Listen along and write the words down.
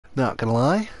Not gonna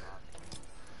lie.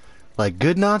 Like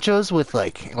good nachos with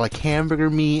like hamburger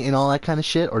meat and all that kind of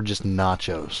shit, or just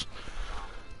nachos?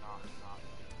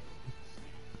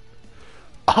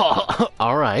 Oh,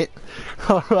 all right.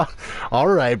 All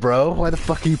right, bro. Why the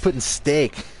fuck are you putting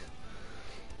steak?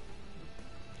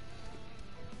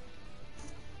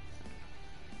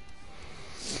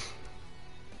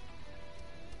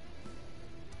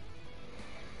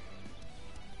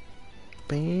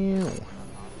 Bam.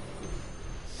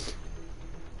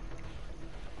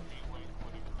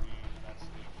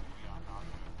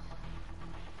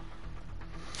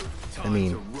 I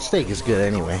mean, steak is good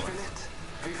anyway.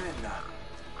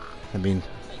 I mean,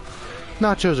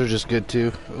 nachos are just good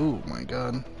too. Oh my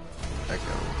god. Echo.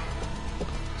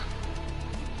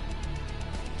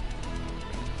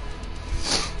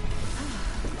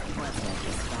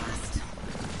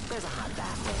 There's a hot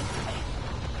bath.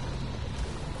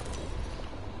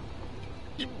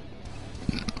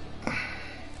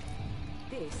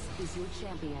 This is your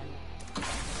champion.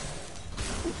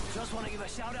 Just want to give a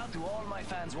shout out to all my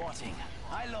fans watching.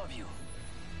 I love you.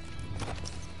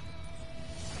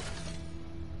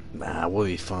 Nah, we'll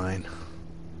be fine.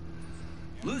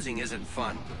 Losing isn't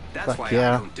fun. That's Fuck why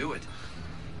yeah. I don't do it.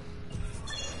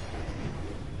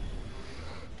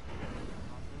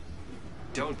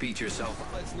 Don't beat yourself.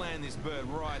 Let's land this bird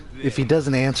right there. If he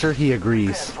doesn't answer, he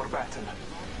agrees.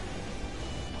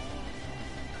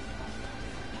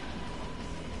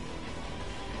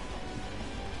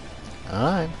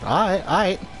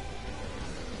 Alright.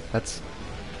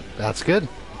 That's good.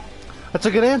 That's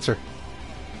a good answer.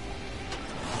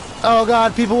 Oh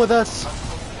god, people with us.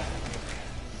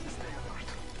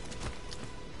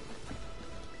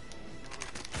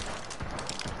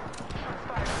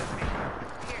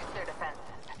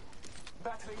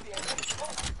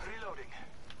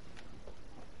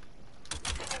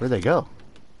 Where'd they go?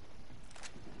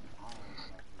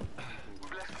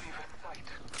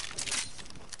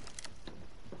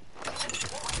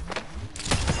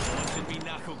 Should be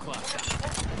knuckle cluster.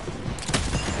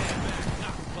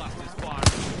 Knuckle cluster's firing.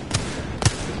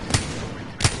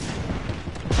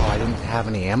 Oh, I didn't have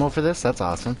any ammo for this? That's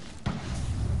awesome.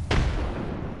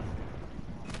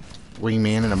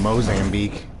 Wingman and a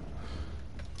Mozambique.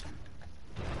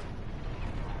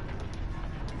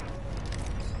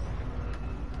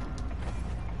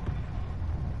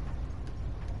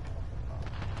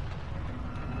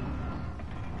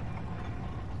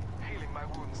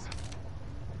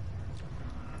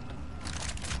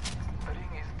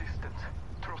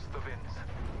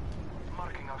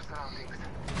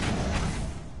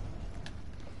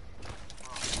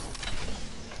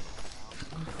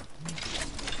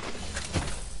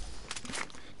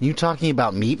 You talking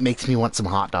about meat makes me want some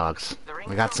hot dogs.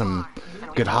 I got some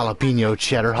good jalapeno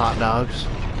cheddar hot dogs.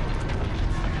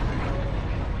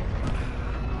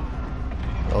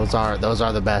 Those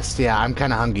are the best. Yeah, I'm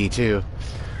kind of hungry too.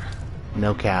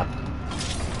 No cap.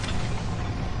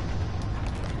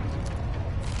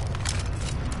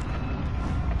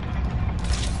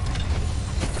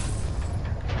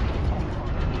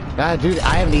 Dude,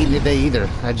 I haven't eaten today either.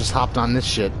 I just hopped on this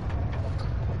shit.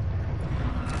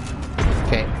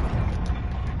 Okay.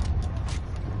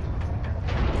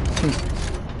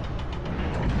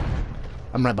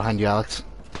 I'm right behind you, Alex.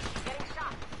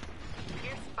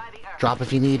 Drop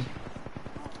if you need.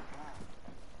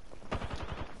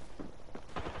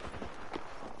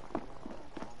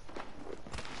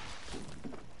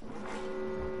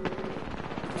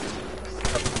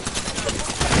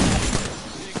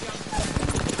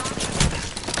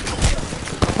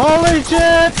 Holy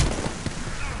shit!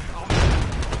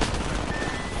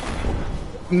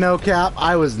 No cap,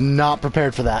 I was not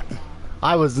prepared for that.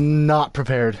 I was not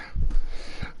prepared.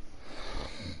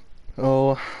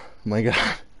 Oh my god.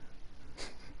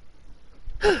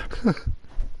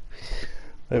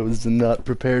 I was not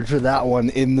prepared for that one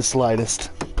in the slightest.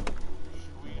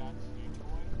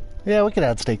 Yeah, we could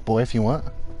add Steak Boy if you want.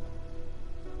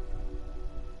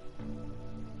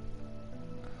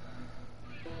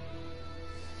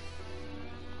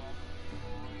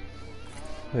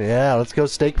 Yeah, let's go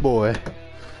Steak Boy.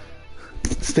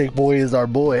 Steak Boy is our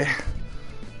boy.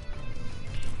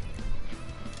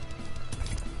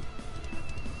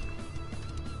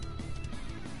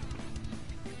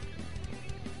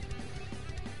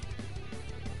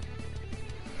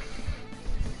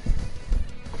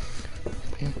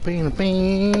 Bam,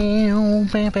 bam,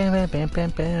 bam, bam, bam, bam,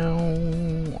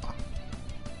 bam.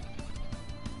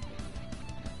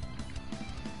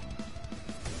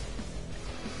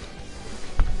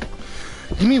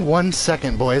 Give me 1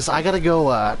 second, boys. I gotta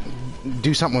go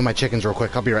do something with my chickens real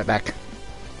quick. I'll be right back.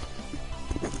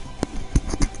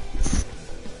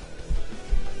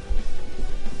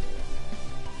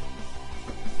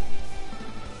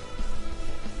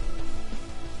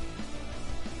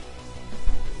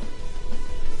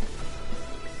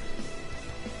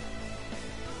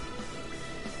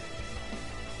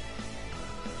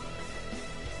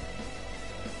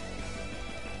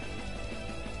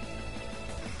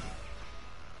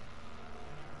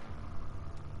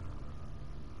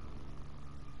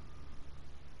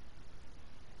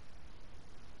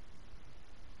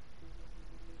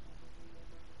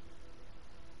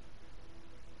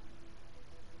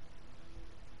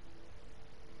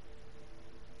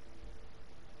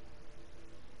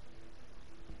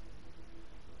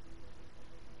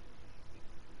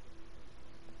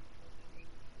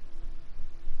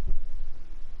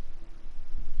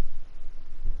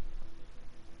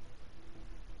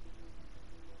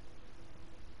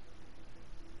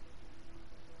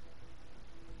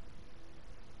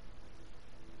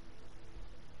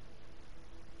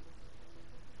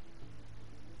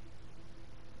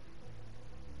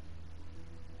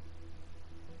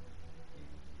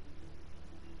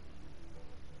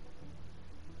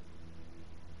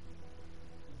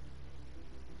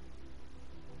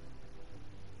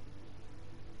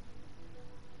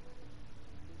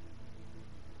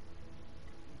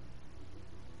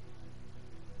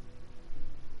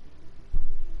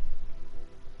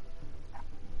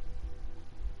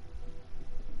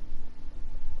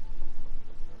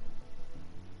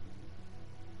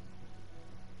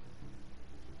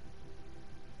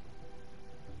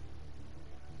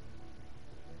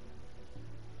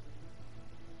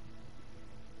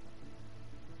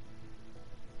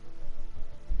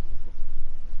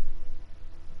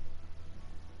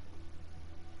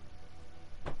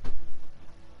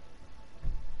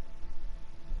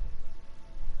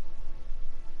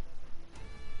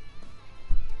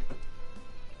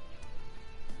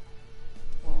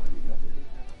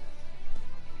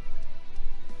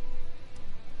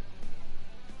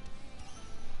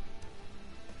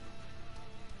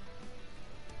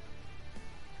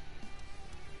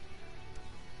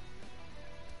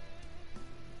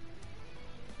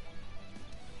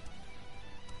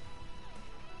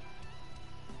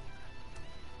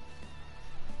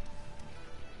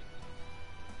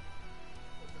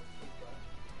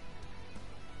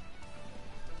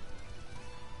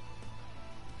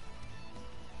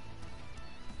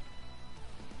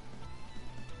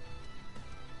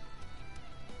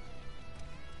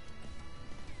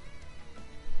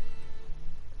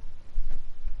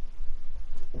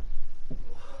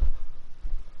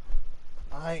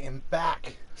 I am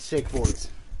back. Steak boys.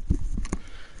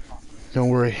 Don't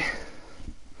worry.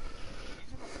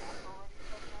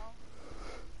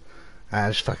 I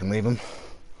just fucking leave him.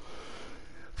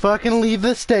 Fucking leave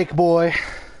the steak boy.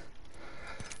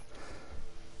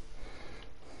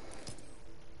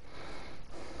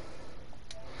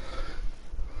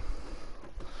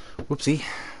 Whoopsie.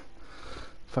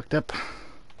 Fucked up.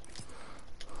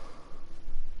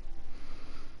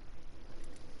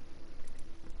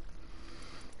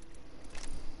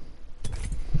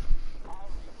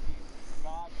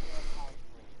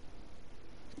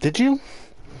 Did you?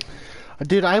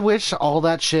 Dude, I wish all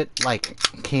that shit, like,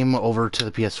 came over to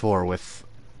the PS4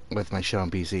 with my shit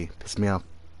on PC. Pissed me off.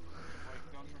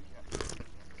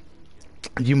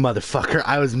 You motherfucker.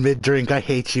 I was mid-drink. I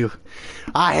hate you.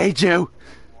 I hate you!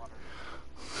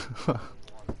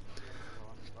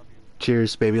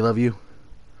 Cheers, baby. Love you.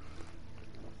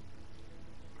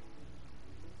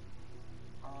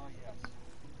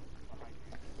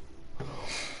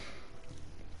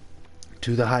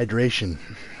 To the hydration.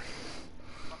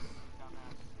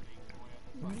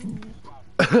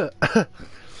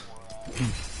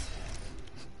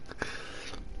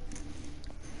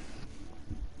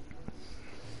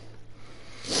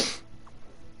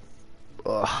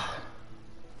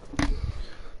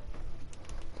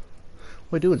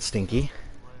 What are you doing, Stinky?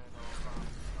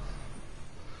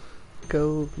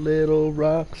 Go, little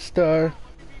rock star.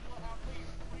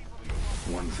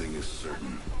 One thing is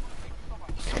certain.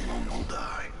 Someone will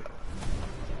die.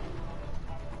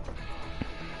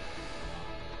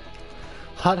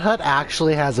 Hut Hut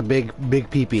actually has a big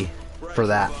peepee for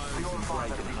that.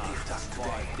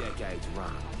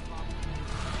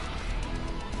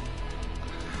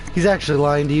 He's actually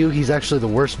lying to you. He's actually the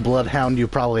worst bloodhound you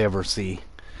probably ever see.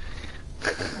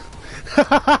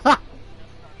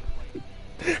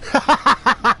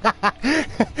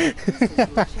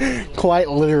 Quite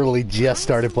literally just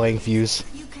started playing Fuse.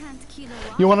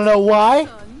 You want to know why?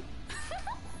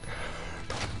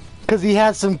 Because he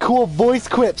has some cool voice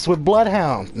quips with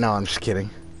Bloodhound. No, I'm just kidding.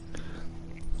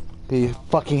 He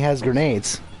fucking has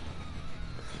grenades.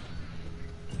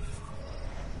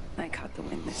 I caught the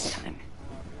win this time.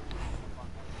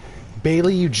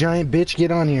 Bailey, you giant bitch,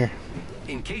 get on here.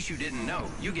 In case you didn't know,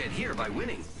 you get here by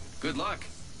winning. Good luck.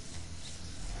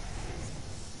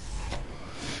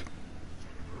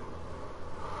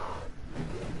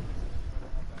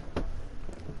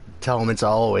 Tell him it's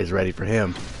always ready for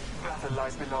him.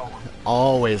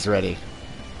 Always ready.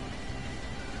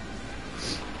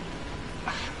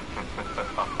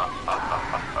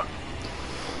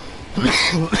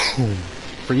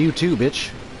 For you too,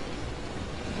 bitch.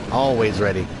 Always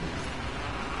ready.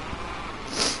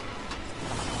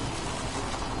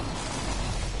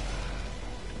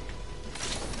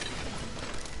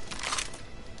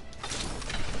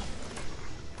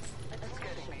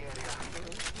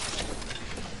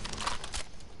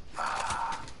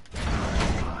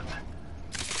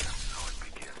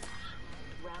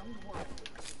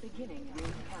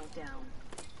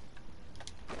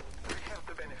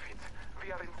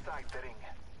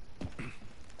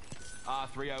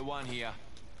 R301 here.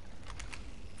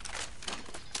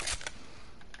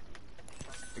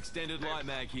 Extended light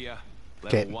mag here.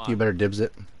 Okay, you better dibs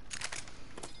it.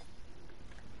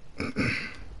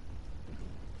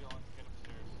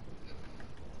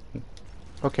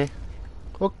 Okay.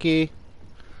 Okay.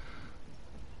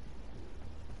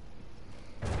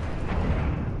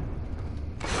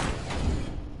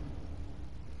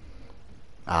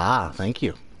 Ah, thank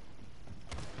you.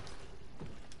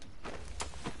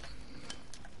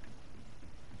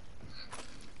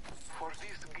 For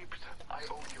this gift, I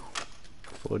owe you.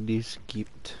 For this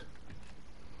gift.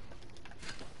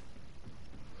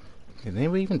 Did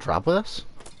anybody even drop with us?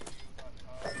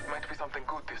 Might be something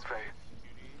good this way.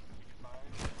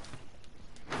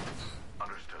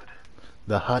 Understood.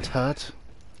 The Hut Hut?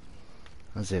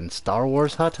 As in Star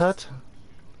Wars Hut Hut?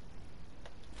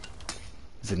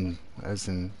 As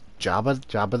in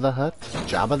Jabba the Hutt?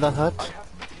 Jabba the Hutt? I have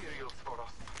materials for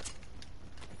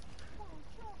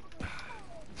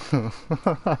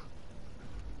us.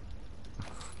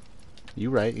 You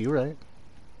right, you right.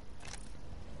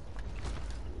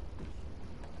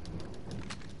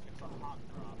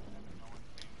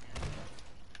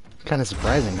 Kinda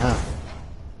surprising, huh?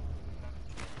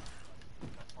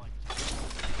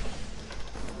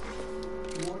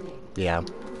 Yeah. We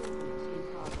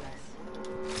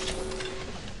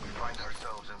find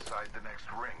ourselves inside the next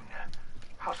ring.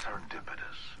 How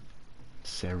serendipitous.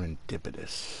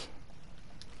 Serendipitous.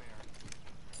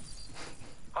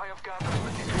 I have gathered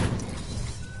material.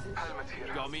 Helmet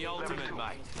here. Got me Level ultimate, 2.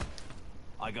 mate.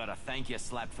 I got a thank you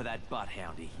slap for that butt,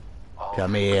 Houndy.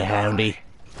 Come here, Houndy.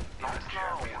 Not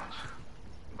champions,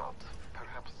 but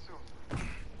perhaps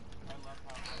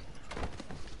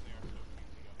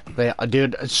soon.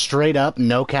 Dude, straight up,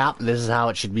 no cap, this is how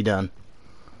it should be done.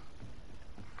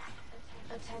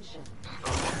 Attention.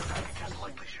 Can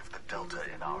likely shift the delta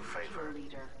in our favor.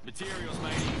 Materials,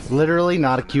 mateys. Literally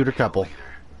not a cuter couple.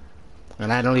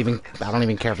 And I don't even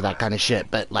care for that kind of shit,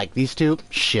 but like these two,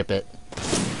 ship it.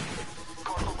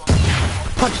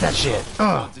 Punch that shit.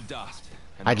 Ugh. Lots of dust.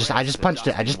 I just punched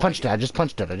it. I just punched it. I just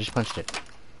punched it. I just punched it.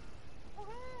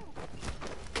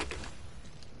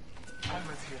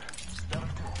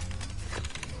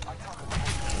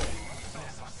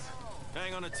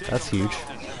 Hang on a tick. That's huge.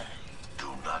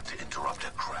 Do not interrupt a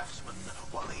craftsman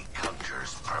while he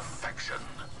conjures perfection.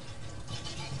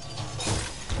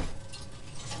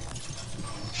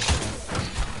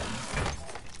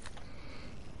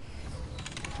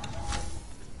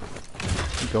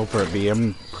 Go for it,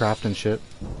 BM crafting shit.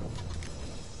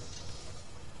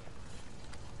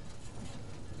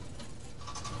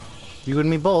 You and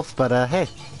me both, but hey,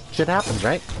 shit happens,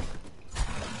 right?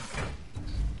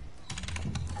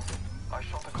 I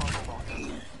shot a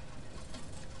cosmonaut.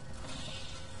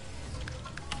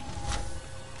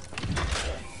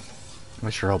 I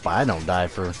sure hope I don't die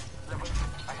for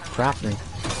crafting.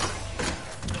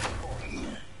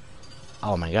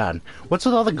 Oh my god. What's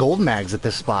with all the gold mags at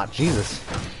this spot? Jesus.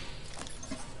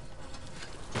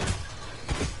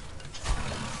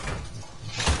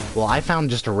 Well, I found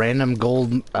just a random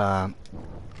gold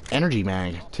energy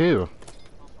mag, too.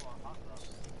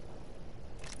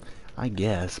 I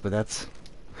guess, but that's...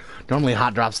 Normally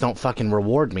hot drops don't fucking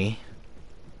reward me.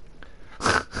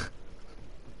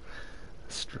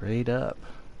 Straight up.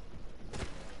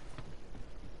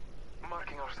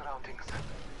 Marking our surroundings.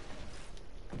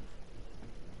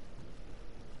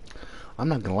 I'm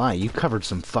not gonna lie, you covered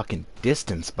some fucking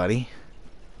distance, buddy.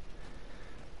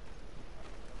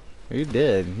 You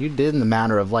did. You did in the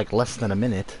matter of like less than a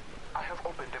minute. I have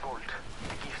opened the vault.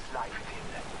 It gives life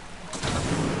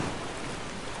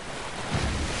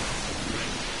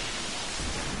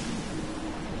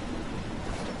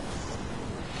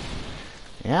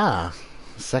within. Yeah.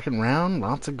 Second round,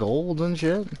 lots of gold and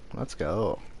shit. Let's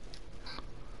go.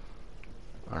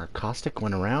 Our caustic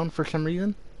went around for some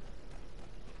reason.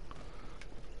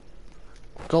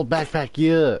 Gold backpack,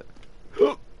 yeah.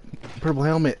 Purple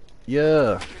helmet,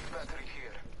 yeah. Battery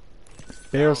here.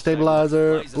 Barrel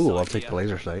stabilizer. Laser Ooh, sight I'll take here. the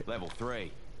laser sight. Level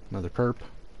 3. Another perp.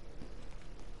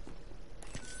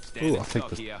 Standard Ooh, I'll take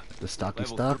stock here. the stocky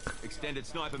Level stock. Extended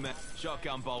sniper mag.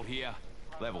 Shotgun bolt here.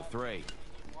 Level 3.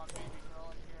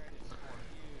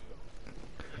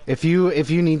 If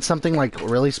you need something like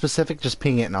really specific, just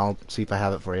ping it and I'll see if I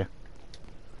have it for you.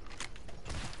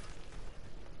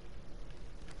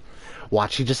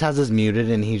 Watch, he just has his muted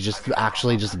and he's just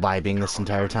actually just vibing this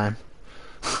entire time.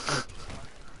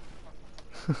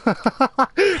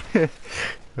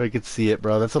 I could see it,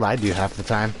 bro. That's what I do half the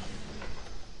time.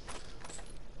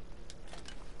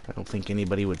 I don't think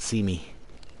anybody would see me.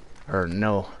 Or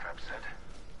no. Trap set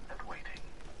and waiting.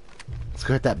 Let's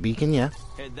go hit that beacon, yeah?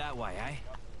 Head that way, eh?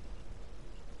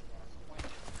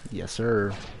 Yes,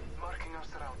 sir. Marking our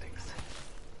surroundings.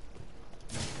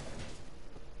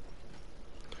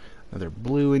 Another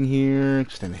blue in here.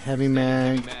 Extended heavy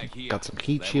mag. mag here. Got some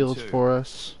heat Level shields 2. for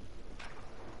us.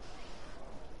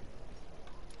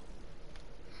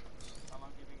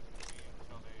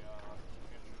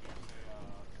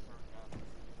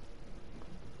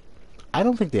 I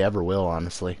don't think they ever will,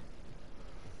 honestly.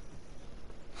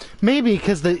 Maybe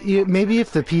because maybe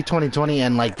if the P2020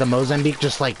 and like the Mozambique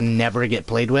just like never get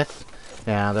played with,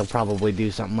 yeah, they'll probably do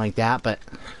something like that. But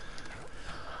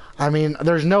I mean,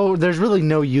 there's really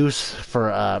no use for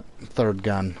a third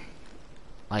gun.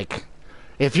 Like,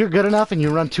 if you're good enough and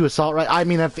you run two assault rifles, I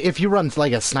mean, if you run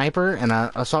like a sniper and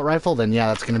a assault rifle, then yeah,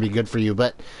 that's gonna be good for you.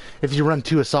 But if you run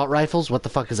two assault rifles, what the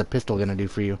fuck is a pistol gonna do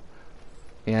for you?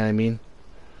 You know what I mean?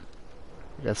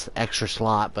 That's extra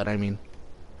slot, but I mean,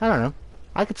 I don't know.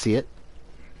 I could see it.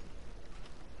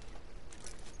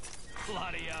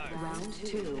 Bloody oath. Round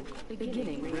 2.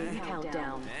 Beginning ring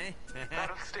countdown. Eh?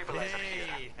 Barrel stabilizer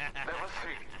here. Level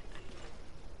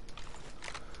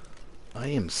 3. I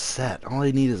am set. All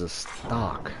I need is a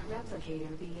stock.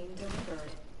 Replicator being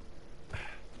delivered.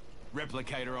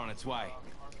 Replicator on its way.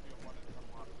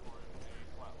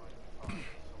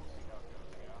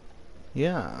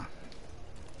 Yeah.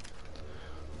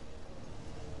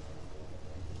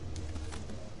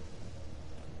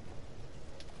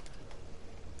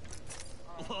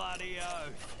 Bloody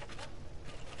oath.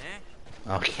 Eh?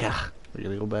 Oh yeah. We're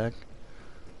gonna go back.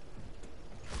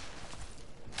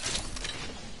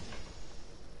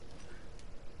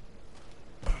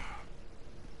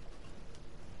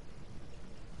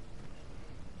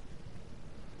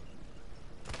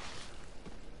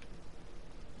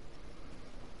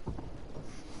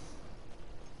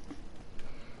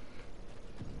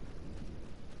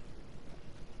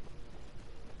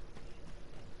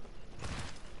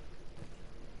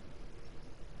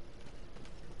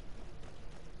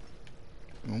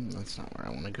 that's not where I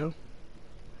want to go.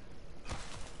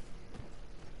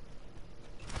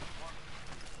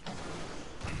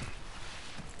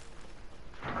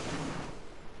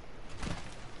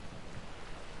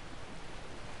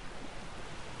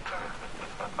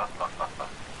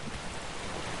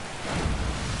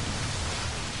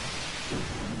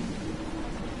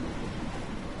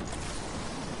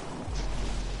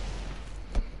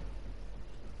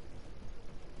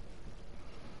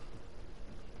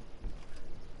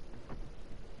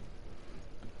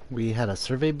 We had a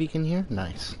survey beacon here?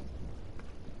 Nice.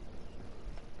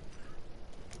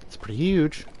 It's pretty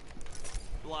huge.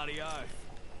 Bloody oath.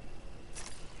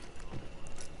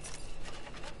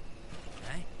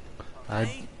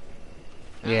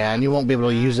 Yeah, and you won't be able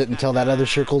to use it until that other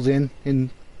circle's in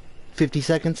 50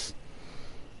 seconds.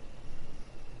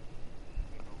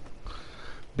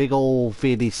 Big old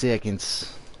 50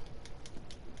 seconds.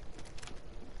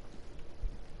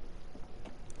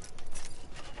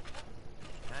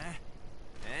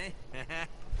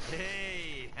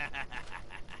 Hey.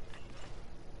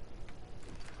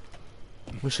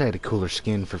 Wish I had a cooler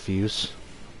skin for Fuse.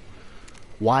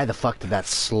 Why the fuck did that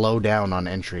slow down on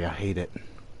entry? I hate it.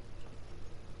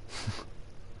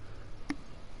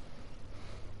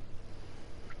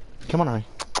 Come on, Ari.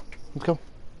 Let's go.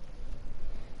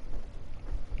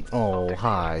 Oh,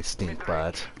 hi, stink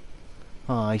butt.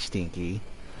 Hi, Stinky.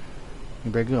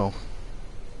 You better go. You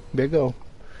better go.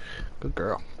 Good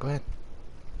girl. Go ahead.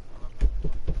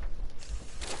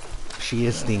 She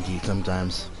is stinky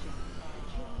sometimes.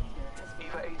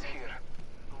 Eva 8 here.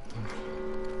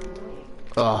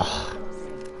 Ugh.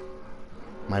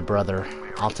 My brother.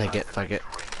 I'll take it. Fuck it.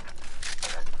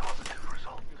 Positive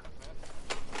result.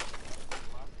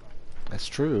 That's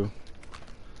true.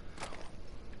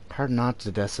 Hard not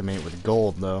to decimate with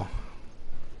gold, though.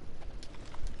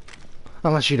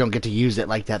 Unless you don't get to use it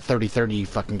like that 30-30 you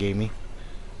fucking gave me.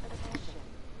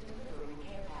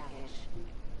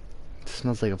 It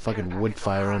smells like a fucking wood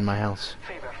fire in my house.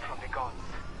 Favor from the gods.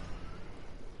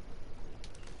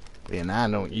 And I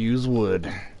don't use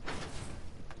wood.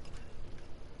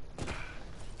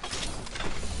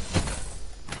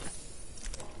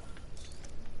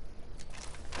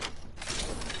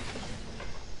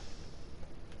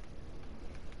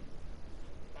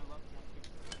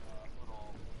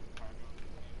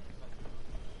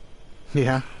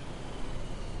 Yeah.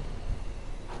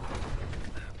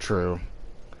 True.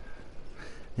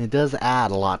 It does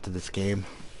add a lot to this game.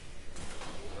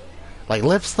 Like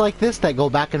lifts like this that go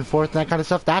back and forth and that kind of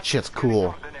stuff, that shit's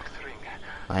cool. The next ring.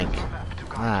 Like,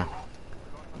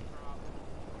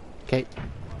 okay.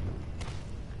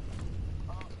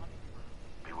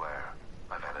 Beware.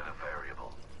 I've added a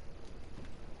variable.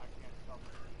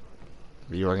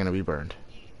 You are gonna be burned.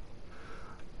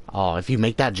 Oh, if you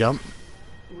make that jump.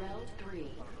 Round 3.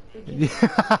 Beginning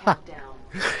countdown.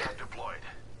 Trap deployed.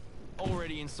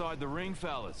 Already inside the ring,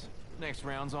 fellas. Next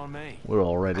round's on me. We're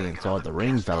already inside the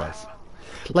ring, fellas.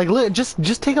 Like,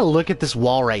 just take a look at this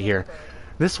wall right here.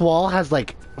 This wall has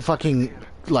like fucking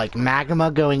like magma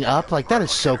going up. Like that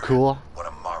is so cool. What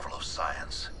a marvel of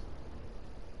science.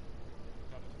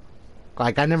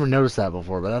 Like I never noticed that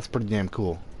before, but that's pretty damn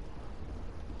cool.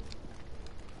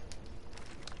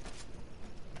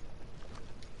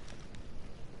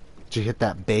 Did you hit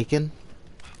that bacon?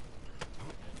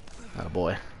 Oh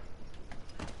boy.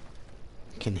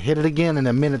 Can hit it again in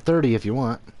a minute 30 if you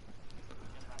want.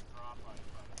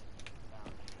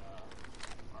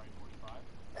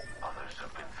 Others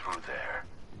have been through there.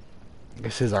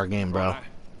 This is our game, bro.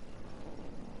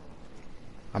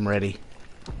 I'm ready.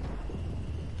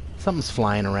 Something's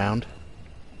flying around.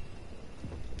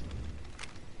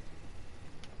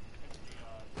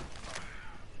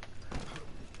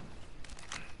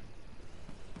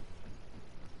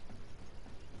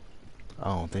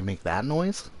 Oh, they make that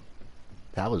noise?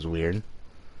 That was weird.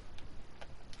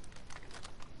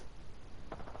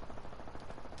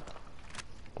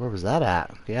 Where was that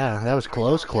at? Yeah, that was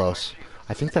close.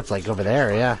 I think that's like over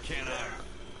there, yeah.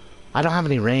 I don't have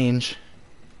any range.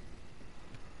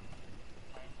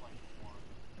 I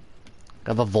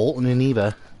have a Volt and an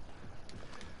Eva.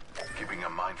 Keeping a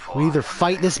mindful We either eye on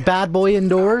fight this bad boy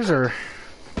indoors or...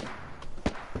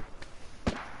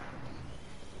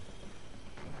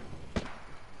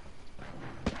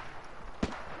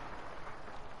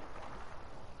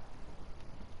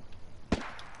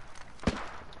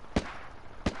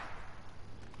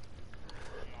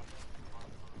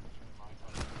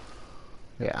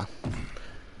 Yeah.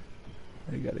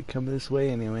 I gotta come this way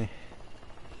anyway.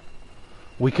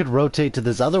 We could rotate to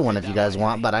this other one if you guys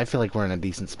want, but I feel like we're in a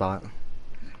decent spot.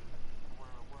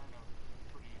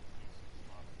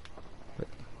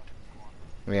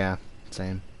 Yeah,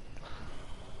 same.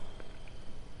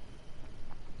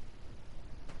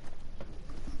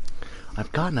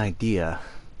 I've got an idea.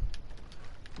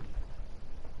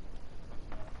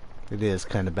 It is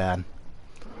kind of bad.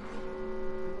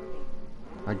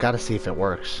 I gotta see if it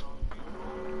works.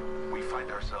 We find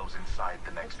ourselves inside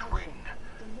the next ring.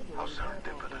 How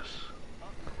serendipitous.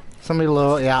 Somebody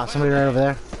low, yeah, somebody right over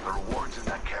there. The rewards in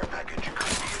that care package could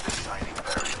be a deciding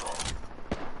variable.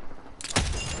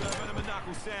 Serving him a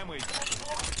knuckle sandwich.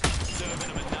 Serving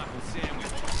him a knuckle sandwich.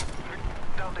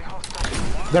 Down the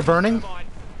hostile. They're burning?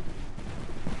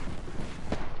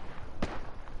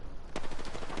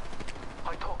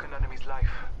 I took an enemy's life.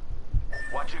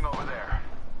 Watching over there.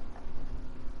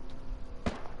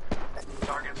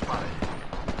 Target spotted.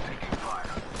 Taking fire.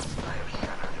 I have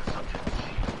shattered the subject's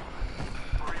shield.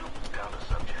 Reeled down the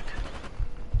subject.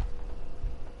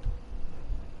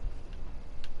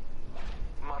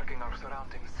 Marking our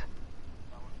surroundings.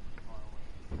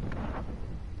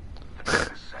 The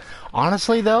trap is set.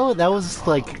 Honestly, though, that was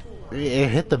like it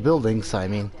hit the building. So I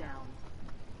mean,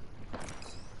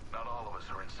 Not all of us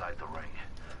are inside the ring.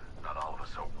 Not all of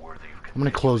us are worthy of I'm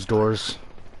gonna close doors.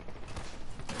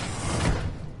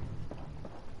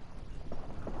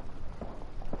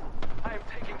 I am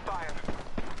taking fire.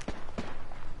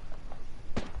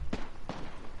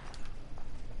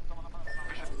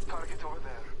 Vision target over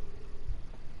there.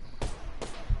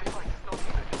 The fight is not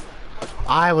even.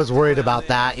 I was worried about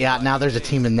that. Yeah, now there's a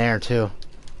team in there too.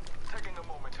 Taking a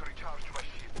moment to recharge my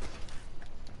shields.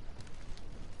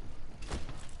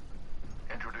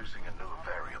 Introducing a new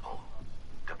variable.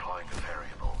 Deploying a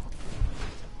variable.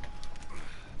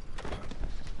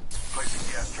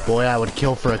 Placing gas trap. Boy, I would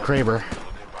kill for a Kraber.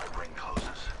 Nearby ring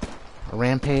closes. A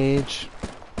rampage.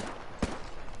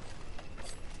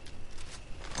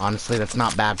 Honestly, that's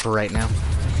not bad for right now. The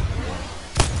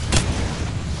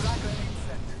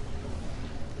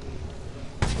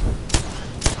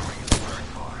ring is very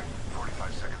far.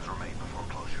 45 seconds remain before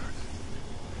closure.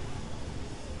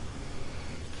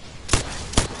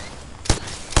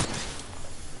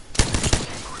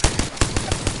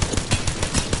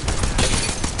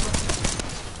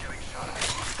 Getting shot at.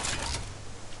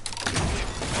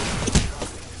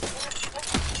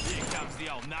 Here comes the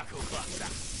old knuckle cluster.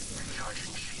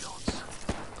 Recharging shields.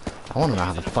 I want to know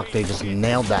how the fuck they just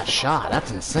nailed that shot.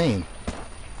 That's insane.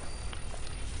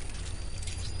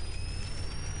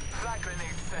 Flag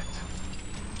grenade set.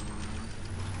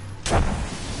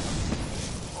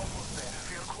 Almost there.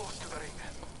 Feel close to the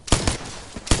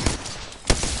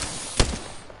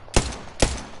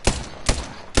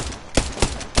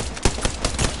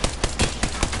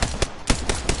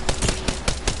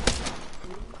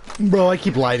ring. Bro, I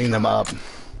keep lighting them up. Use the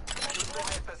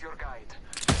map as your guide.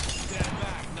 Stand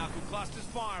back. Knuckle cluster's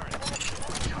firing.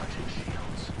 Recharging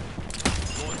shields.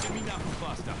 Launching me knuckle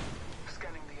cluster.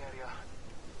 Scanning the area.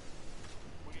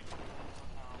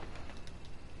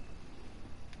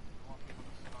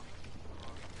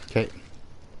 Okay.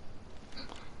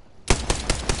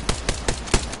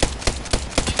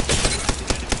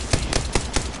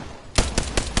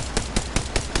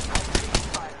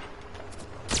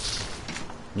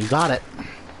 You got it.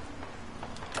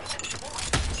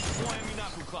 Deploying me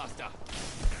knuckle cluster.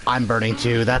 I'm burning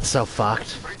too. That's so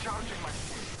fucked. Recharging my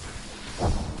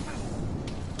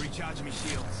Recharging me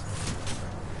shields.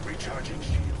 recharging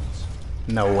shields.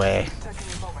 No way.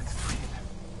 Taking a moment to breathe.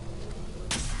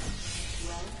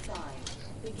 Round 5.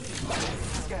 Beginning.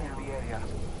 Scanning the area.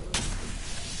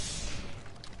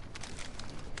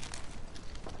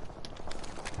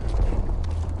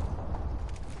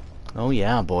 Oh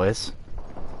yeah, boys.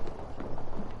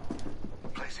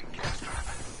 Placing gas trap.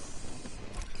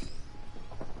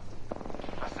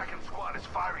 A second squad is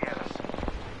firing at us.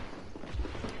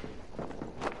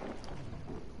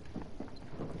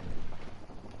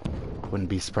 Wouldn't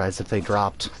be surprised if they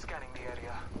dropped. Scanning the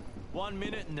area. 1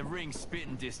 minute and the ring's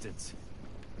spitting distance.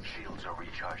 Shields are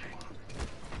recharging.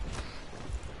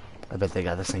 I bet they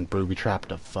got this thing booby trapped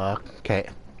to fuck. Okay.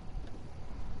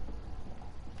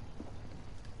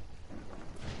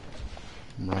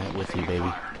 I'm right with you, baby.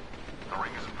 Fire. The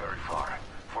ring isn't very far.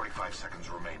 45 seconds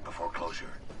remain before closure.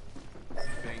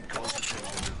 Paying close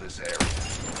attention to this area.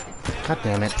 God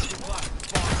damn it.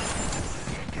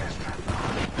 Gas trap.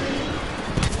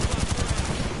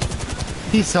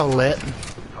 He's so lit.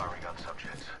 Firing on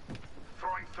subjects.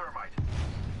 Throwing thermite.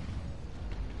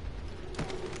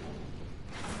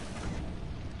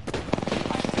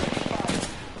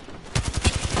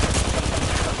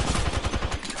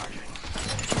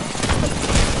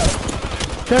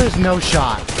 There's no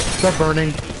shot. They're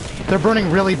burning. They're burning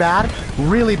really bad.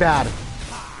 Really bad.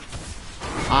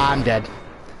 I'm dead.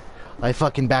 I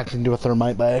fucking backed into a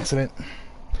thermite by accident.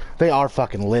 They are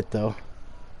fucking lit, though.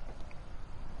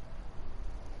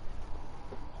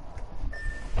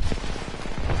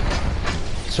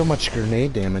 So much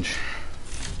grenade damage.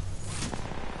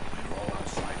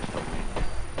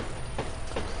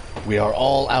 We are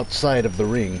all outside of the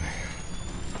ring.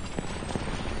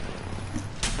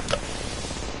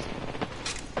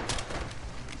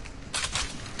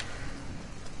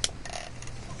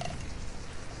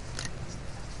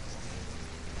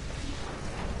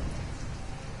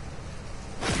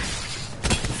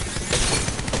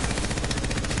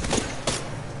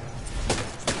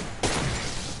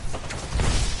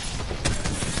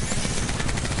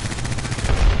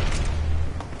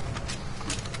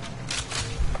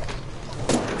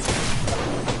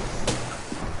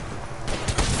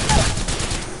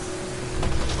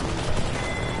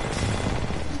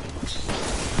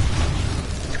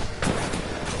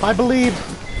 I believe.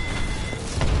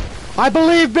 I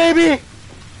believe, baby!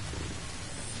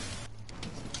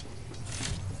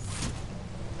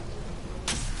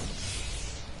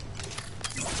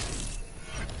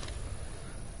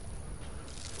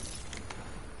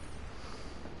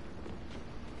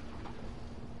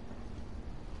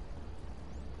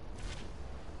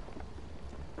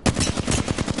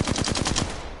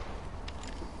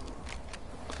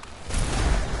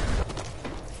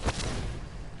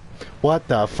 What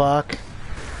the fuck?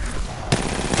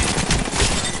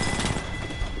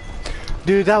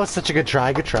 Dude, that was such a good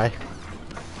try. Good try.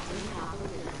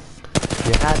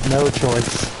 You had no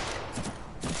choice.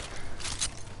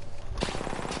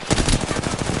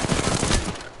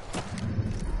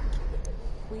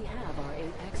 We have our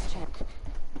Apex champ.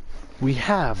 We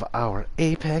have our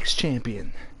Apex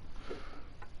champion.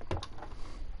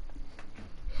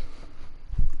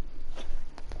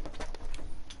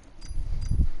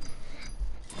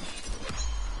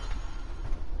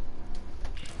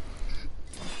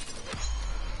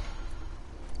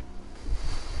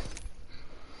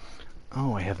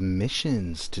 Oh, I have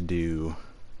missions to do.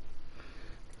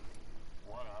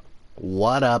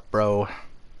 What up, bro?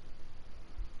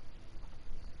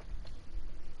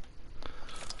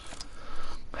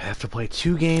 I have to play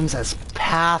 2 games as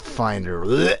Pathfinder.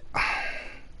 Blech.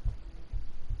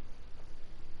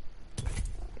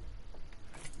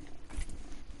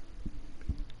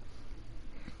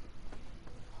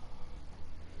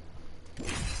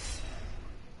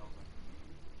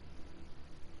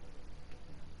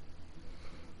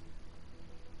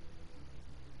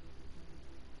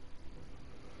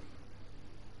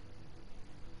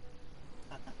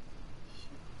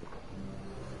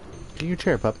 Get your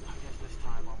chair, pup.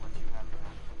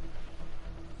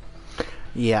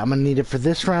 Yeah, I'm gonna need it for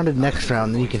this round and next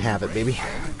round, then you can have it, baby.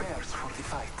 Prepares for the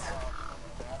fight.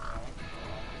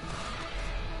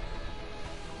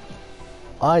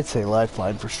 I'd say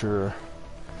Lifeline for sure.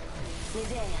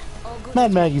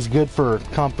 Mad Maggie's good for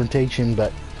confrontation,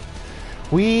 but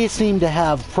we seem to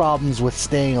have problems with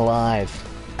staying alive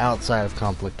outside of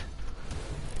conflict.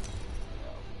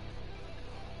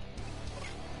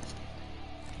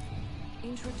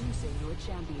 Introducing your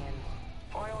champion.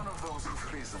 I honor those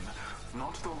who've risen,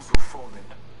 not those who've fallen.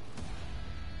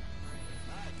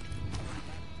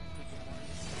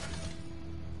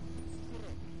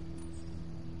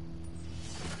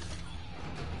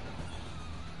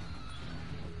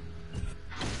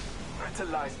 Better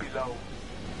lies below.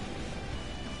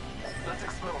 Let's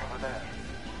explore over there.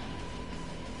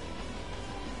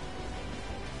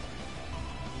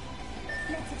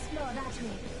 Let's explore that way.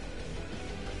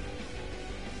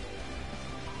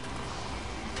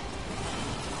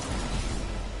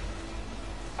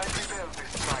 I prepare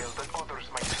this trial that others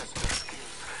might test their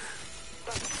skills.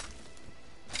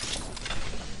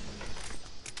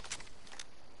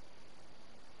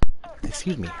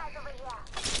 Excuse me.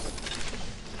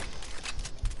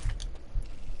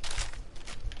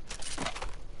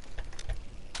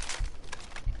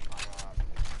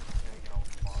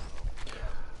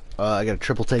 I got a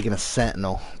triple take and a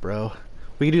sentinel, bro.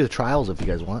 We can do the trials if you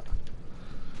guys want.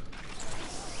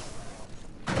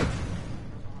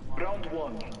 Round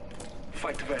 1.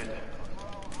 Fight well.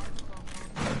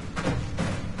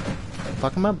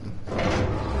 Fuck him up.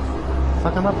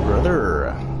 Fuck him up,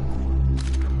 brother.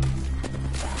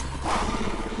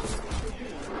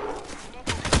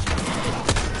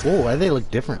 Whoa, why do they look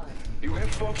different? You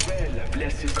have fought well,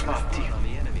 blessed party.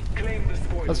 Claim the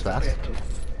spoils. That's fast. of battle.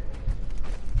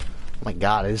 Oh my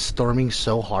god, it is storming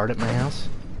so hard at my house.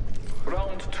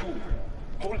 Round 2.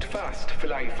 Hold fast,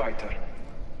 fly fighter.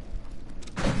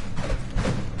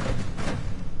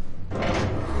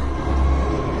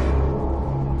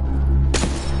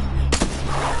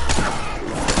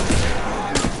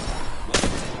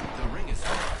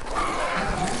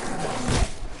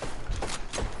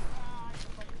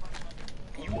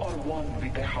 are one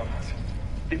with the hunt.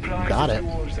 The prize Got is it.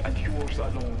 yours and yours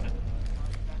alone.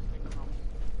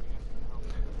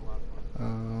 The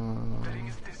ring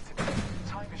is distant.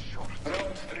 Time is short.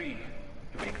 Round 3.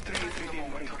 Victory Take a within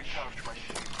moment to reach. recharge my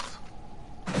shields.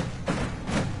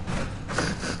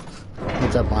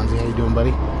 What's up, Bonzi? How you doing,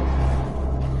 buddy?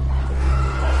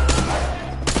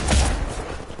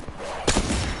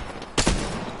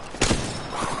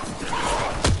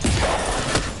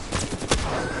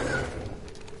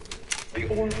 The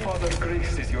All-Father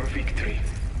graces your victory.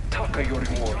 Taka your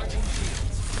reward.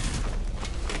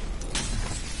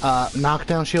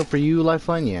 Knockdown shield for you,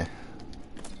 Lifeline? Yeah.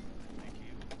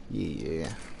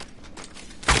 Yeah.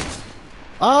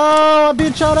 Oh, I'm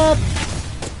being shot at!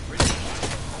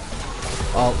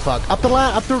 Oh, fuck. Up the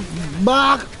ladder, up the...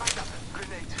 Bah!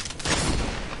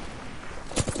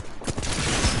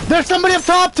 There's somebody up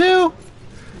top, too!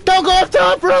 Don't go up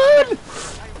top, run!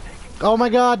 Oh my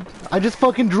god. I just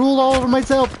fucking drooled all over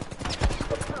myself.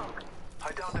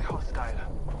 I downed a hostile.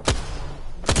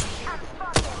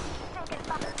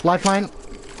 Lifeline.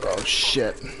 Oh,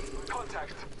 shit.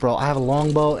 Contact. Bro, I have a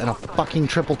longbow and a fucking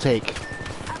triple take.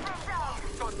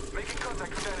 Making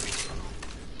contact with enemy.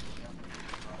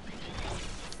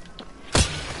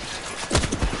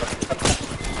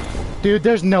 Dude,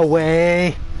 there's no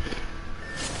way.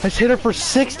 I just hit her for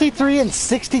 63 and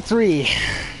 63.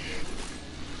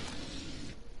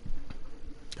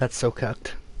 That's so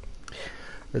cucked.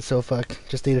 That's so fucked.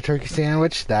 Just ate a turkey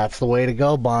sandwich. That's the way to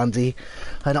go, Bonzi.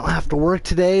 I don't have to work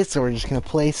today, so we're just gonna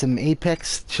play some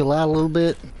Apex, chill out a little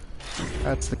bit.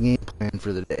 That's the game plan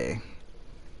for the day.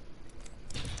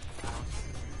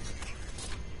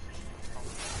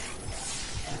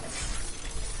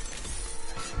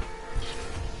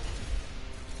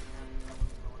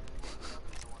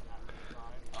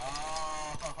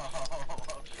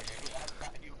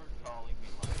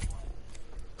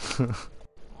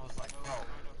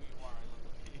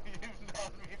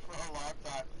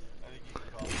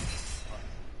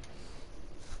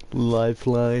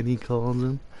 Lifeline, he calls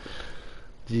him.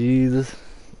 Jesus.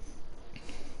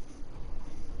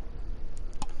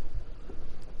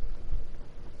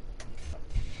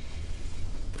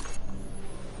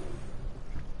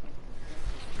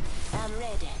 I'm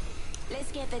ready.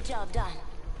 Let's get the job done.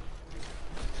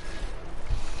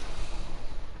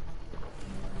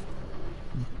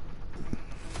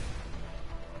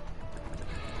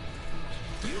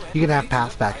 You can have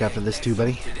pass back after this too,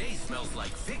 buddy. Today smells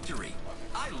like victory.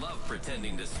 I love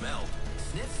pretending to smell.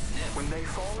 Sniff, sniff. When they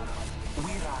fall,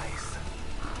 we rise.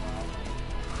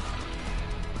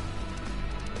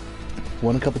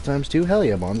 Won a couple times too? Hell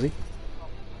yeah, Bonzi.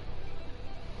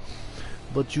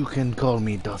 But you can call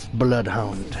me Doth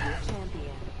Bloodhound. Champion.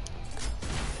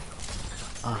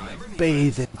 I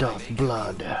bathe in Doth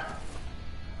blood.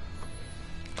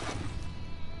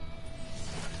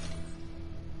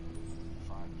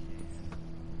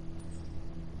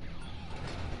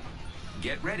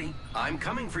 Get ready. I'm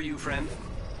coming for you, friend.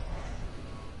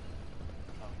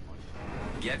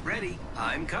 Get ready.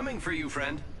 I'm coming for you,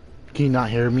 friend. Can you not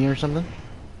hear me or something?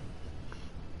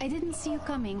 I didn't see you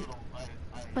coming,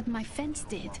 but my fence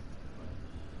did.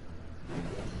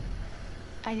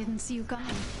 I didn't see you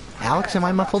coming. Alex, am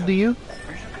I muffled to you?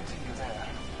 We should continue there.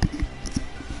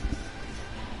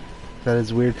 That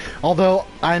is weird. Although,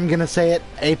 I'm gonna say it,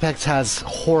 Apex has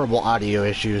horrible audio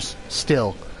issues.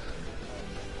 Still.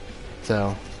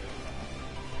 So...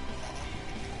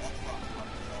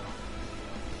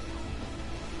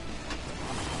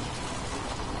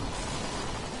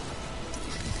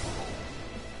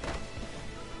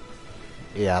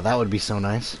 yeah, that would be so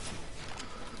nice.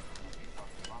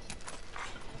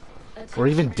 Or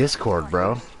even Discord,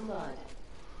 bro. I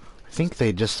think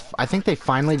they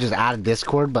finally just added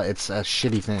Discord, but it's a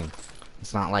shitty thing.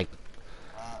 It's not like...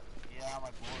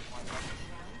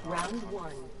 Round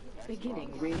 1.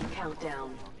 Beginning ring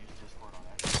countdown.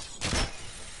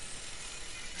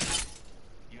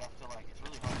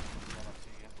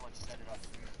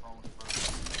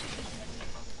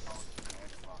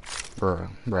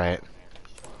 Right.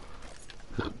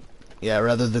 Yeah,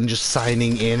 rather than just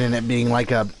signing in and it being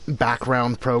like a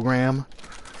background program.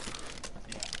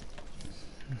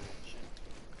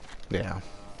 Yeah.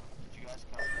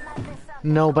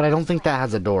 No, but I don't think that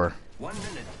has a door. 1 minute.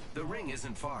 The ring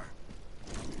isn't far.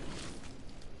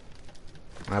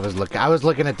 I was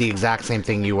looking at the exact same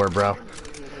thing you were, bro.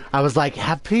 I was like,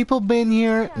 have people been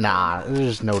here? Nah,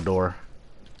 there's no door.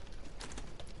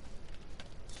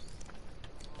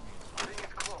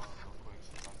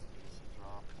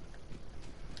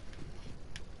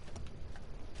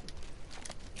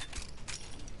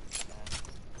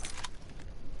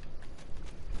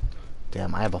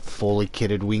 Damn, I have a fully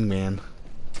kitted wingman.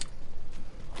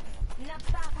 Not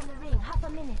far from the ring. Half a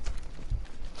minute.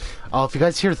 Oh, if you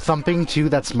guys hear thumping too,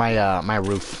 that's my my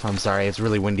roof. I'm sorry, it's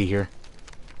really windy here.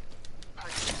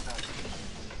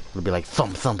 It'll be like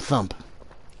thump, thump, thump.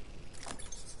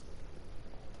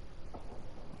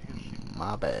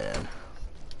 My bad.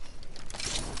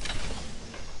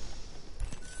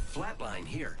 Flatline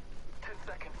here. 10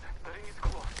 seconds. The ring is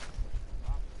close.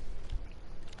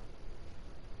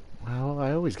 Well,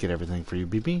 I always get everything for you,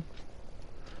 BB.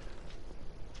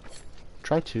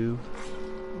 Try to.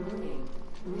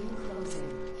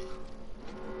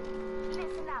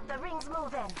 Listen up. The ring's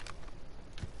moving.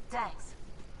 Thanks.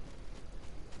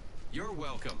 You're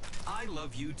welcome. I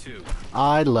love you too.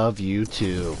 I love you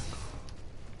too.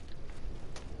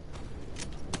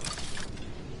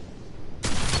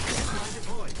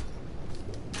 Deployed.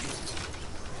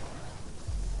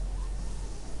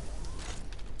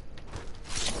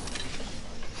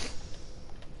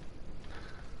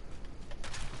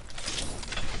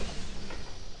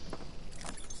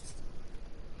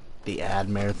 The ad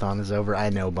marathon is over.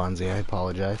 I know, Bonzi. I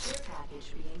apologize.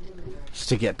 Just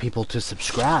to get people to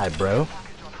subscribe, bro.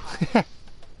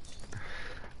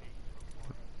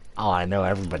 Oh, I know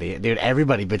everybody. Dude,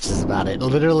 everybody bitches about it.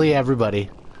 Literally everybody.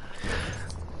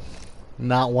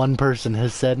 Not one person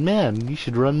has said, man, you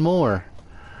should run more.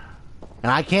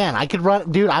 And I can. I could run,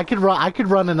 dude, I could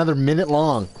run another minute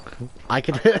long. I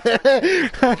could,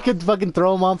 I could fucking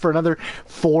throw them on for another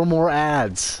 4 more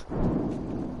ads.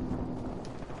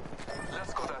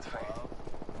 Let's go that way.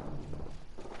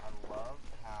 I love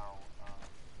how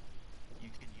you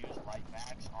can use light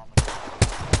packs on the car.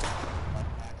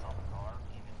 Light packs on the car,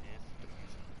 even if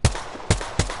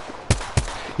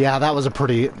Yeah, that was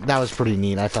pretty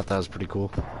neat. I thought that was pretty cool.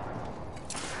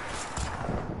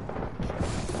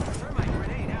 Thermite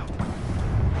grenade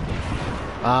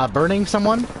out. Burning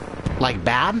someone? Like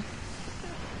bad?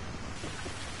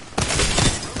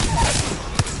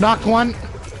 Knocked one.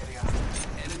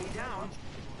 Enemy down.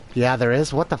 Yeah, there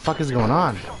is. What the fuck is going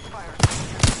on?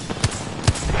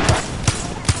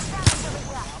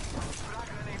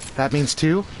 That means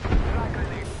 2.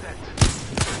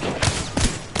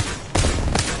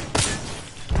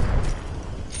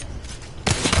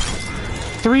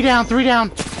 Three down, 3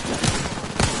 down.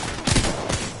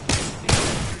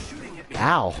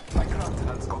 Ow.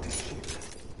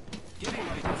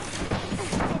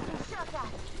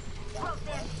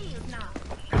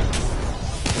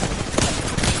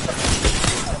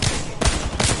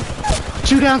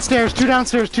 Two downstairs, 2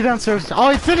 downstairs, 2 downstairs. Oh,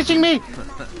 he's finishing me!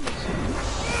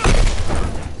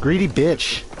 Greedy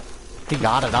bitch. He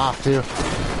got it off, too.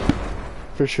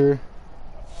 For sure.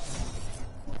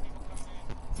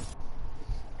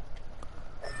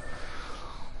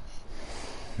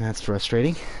 That's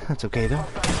frustrating. That's okay, though.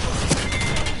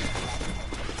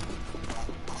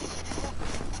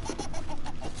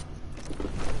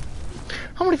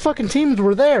 How many fucking teams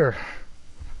were there?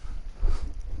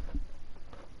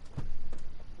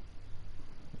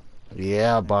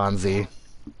 Yeah, Bonzi.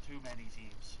 too many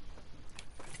teams.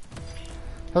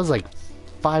 That was like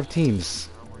 5 teams.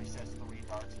 Where he says 3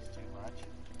 darts is too much.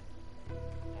 Yeah,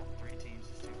 3 teams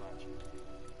is too much.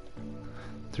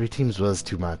 3 teams was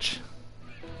too much.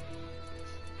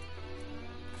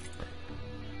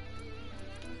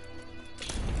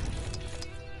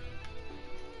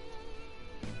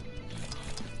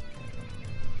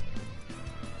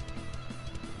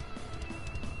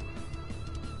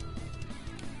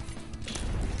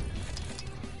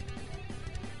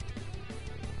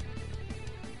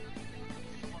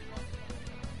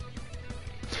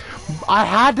 I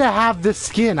had to have this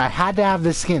skin. I had to have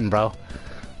this skin, bro.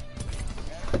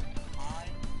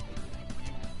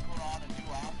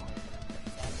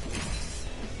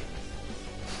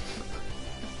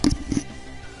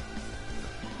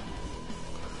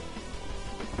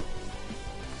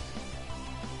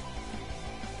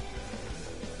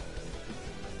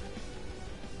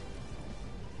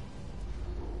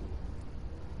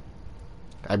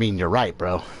 I mean, you're right,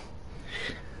 bro.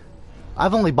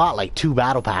 I've only bought like 2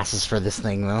 battle passes for this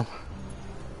thing, though.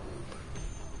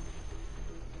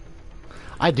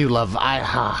 I do love,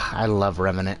 I love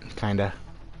Remnant, kinda.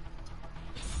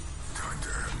 Time to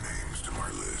add names to my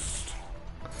list.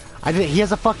 He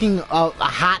has a fucking a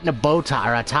hat and a bow tie,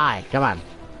 or a tie. Come on.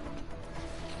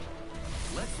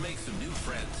 Let's make some new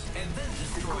friends and then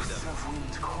destroy them. Of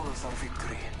wind calls our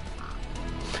victory.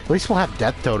 At least we'll have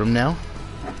Death Totem now.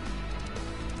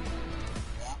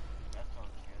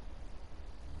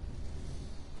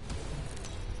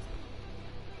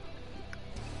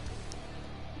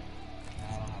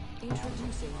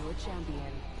 Introducing your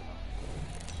champion.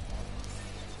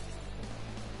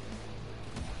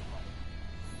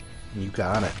 You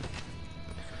got it.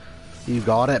 You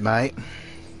got it, mate.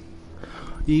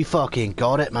 You fucking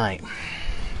got it, mate.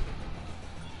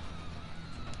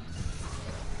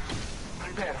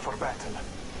 Prepare for battle.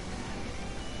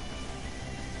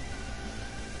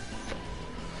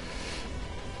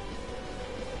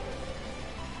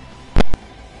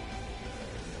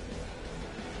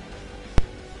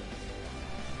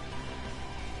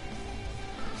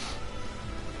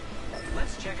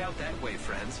 Let's check out that way,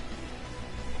 friends.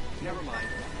 Never mind.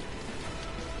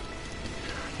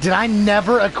 Did I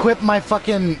never equip my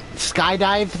fucking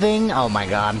skydive thing? Oh my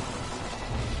god.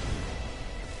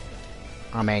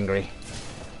 I'm angry.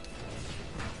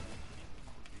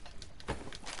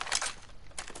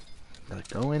 Gotta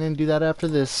go in and do that after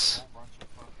this.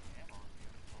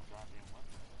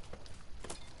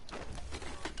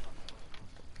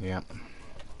 Yep.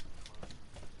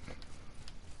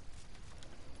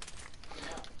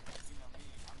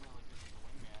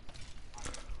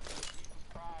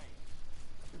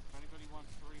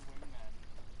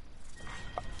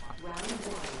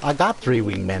 I got 3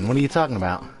 wingmen. What are you talking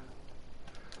about?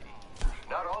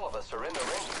 Not all of us are in the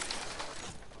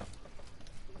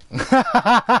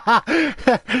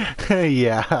ring.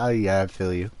 Yeah, I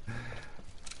feel you.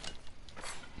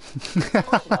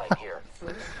 Line here.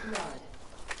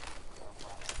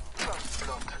 First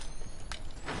blood.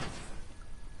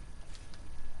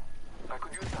 I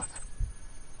could use that.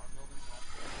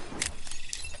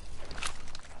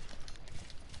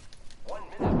 One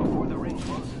minute before the ring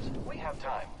closes. We have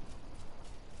time.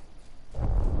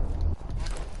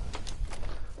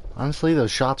 Honestly,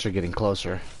 those shots are getting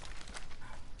closer.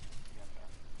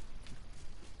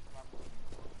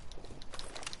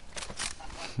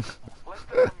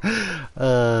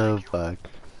 Oh, fuck.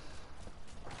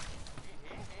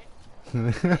 I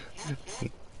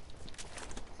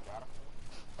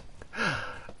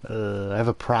have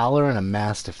a prowler and a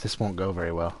mastiff. This won't go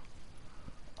very well.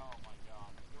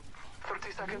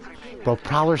 30 seconds remaining. Bro,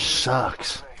 prowler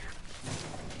sucks.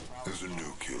 There's a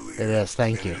new kill It leader. is,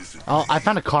 thank you. Oh, I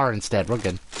found a car instead. We're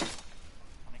good. I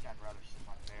think I'd rather sit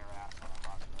my bare ass on a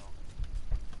hot grill.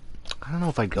 I don't know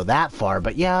if I'd go that far,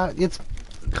 but yeah, it's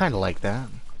kind of like that.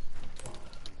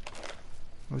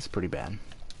 It's pretty bad.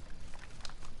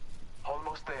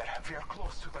 Almost there. We are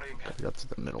close to the ring. Gotta go through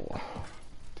the middle.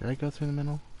 Did I go through the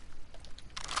middle?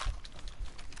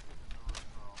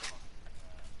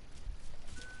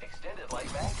 Extended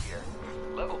light mag here.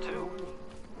 Level 2.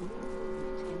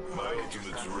 My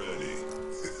ultimate's ready.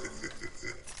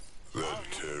 That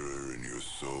terror in your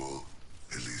soul,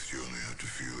 at least you only have to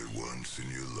feel it once in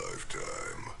your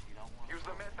lifetime. Use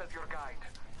the map as your guide.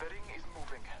 The ring is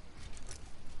moving.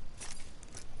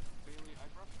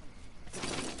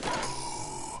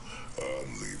 Oh,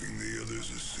 I'm leaving the others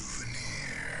a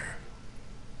souvenir.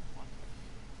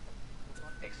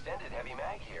 Extended heavy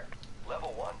mag here.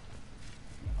 Level 1.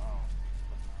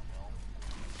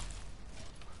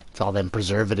 It's all them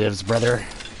preservatives, brother.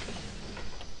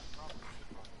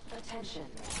 Attention.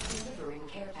 Delivering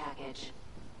care package.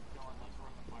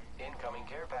 Incoming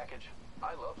care package.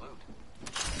 I love loot.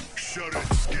 Shut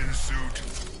it, skin suit.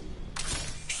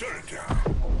 Shut it down.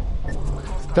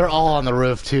 They're all on the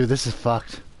roof, too. This is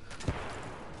fucked.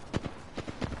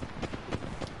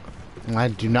 I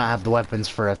do not have the weapons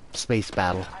for a space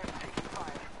battle. I am taking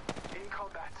fire. In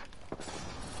combat.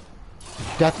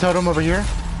 Death totem over here.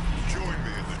 Join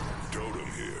me in the totem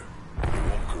here. It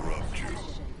won't corrupt you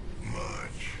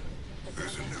much.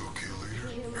 There's a new kill leader,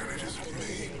 and it isn't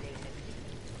me.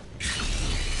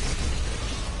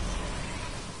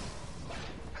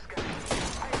 Scanning.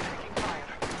 I am taking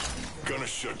fire. Gonna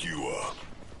shut you up.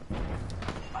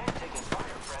 I am taking fire,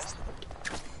 friends.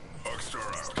 Arcstar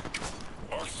out.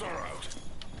 Arcstar out.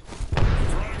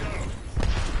 Frag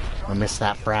out. I missed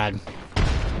that frag.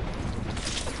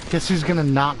 Guess who's gonna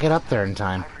not get up there in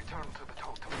time? I return to the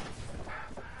totem.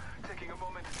 Taking a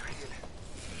moment to heal.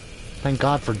 Thank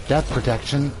God for death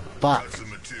protection. Fuck. Got some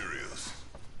materials.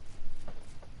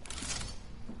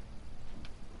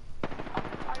 I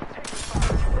am taking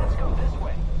fire. Let's go this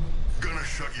way. Gonna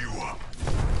shut you up.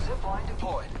 Zipline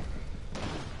deployed.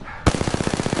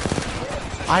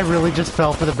 I really just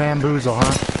fell for the bamboozle,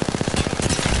 huh?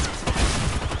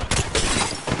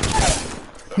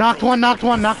 Knocked one, knocked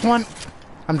one, knocked one.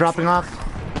 I'm dropping off.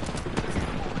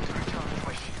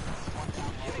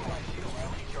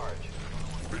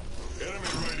 Enemy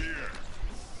right here.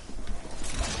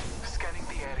 Scanning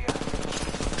the area.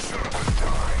 Shut up and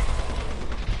die.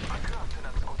 I grabbed an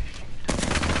Scotty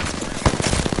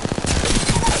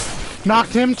shield.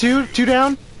 Knocked him, two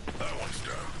down. That one's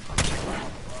down.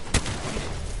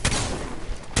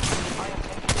 I am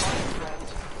taking fire, friends.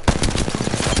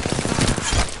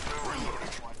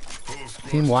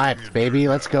 Team wiped, baby.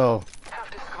 Let's go.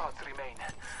 Half the squads remain.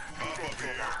 Up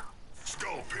here.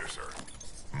 Skull piercer.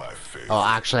 My favorite. Oh,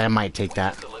 actually, I might take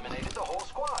that. Eliminated the whole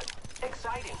squad.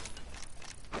 Exciting.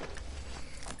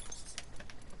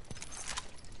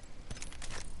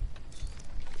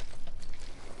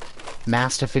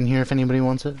 Mastiff in here if anybody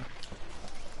wants it.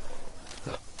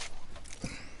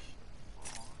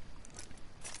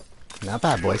 Not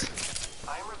bad, boys.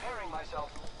 I'm repairing myself.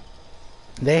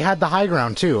 They had the high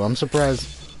ground too. I'm surprised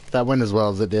that went as well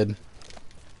as it did.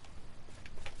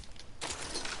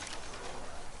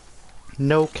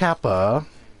 No kappa.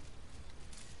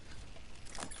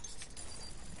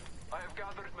 I have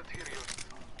gathered materials.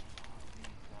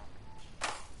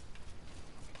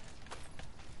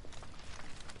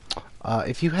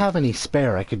 If you have any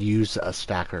spare, I could use a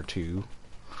stack or two.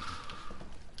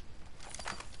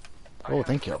 Oh,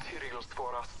 thank you. Materials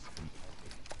for us.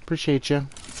 Appreciate you.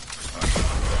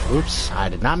 Oops, I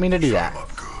did not mean to do that.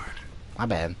 Up good. My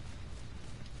bad.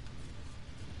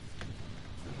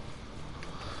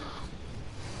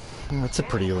 Oh, that's a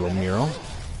pretty little mural.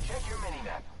 Check your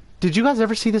minimap. Did you guys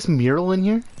ever see this mural in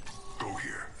here? Go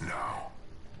here now.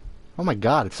 Oh my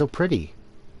god, it's so pretty.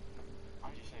 I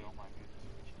just say, oh my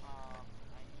goodness. I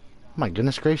need, Oh my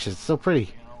goodness gracious, it's so pretty. you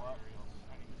know what?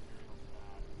 I need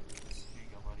materials that. Here you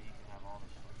go, buddy. You can have all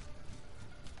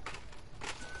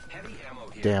this. Heavy ammo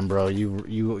here. Damn, bro,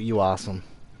 you awesome.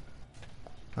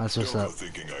 That's what's Don't go up.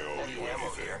 thinking I owe you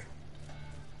anything.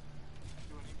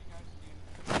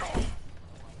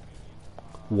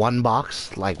 One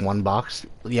box, like one box.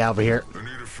 Yeah, over here. I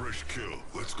need a fresh kill.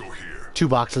 Let's go here. 2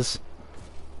 boxes.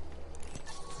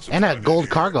 And a gold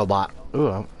cargo bot.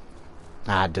 Ooh.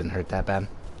 Ah, it didn't hurt that bad.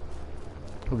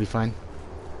 We'll be fine.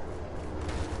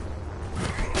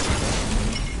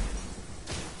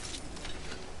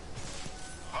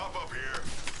 Hop up here.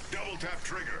 Double tap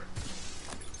trigger.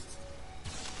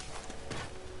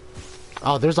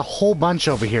 Oh, there's a whole bunch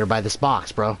over here by this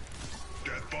box, bro.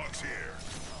 Death box here.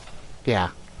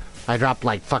 Yeah. I dropped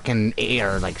like fucking 8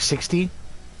 or like 60.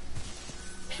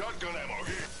 Shotgun ammo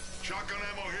here. Shotgun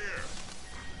ammo here.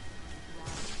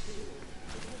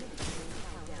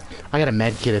 I got a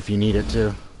med kit if you need it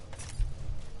too.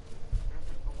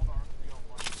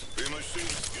 In my skin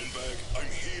bag, I'm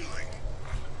healing.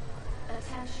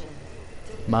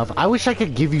 Muff, I wish I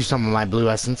could give you some of my blue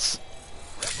essence.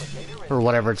 Or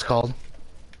whatever it's called.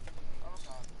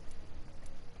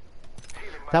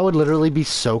 That would literally be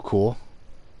so cool.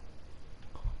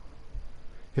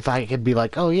 If I could be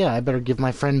like, oh yeah, I better give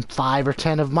my friend 5 or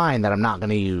 10 of mine that I'm not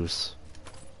gonna use.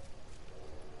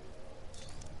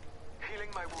 Healing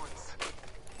my wounds.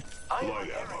 I'm Light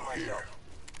repairing ammo myself. here.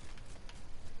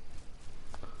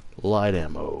 Light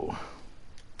ammo.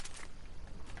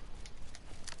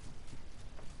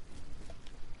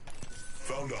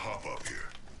 Found a hop up here.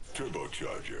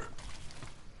 Turbocharger.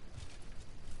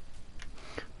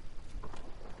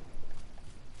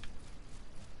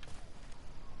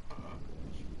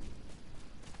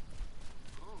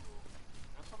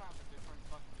 This one has a different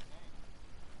fucking name.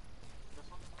 This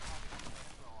one doesn't have any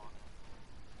info on it.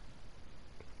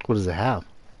 What does it have?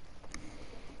 It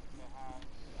has,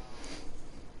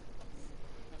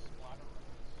 the splatter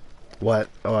rounds.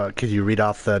 What? Could you read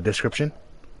off the description?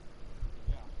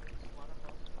 Yeah, splatter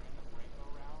rounds, random rainbow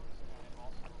rounds, and it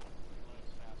also reloads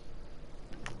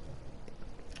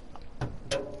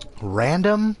faster.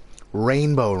 Random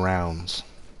rainbow rounds.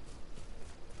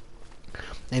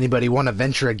 Anybody want to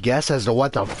venture a guess as to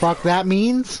what the fuck that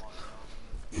means?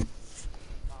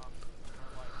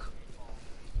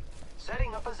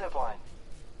 Setting up a zipline.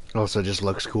 Oh, so it just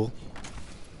looks cool.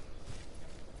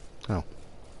 Oh,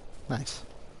 nice.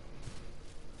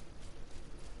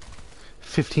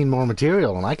 15 more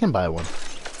material and I can buy one.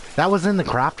 That was in the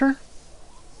crafter?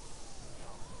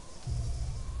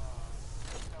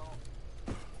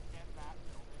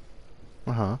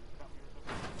 Uh-huh.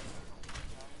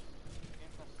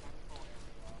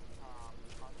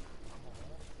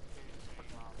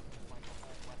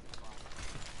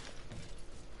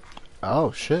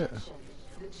 Oh, shit. The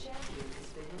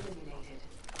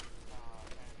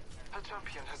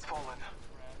champion has fallen.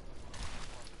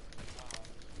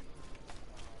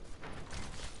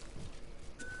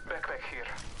 Backpack here.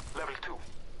 Level 2.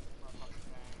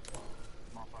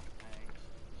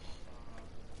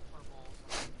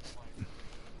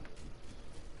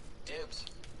 Dibs.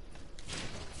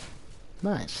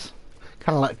 Nice.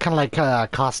 Kind of like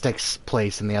Caustic's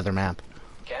place in the other map.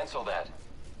 Cancel that.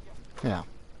 Yeah.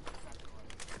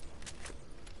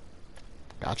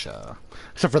 Gotcha.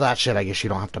 Except for that shit, I guess you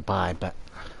don't have to buy, but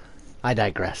I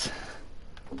digress.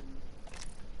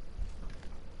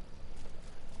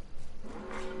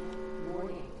 Warning.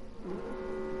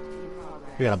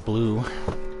 We got a blue. We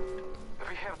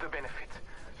have the benefit.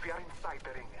 We are inside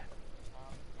the ring.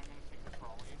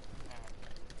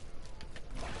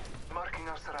 Marking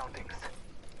our surroundings.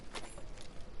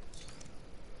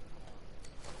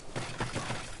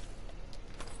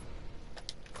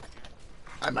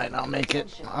 I might not make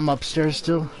it. I'm upstairs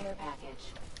still. Care package.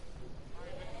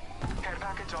 Care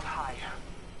package on high.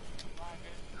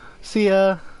 See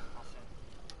ya.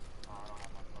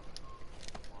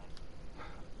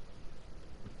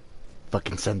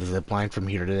 Fucking send the zip line from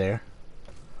here to there.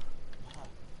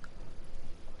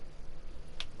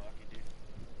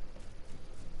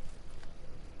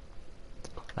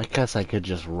 I guess I could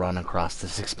just run across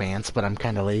this expanse, but I'm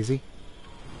kind of lazy.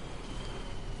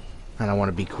 And I want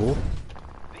to be cool.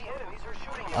 The enemies are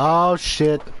shooting at Oh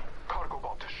shit. cargo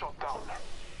bot shot down.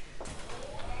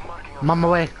 Marking I'm on my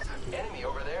way. Enemy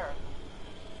over there.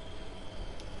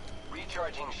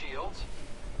 Recharging shields.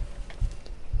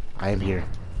 I am here.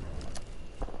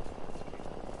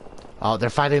 Oh,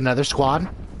 they're fighting another squad.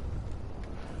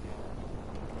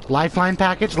 Lifeline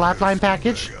package, lifeline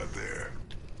package. Got there.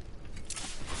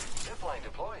 Zipline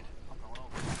deployed.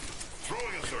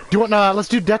 Throwing a circle. Do you want, let's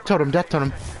do death totem, death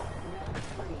totem.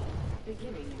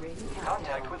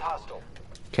 Contact with hostile.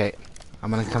 Okay, I'm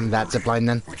gonna come to that zipline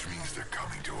then. Which means they're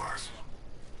coming to us.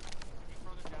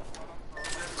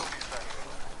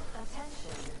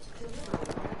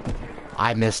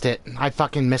 I missed it. I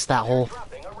fucking missed that hole.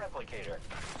 Dropping a replicator.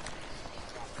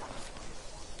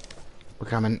 We're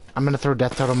coming. I'm gonna throw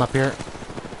death totem up here.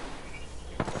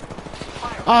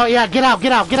 Oh yeah, get out,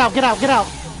 get out, get out, get out, get out.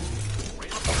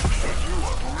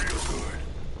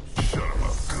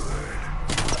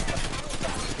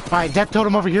 Alright, death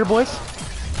totem over here, boys.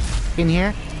 In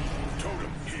here.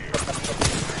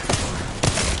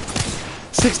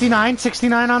 69,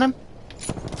 69 on him.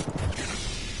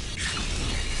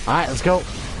 Alright, let's go.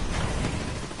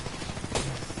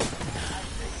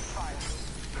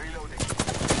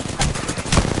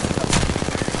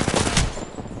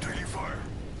 Taking fire.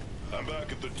 I'm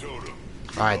back at the totem.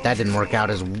 Alright, that didn't work out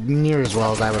as near as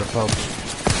well as I would have hoped.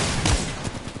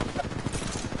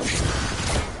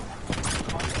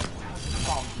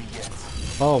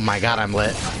 Oh my god, I'm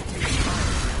lit.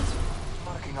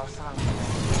 marking our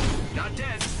surroundings. Not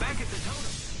dead. Back at the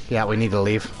totem. Yeah, we need to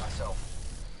leave. Myself.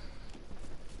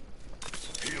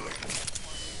 Healing.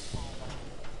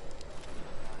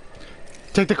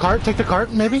 Take the cart,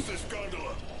 maybe? This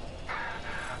gondola.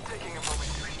 Taking a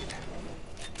moment to heal.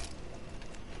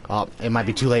 Oh, it might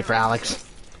be too late for Alex.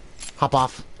 Hop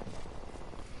off.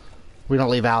 We don't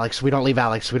leave Alex. We don't leave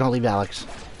Alex. We don't leave Alex.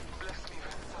 Bless me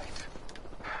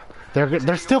with sight.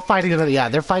 They're still fighting another. Yeah,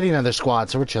 they're fighting another squad,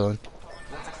 so we're chilling.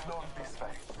 Let's explore this way.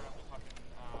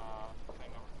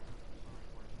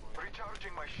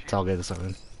 Recharging my shield. It's all good. It's all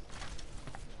good.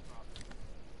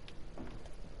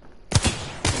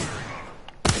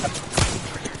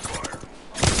 Fire.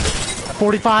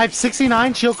 45,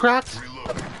 69, shield cracked.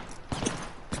 Reloading.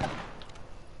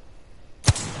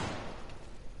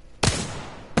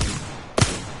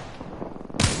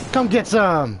 Come get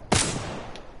some.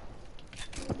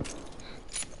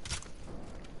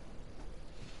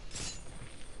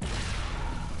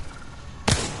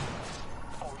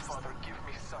 Oh, Father, give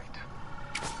me sight.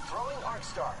 Throwing Arc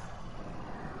Star.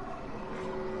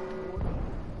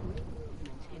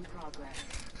 In progress.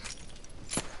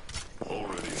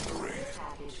 Already in the ring.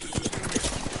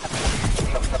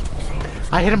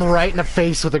 I hit him right in the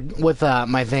face with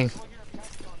my thing.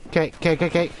 Okay.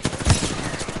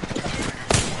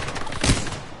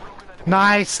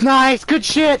 Nice, nice, good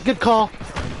shit, good call.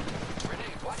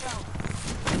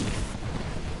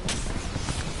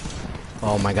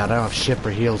 Oh my god, I don't have shit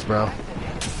for heals, bro. Be my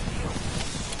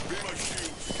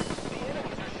shield. The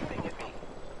enemies are shooting at me.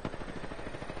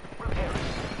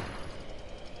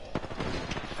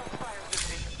 Fire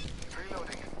decision.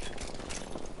 Reloading.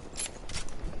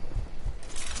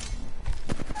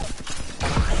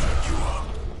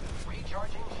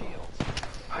 Recharging shields.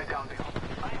 I downed him.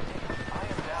 I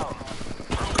am down.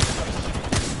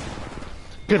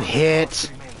 Good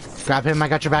hit. Grab him, I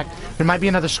got your back. There might be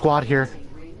another squad here.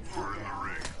 We're in the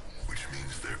ring. Which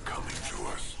means they're coming to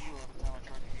us.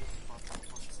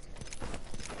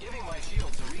 Giving my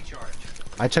shields a recharge.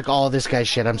 I took all of this guy's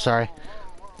shit, I'm sorry.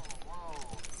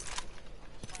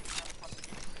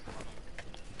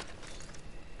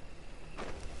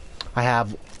 I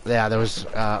have, yeah, there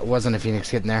wasn't a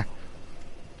Phoenix kit in there.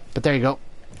 But there you go.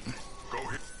 Go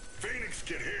here. Phoenix,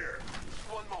 get here.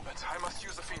 One moment. I must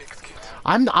use a Phoenix kit.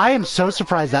 I am so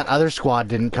surprised that other squad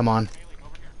didn't come on.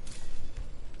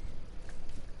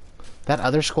 That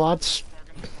other squad's...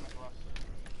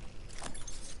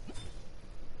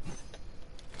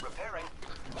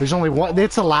 There's only one.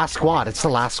 It's the last squad. It's the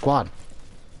last squad.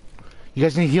 You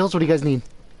guys need heals? What do you guys need?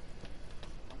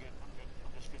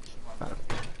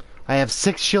 I have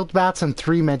 6 shield bats and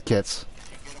 3 med kits.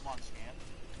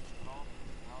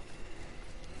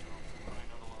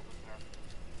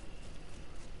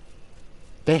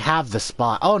 They have the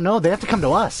spot. Oh no, they have to come to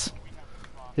us.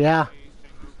 Yeah.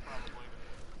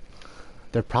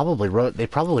 They probably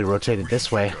rotated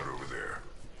this way.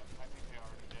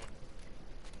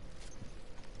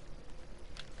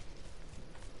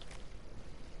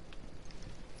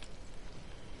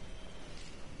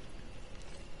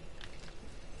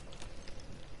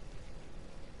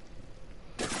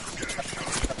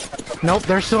 Nope,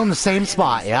 they're still in the same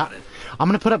spot, yeah. I'm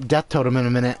gonna put up Death Totem in a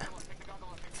minute.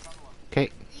 Okay.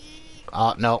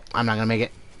 Oh, no, I'm not gonna make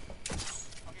it.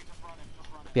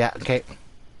 Yeah, okay.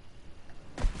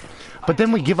 But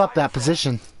then we give up that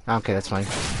position. Okay, that's fine.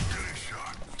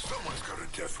 Someone's got a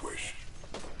death wish.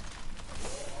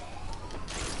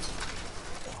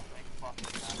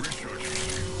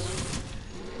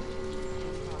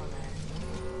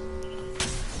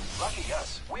 Lucky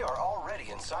us, we are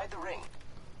already inside the ring.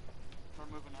 We're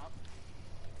moving up.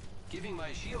 Giving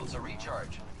my shields a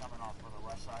recharge. Coming off for the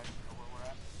west side of where we're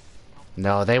at.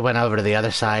 No, they went over to the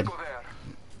other side. Go there.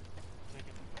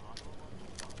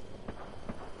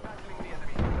 Battling the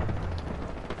enemy.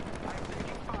 I'm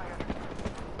taking fire.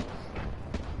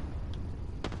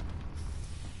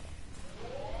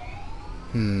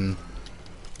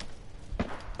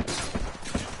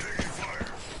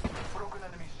 Broken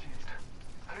enemy shield.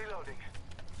 Reloading.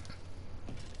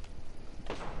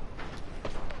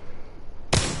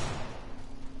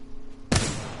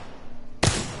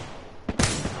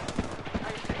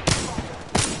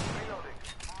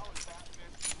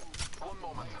 One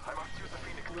moment. I must use the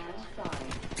Phoenix.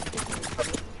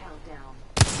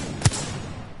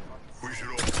 We should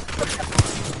all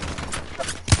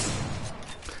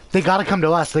They gotta come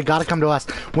to us. They gotta come to us.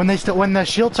 When the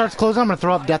shield starts closing, I'm gonna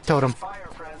throw up Death Totem. Fire,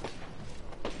 friend.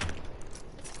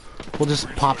 We'll just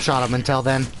pop shot them until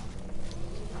then.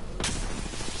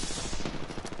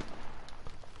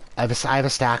 I have a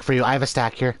stack for you. I have a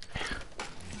stack here.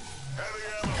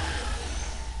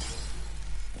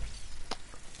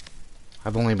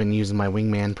 I've only been using my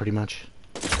wingman pretty much.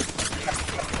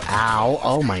 Ow.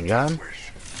 Oh my god.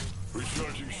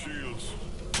 recharging shields.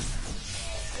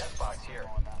 Death box here.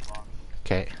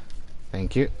 Okay.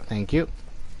 Thank you. Thank you.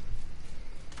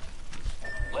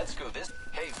 Let's go this.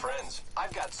 Hey friends,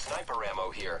 I've got sniper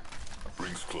ammo here.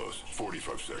 Ring's close.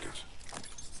 45 seconds.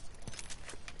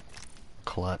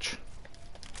 Clutch.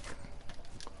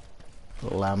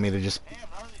 Allow me to just...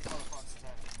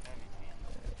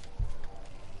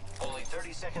 Only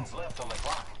 30 seconds left on the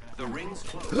clock. The ring's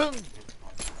closed.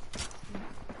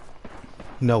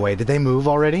 No way. Did they move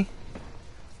already?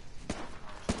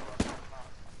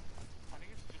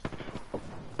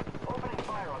 Opening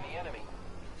fire on the enemy.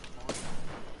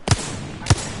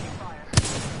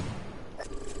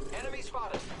 Enemy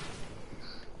spotted.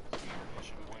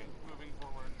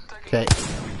 Okay.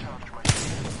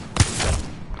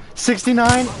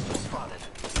 69. Spotted.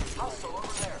 Hostile over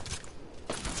there.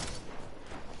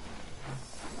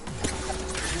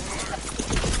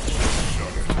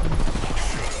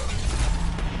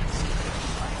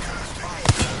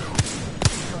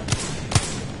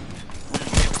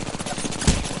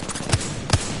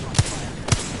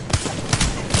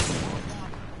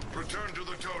 Return to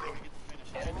the totem.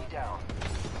 Enemy down.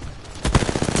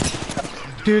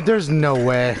 Dude, there's no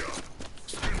way.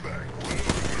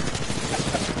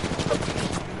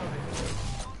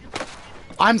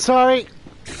 I'm sorry.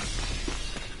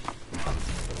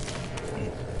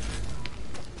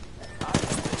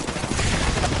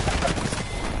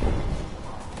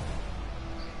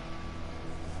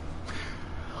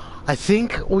 I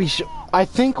think we should. I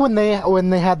think when they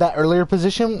had that earlier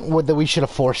position, that we should have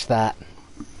forced that.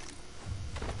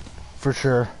 For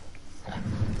sure.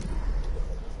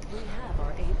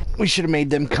 We should have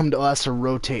made them come to us or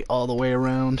rotate all the way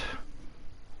around.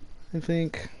 I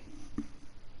think.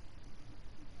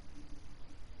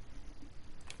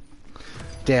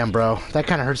 Damn, bro. That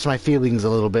kind of hurts my feelings a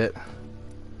little bit.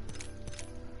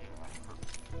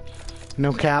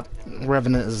 No cap.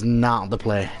 Revenant is not the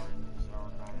play.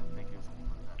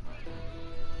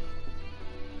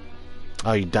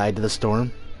 Oh, you died to the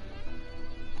storm?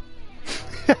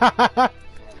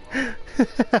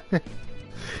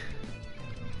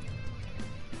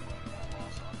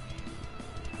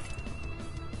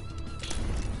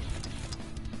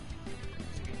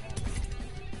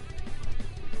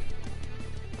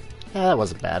 Yeah, that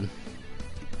wasn't bad.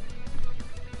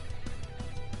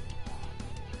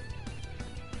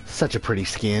 Such a pretty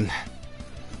skin.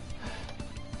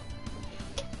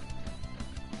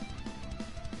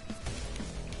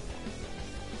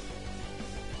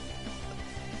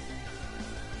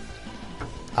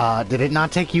 Did it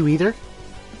not take you either?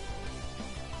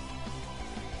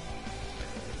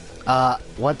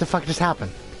 What the fuck just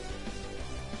happened?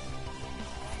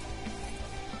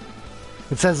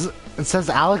 It says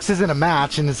Alex is in a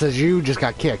match, and it says you just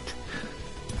got kicked.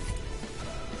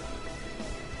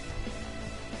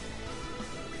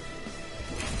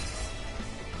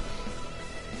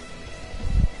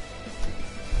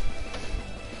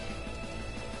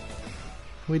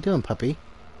 What are we doing, puppy?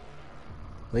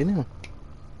 What are you doing?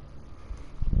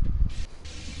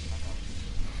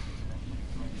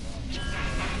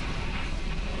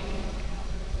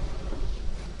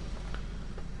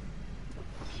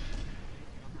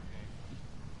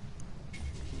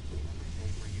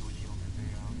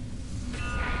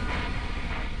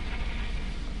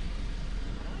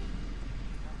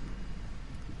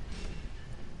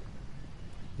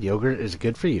 Yogurt is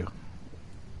good for you.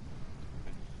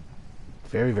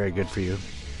 Very, very good for you.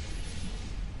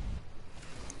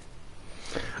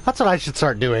 That's what I should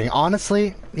start doing.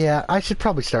 Honestly, yeah, I should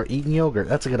probably start eating yogurt.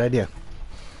 That's a good idea.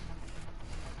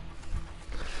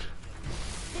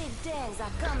 Big days are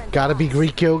coming. Gotta be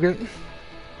Greek yogurt.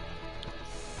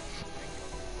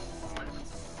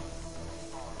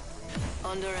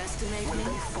 Underestimate me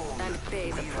and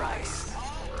pay the price.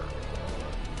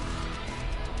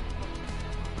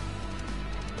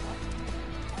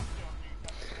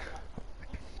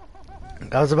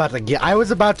 I was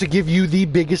about to give you the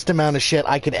biggest amount of shit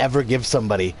I could ever give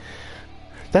somebody.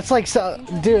 That's like, so,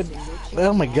 dude.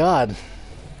 Oh my god.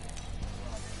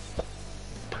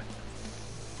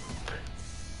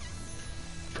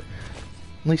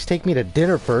 At least take me to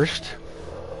dinner first.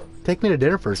 Take me to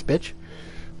dinner first, bitch.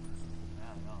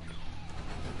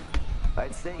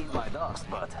 I'd say eat my dust,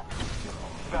 but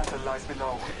Battle lies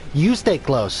below. You stay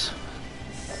close.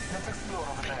 Let's explore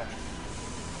over there.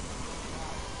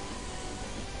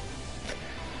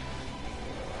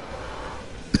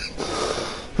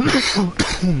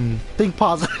 Think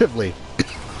positively.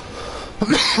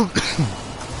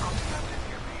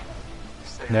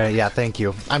 Yeah, thank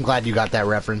you. I'm glad you got that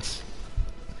reference.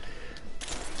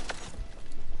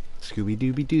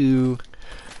 Scooby-Dooby-Doo.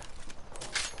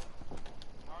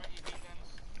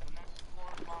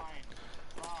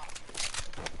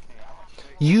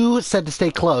 You said to stay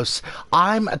close.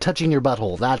 I'm touching your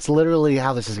butthole. That's literally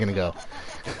how this is gonna go.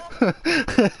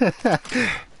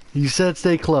 You said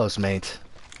stay close, mate.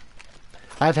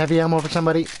 I have heavy ammo for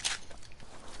somebody.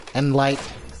 And light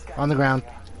on the ground.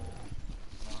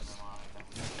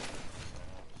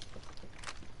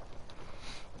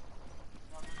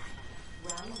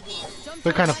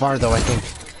 They're kind of far though, I think.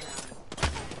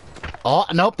 Oh,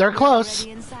 nope, they're close.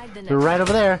 They're right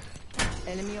over there.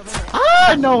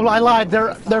 Ah, no, I lied.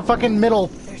 They're fucking middle.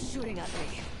 They're shooting at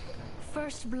me.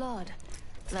 First blood.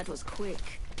 That was quick.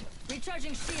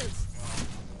 Recharging shields.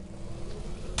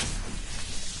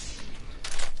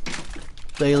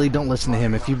 Bailey, don't listen to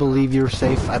him. If you believe you're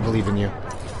safe, I believe in you.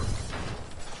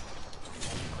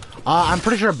 I'm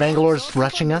pretty sure Bangalore's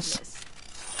rushing us.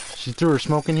 She threw her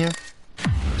smoke in here.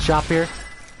 Shop here.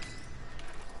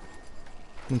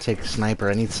 I'm gonna take a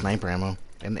sniper. I need sniper ammo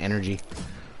and energy.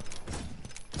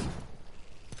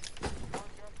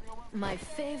 My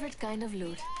favorite kind of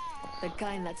loot. The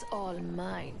kind that's all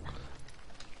mine.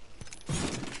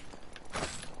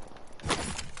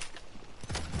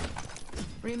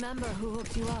 Remember who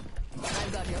hooked you up?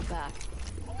 I've got your back.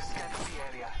 Scan the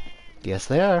area. Yes,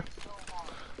 they are.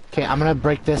 Okay, I'm gonna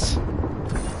break this.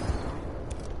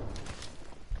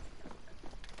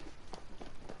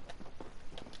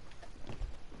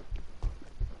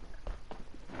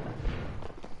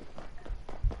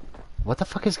 What the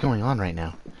fuck is going on right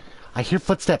now? I hear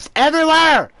footsteps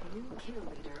everywhere!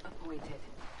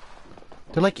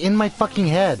 They're like in my fucking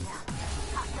head.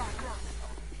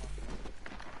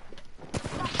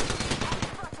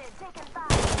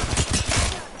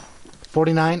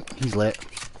 49, he's lit.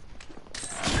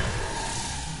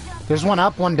 There's one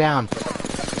up, one down.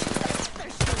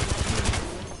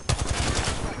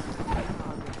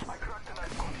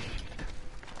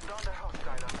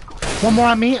 One more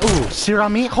on me. Ooh, sear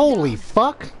on me. Holy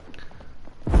fuck.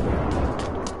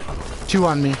 Two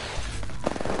on me.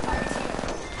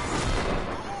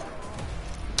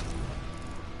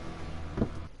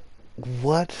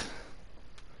 What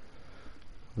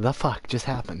the fuck just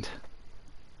happened?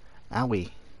 Owie.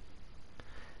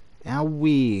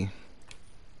 Owie.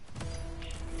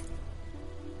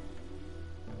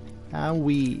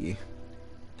 Owie.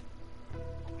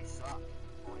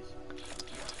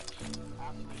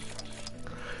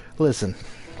 listen,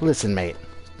 mate.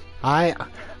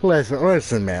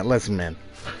 Listen, man.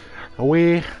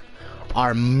 We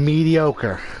are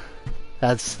mediocre.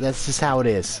 That's just how it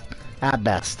is, at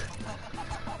best.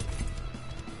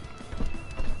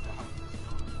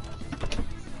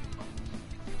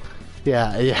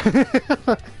 Yeah.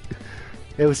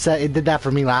 It did that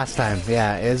for me last time.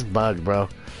 Yeah, it's bugged, bro.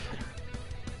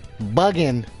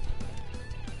 Bugging.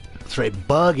 That's right,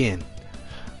 bugging.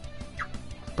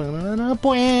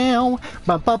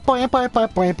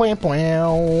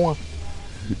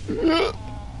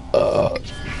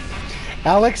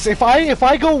 Alex, if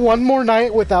I go one more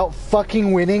night without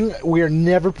fucking winning, we are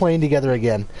never playing together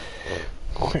again.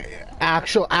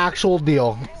 Actual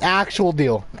deal.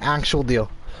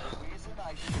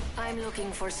 I'm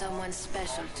looking for someone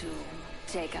special to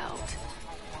take out.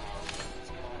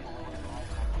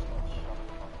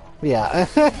 Yeah.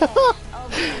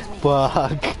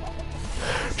 Fuck.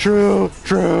 True. And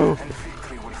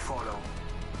victory will follow.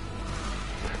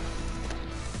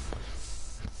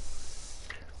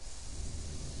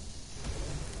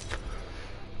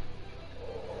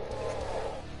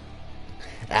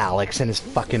 Alex and his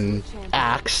fucking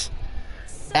axe.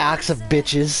 Axe of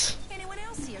bitches. Anyone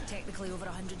else here technically over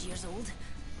 100 years old?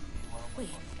 Wait,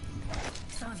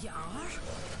 some of you are?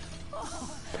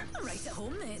 Oh, I'm right at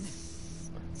home then.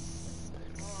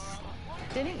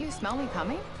 Didn't you smell me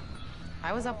coming?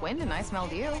 I was upwind and I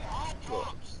smelled you.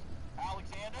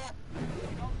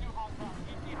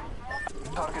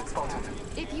 Target spotted.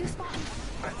 If you spot me,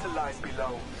 Vessel lies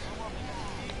below.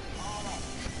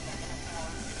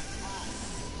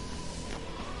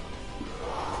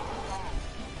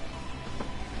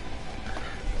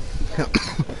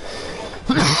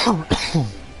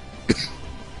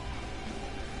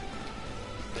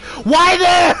 Why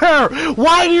there?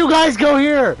 Why do you guys go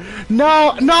here?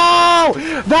 No!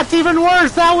 That's even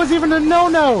worse! That was even a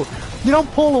no-no! You don't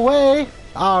pull away.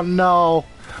 Oh no.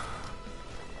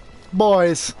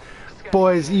 Boys,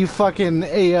 you fucking...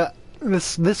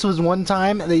 this was one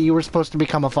time that you were supposed to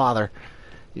become a father.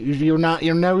 You're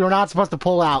not supposed to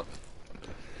pull out.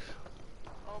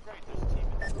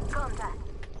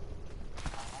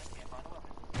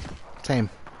 Same.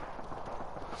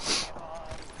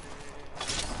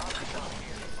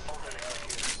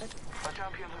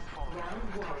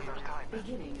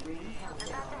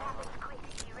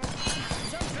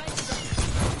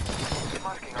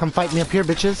 Come fight me up here,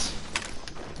 bitches.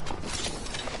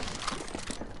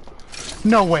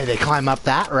 No way they climb up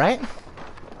that, right?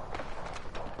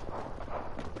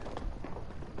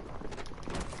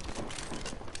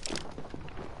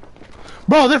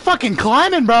 Bro, they're fucking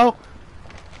climbing, bro!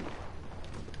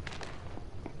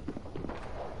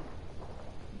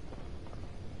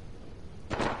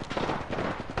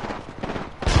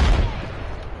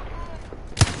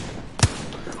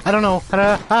 I don't know.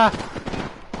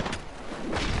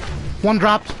 One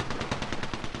dropped.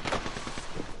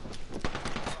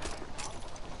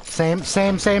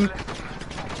 Same.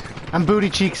 I'm booty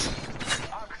cheeks.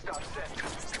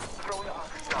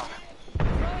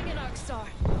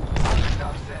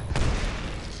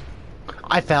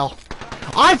 I fell.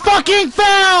 I fucking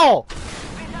fell!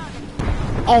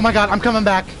 Oh my god, I'm coming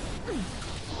back.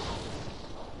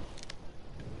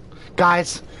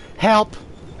 Guys, help.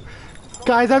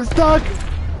 Guys, I'm stuck!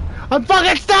 I'm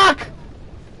fucking stuck!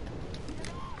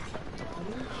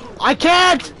 I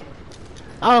can't!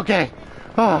 Okay.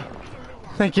 Oh,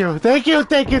 thank you.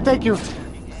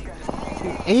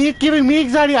 And you're giving me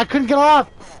anxiety. I couldn't get off.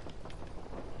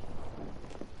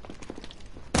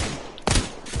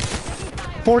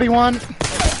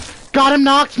 $41. Got him,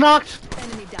 knocked.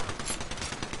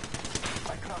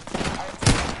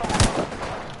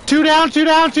 Two down.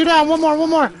 One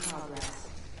more.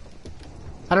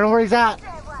 I don't know where he's at.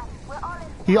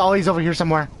 He's over here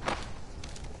somewhere.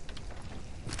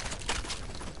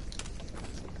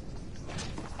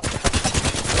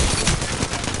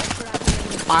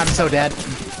 I'm so dead.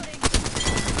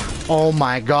 Oh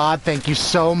my god, thank you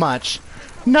so much.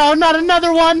 No, not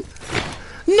another one!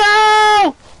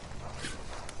 No!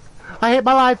 I hate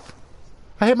my life.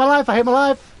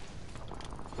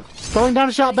 Throwing down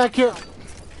a shot back here.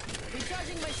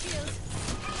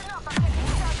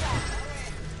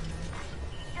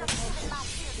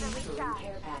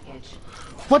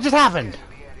 What just happened?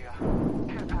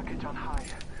 Care package on high.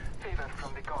 Favor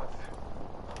from the gods.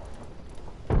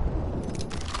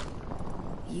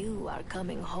 You are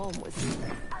coming home with me.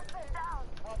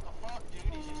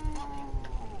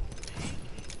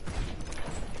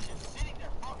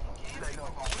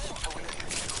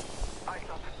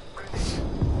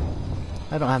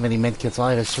 I don't have any medkits. All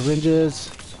I have is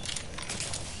syringes.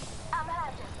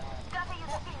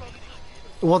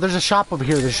 Well, there's a shop over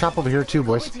here. There's a shop over here too,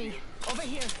 boys. With me. Over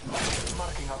here.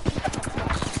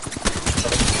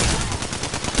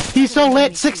 He's so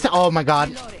lit. Oh my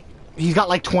god. He's got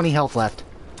like 20 health left.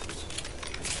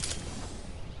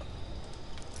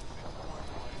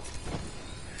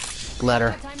 Let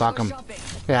her. Fuck him.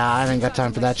 Yeah, I ain't got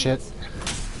time for that shit.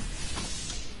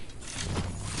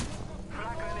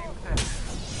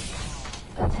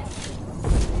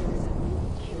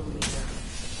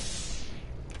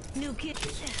 New kid.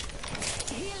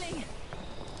 Healing.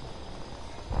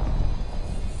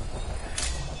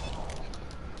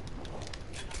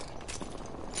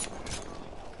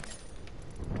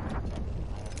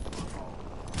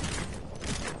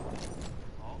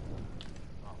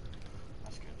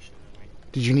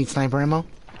 Did you need sniper ammo?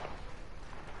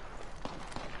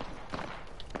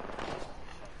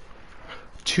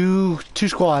 Two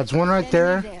squads. One right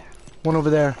there. One over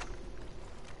there.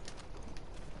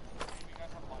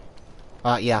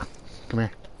 Yeah. Come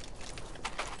here.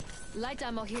 Light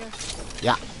ammo here.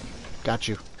 Yeah. Got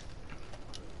you.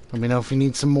 Let me know if you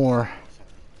need some more.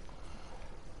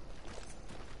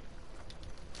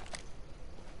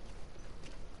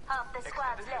 Half the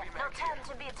squad's left. No time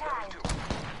to be tied.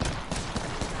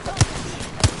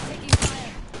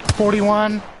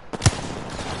 41.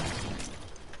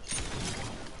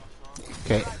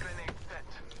 Okay.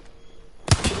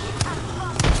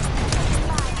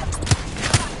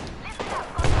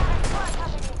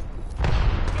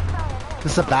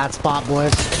 This is a bad spot,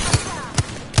 boys. I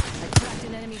cracked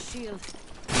an enemy shield.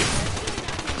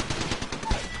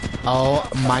 Oh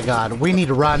my god. We need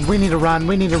to run. We need to run.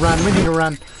 We need to run. We need to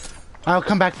run. I'll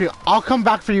come back for you. I'll come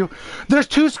back for you. There's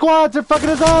 2 squads. They're fucking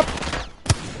us up.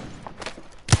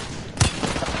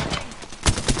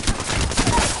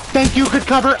 Thank you. Good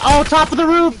cover. Oh, top of the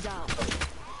roof.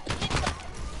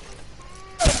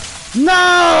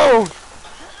 No!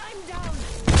 I'm down.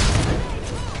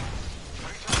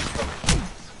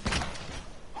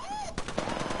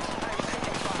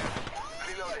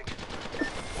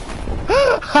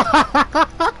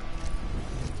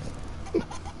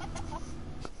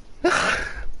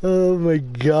 Oh my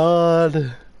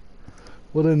god.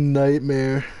 What a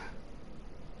nightmare.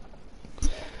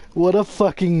 What a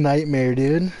fucking nightmare,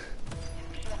 dude.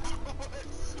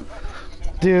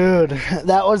 Dude,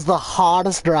 that was the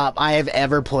hottest drop I have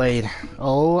ever played.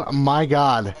 Oh my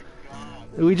god.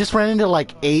 We just ran into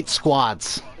like 8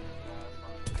 squads.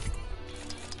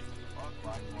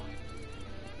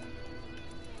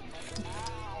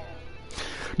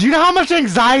 Do you know how much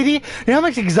anxiety? You know how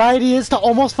much anxiety is to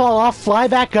almost fall off, fly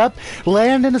back up,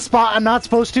 land in a spot I'm not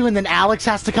supposed to, and then Alex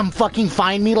has to come fucking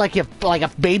find me like a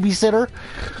babysitter?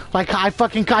 Like I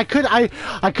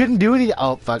couldn't do anything.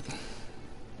 Oh fuck.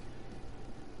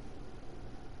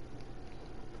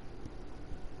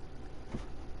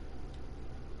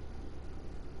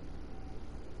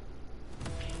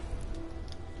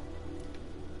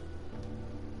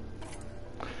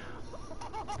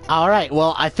 All right.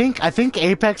 Well, I think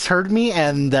Apex heard me,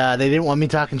 and they didn't want me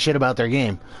talking shit about their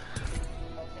game.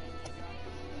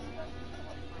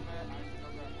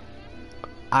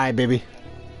 All right, baby.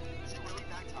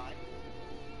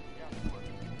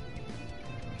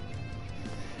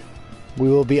 We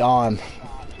will be on.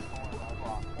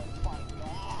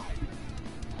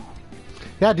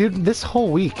 Yeah, dude. This whole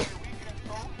week.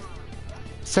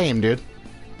 Same, dude.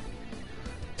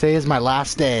 Today is my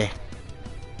last day.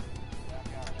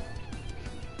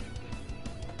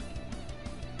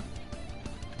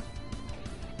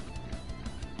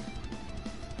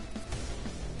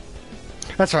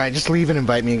 That's alright, just leave and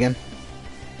invite me again.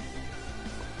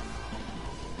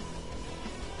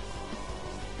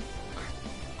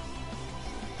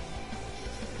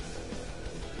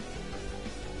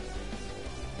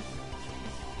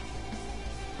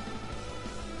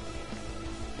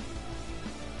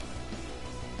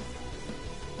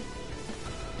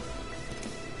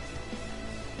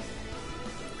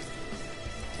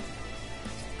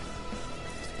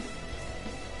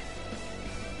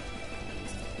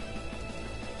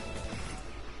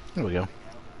 There we go.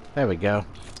 There we go.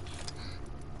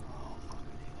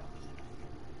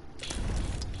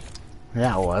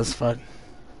 Yeah, it was. Fuck.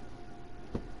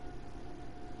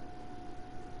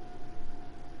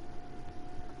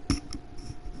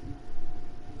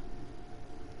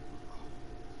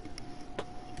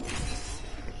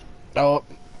 Oh,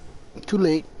 too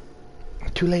late.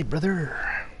 Too late, brother.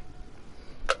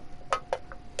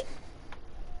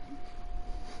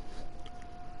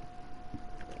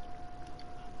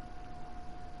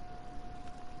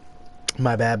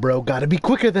 My bad, bro. Gotta be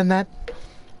quicker than that.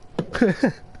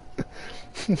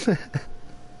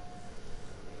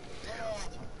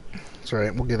 That's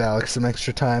alright, we'll give Alex some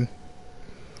extra time.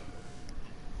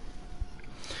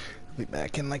 Be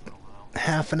back in like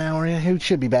half an hour. Yeah, he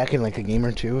should be back in like a game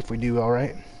or two if we do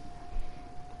alright.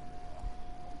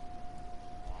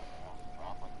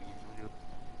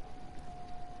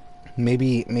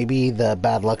 Maybe the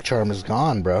bad luck charm is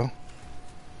gone, bro.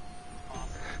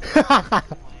 The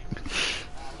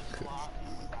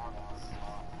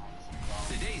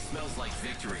day smells like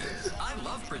victory. I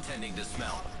love pretending to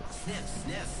smell. Sniff,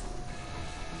 sniff.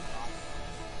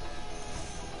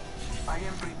 I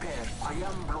am prepared. I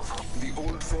am both the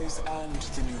old phase and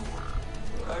the new.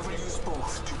 I will use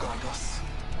both to guide us.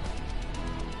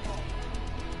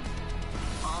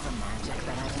 All the magic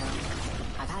that I know.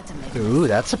 I've had to make. Ooh,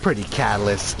 that's a pretty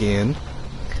catalyst skin.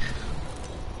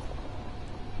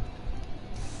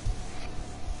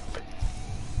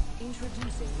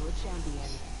 Introducing your champion.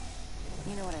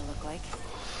 You know what I look like?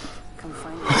 Come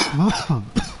find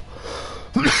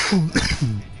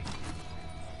me.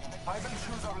 I will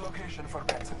choose our location for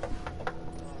battle.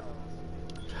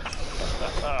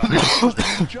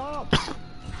 Good job.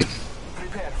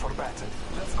 Prepare for battle.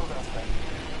 Let's go that way.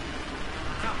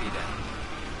 Copy that.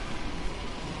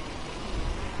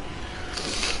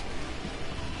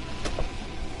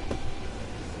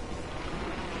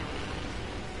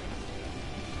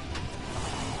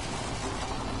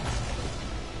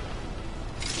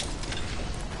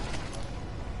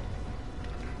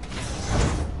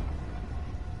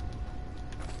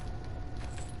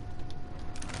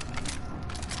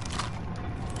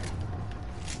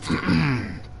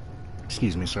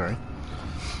 Excuse me, sorry.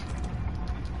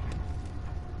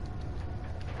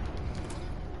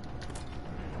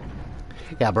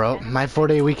 Yeah, bro, my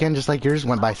 4-day weekend, just like yours,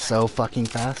 went by so fucking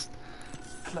fast.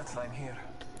 Flatline here.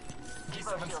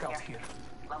 G7 scout here.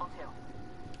 Level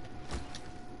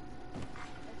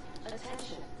 2.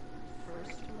 Attention.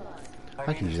 First blood.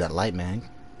 I can use that light mag.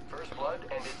 First blood,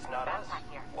 and it's not us. Backpack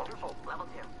here. Wonderful. Level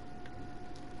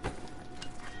 2.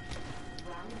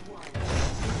 Round 1.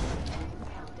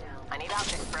 Countdown. I need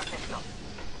optics for a pistol.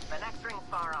 The next ring's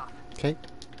far off. Okay.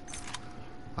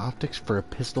 Optics for a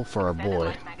pistol for a Standard boy.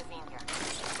 light magazine here.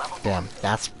 Level 4. Damn,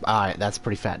 that's alright, that's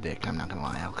pretty fat dick, I'm not gonna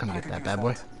lie. I'll come I get could that use bad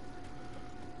boy.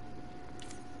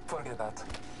 Forget that.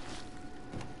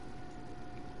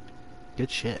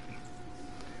 Good shit.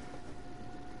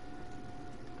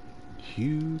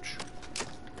 Huge.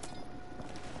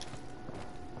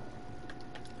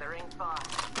 The ring's far.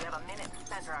 We have a minute to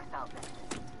center ourselves in.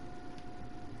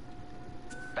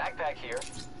 Backpack here.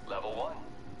 Level 1.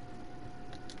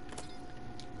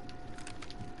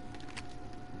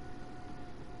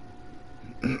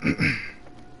 The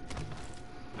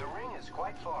ring is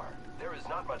quite far. There is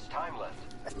not much time left.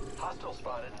 Hostile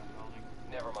spotted.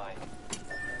 Never mind.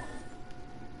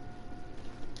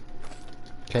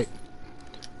 Okay.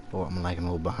 Oh, I'm lagging a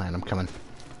little behind. I'm coming.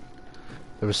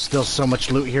 There was still so much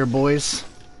loot here, boys.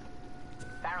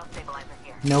 Barrel stabilizer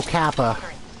here. No kappa.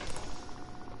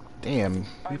 Damn,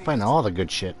 you find all the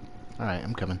good shit. Alright,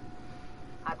 I'm coming.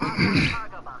 I brought one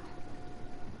cargo bot.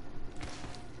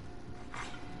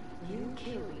 New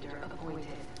kill leader appointed.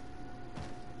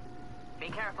 Be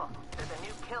careful. There's a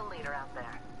new kill leader out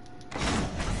there.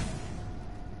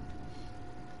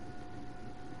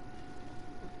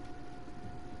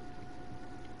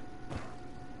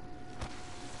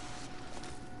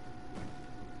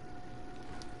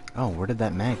 Oh, where did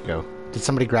that mag go? Did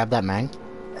somebody grab that mag?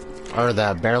 Or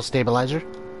the barrel stabilizer?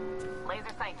 Laser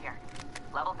sight here.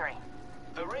 Level 3.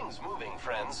 The ring's moving,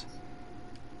 friends.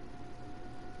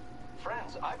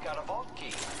 Friends, I've got a vault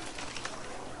key.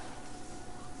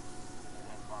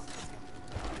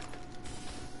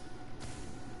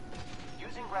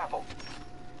 Using grapple.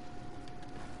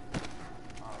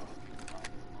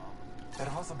 There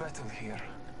was a battle here.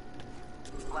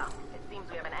 Well, it seems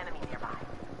we have an enemy nearby.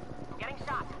 I'm getting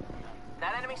shot.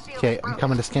 That enemy shield Okay, is I'm broken.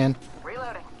 coming to scan.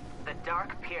 Reloading. The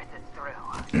dark pierces through.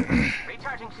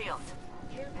 Recharging shields.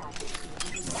 Care package.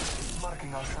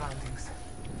 Marking our surroundings.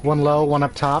 One low, one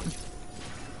up top.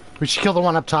 We should kill the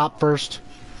one up top first.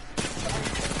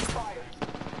 Fire.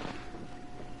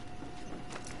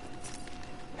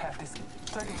 Have this.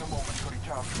 Taking a moment to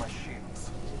recharge my shields.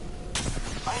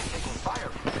 I am taking fire.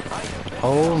 I have been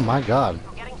Oh my god.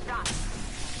 I'm getting shot.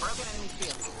 Broken enemy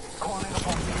shield. Calling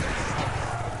upon me.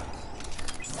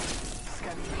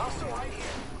 Scanning. hostile right here.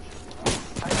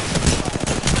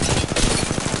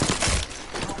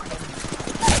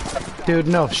 Dude,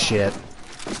 no shit.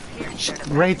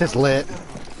 Wraith is lit.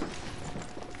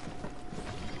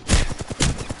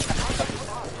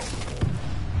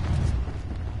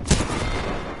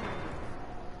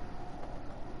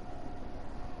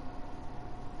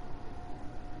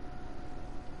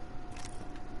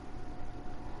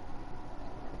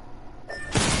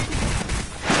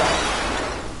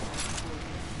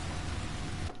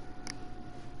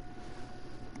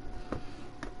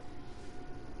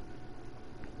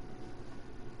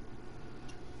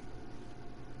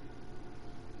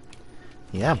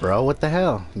 Yeah, bro, what the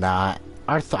hell? Nah,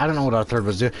 I don't know what our third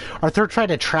was doing. Our third tried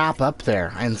to trap up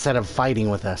there instead of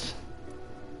fighting with us.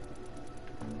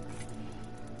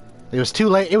 It was too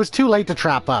late. It was too late to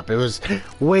trap up. It was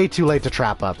way too late to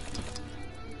trap up.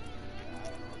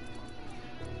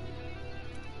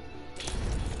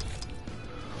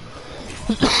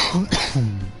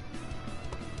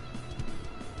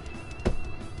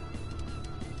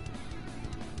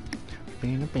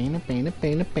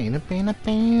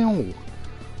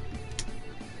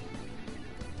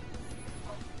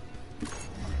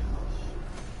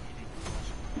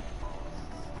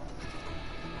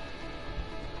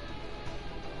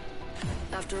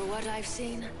 After what I've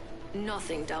seen,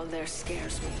 nothing down there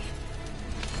scares me.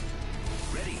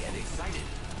 Ready and excited.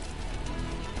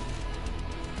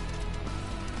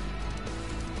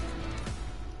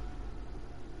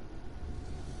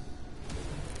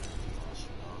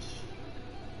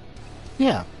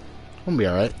 Yeah, we'll be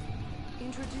alright.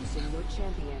 Introducing your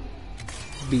champion.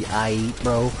 Be aight,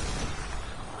 bro.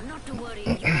 Oh, not to worry,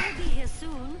 you will be here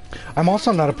soon. I'm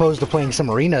also not opposed to playing some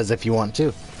arenas if you want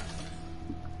to.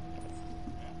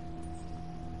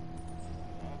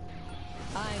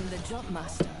 I'm the job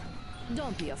master.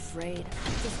 Don't be afraid.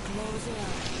 Just close your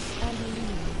eyes and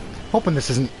leave. Hoping this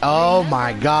isn't. Oh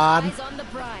my god. Eyes on the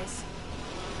prize.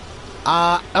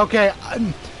 Okay.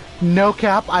 No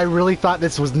cap, I really thought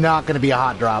this was not going to be a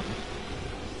hot drop.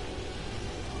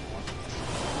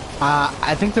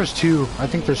 I think there's two. I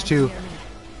think there's two.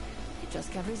 You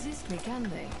just can't resist me, can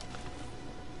they?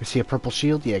 You see a purple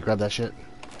shield? Yeah, grab that shit.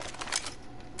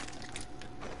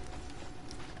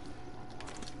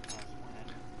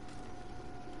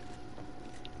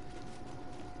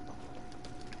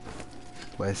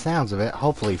 By the sounds of it,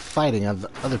 hopefully fighting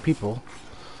other people.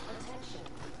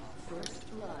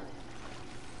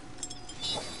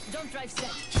 Don't drive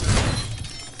set.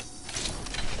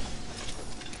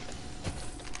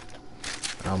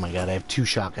 Oh my god, I have 2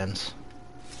 shotguns.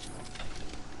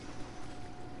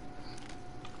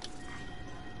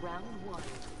 Round 1.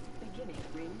 Beginning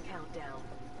ring countdown.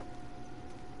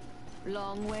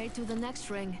 Long way to the next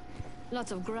ring.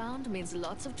 Lots of ground means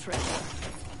lots of treasure.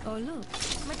 Oh look,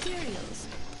 materials.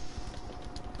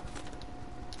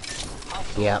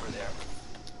 Yep.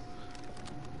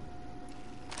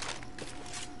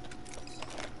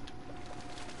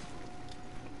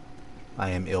 I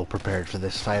am ill prepared for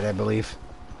this fight, I believe.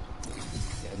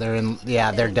 They're in.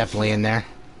 Yeah, they're definitely in there.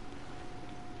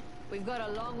 We've got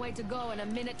a long way to go and a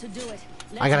minute to do it.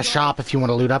 I got a shop if you want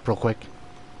to loot up real quick.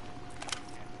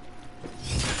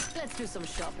 Let's do some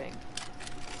shopping.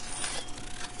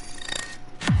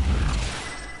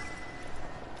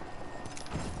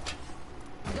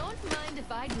 Don't mind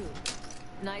if I do.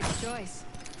 Nice choice.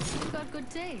 You've got good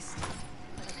taste.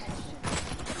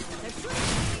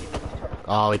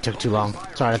 Oh, it took too long.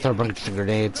 Sorry, I threw a bunch of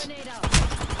grenades. Grenade out.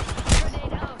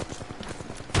 Grenade out.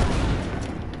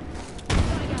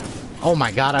 Oh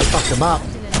my god, I fucked them up.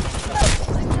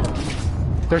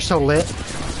 They're so lit.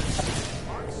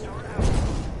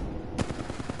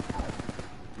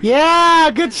 Yeah,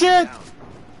 good shit.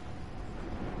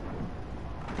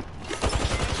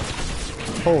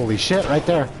 Holy shit, right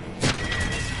there.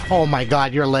 Oh my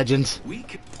god, you're a legend.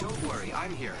 Don't worry,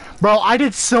 I'm here. Bro, I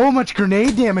did so much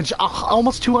grenade damage.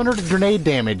 Almost 200 grenade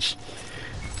damage.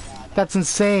 That's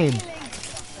insane.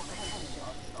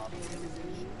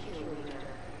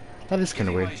 That is kind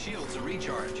of weird. My shields to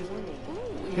recharge.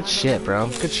 Good shit, bro.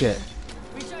 Good shit.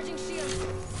 Recharging shields.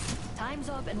 Time's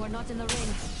up and we're not in the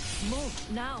ring.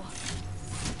 Move now.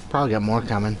 Probably got more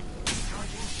coming.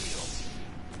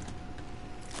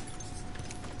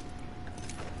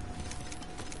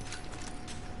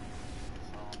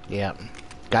 Yeah.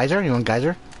 Geyser? You want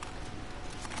geyser?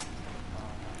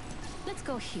 Let's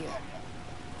go here.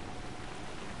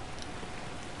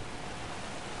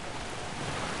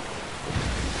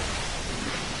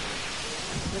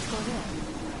 Let's go there.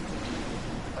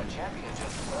 A champion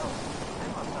just fell. That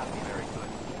must not be very good.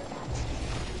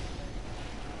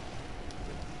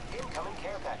 Incoming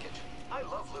care package. I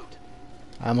love loot.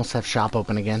 I almost have shop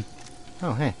open again.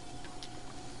 Oh, hey.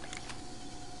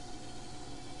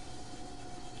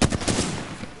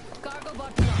 Cargo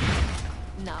bot locked.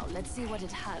 Now let's see what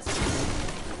it has.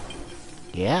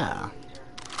 Yeah.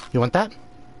 You want that?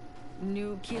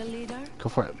 New kill leader? Go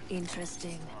for it.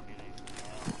 Interesting.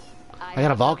 I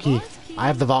got a vault key. I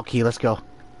have the vault key. Let's go.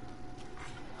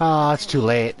 Oh, it's too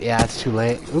late. Yeah, it's too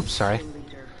late. Oops, sorry.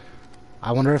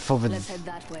 I wonder if over... Let's head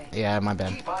that way. Yeah, my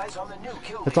bad. Keep eyes on the new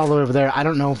kill It's all the way over there. I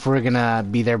don't know if we're gonna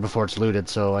be there before it's looted,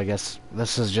 so I guess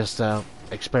this is just a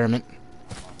experiment.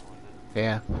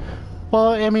 Yeah. Well,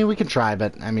 I mean, we can try,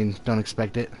 but, I mean, don't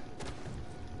expect it.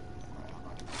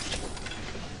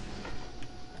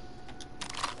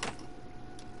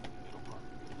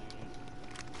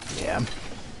 am.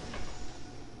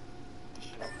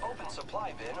 Open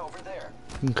supply bin over there.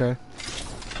 Okay.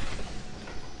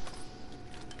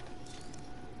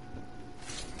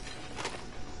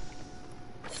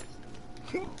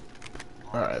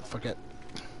 Alright, fuck it.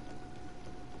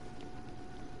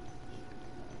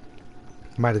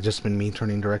 Might have just been me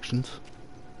turning directions.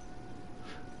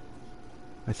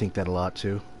 I think that a lot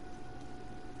too.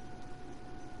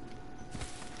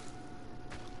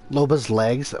 Loba's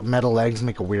legs, metal legs,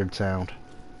 make a weird sound.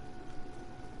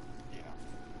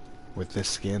 With this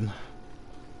skin.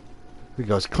 It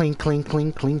goes clink, clink,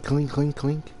 clink, clink, clink, clink,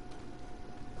 clink.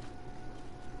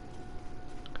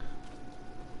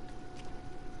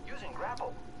 Using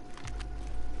grapple.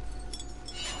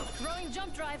 Throwing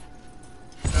jump drive.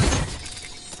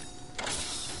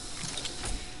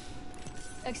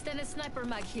 Extended sniper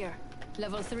mag here.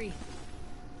 Level 3.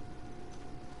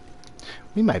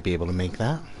 We might be able to make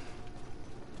that.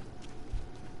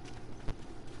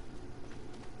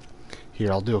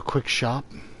 Here, I'll do a quick shop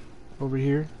over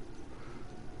here.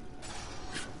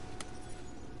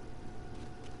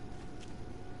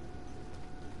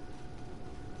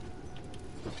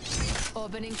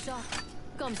 Opening shop.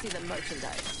 Come see the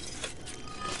merchandise.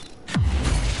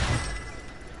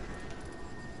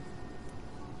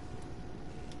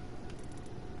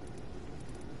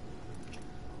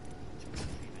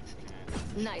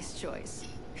 Nice choice.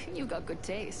 You got good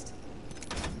taste.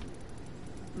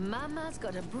 Mama's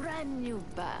got a brand new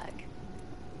bag.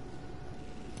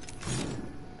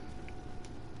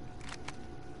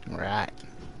 Right.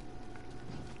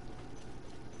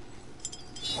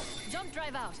 Jump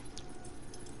drive out.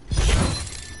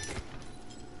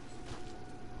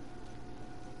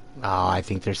 Oh, I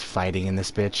think there's fighting in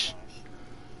this bitch.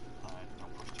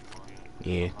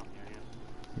 Yeah.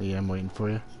 Yeah, I'm waiting for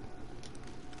you.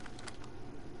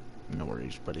 No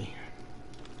worries, buddy.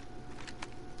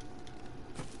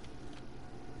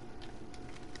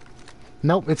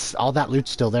 Nope, it's all that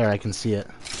loot's still there. I can see it.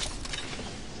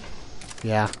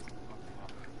 Yeah.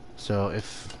 So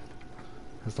as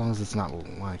long as it's not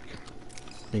like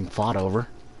being fought over.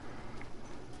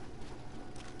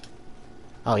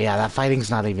 Oh yeah, that fighting's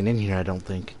not even in here, I don't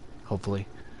think. Hopefully.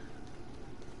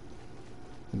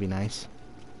 It'd be nice.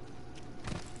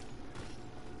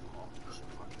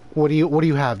 What do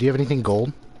you have? Do you have anything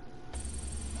gold?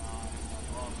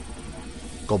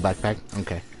 Gold backpack?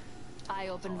 Okay. I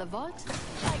open the vault.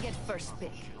 I get first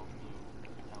pick.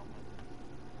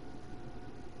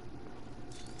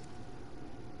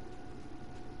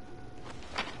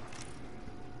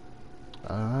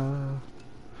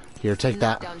 Here, take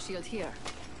that. Knockdown shield here.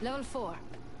 Level 4.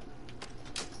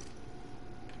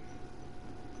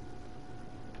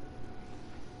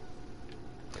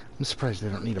 I'm surprised they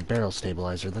don't need a barrel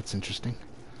stabilizer. That's interesting.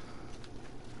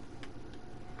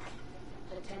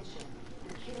 Attention.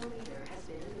 The kill leader has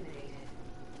been eliminated.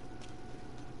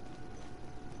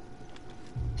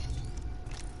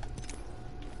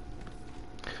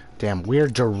 Damn, we're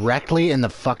directly in the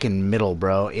fucking middle,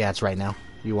 bro. Yeah, it's right now.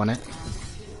 You want it?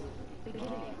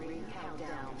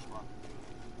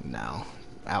 No.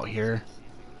 Out here.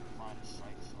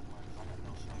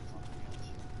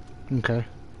 Okay.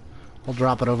 I'll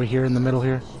drop it over here in the middle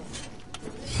here.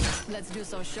 Let's do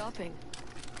some shopping.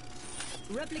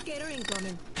 Replicator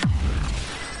incoming.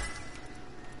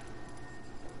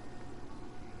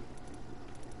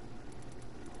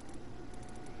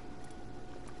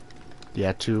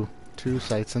 Yeah, two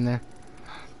sights in there.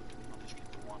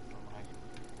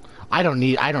 I don't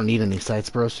need any sights,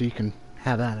 bro, so you can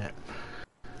have at it.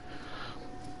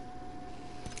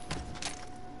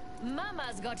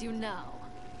 Mama's got you now.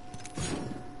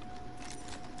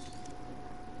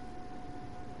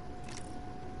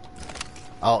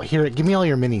 Oh, here, give me all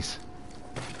your minis.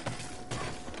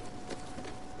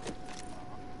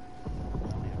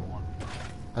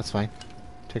 That's fine.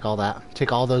 Take all that.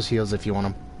 Take all those heals if you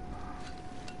want them.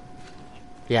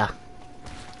 Yeah.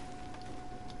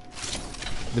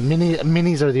 The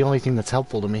minis are the only thing that's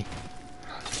helpful to me.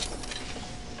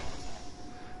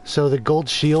 So the gold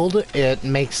shield, it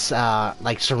makes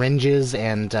like syringes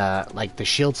and like the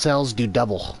shield cells do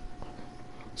double.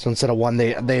 So instead of one,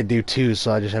 they do two.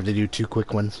 So I just have to do two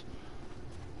quick ones.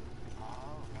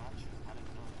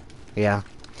 Yeah.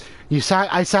 You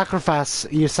sacrifice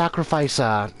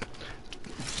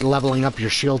leveling up your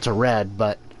shield to red,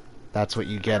 but that's what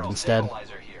you get instead.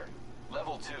 Here.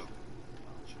 Level 2.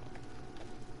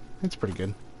 It's pretty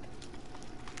good.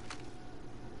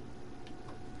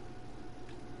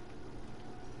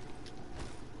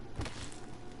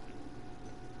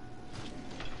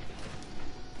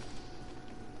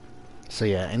 So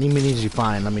yeah, any minis you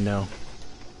find, let me know.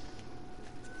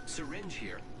 Syringe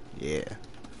here. Yeah.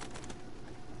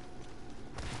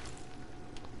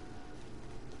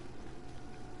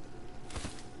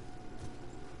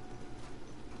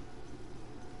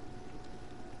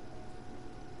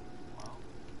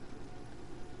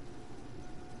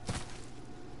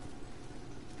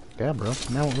 Yeah, bro.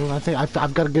 No, I think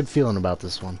I've got a good feeling about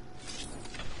this one.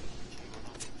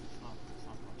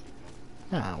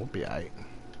 Yeah, we'll be alright.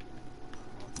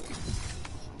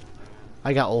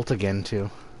 I got ult again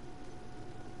too.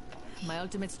 My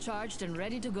ultimate's charged and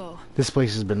ready to go. This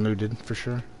place has been looted for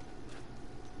sure.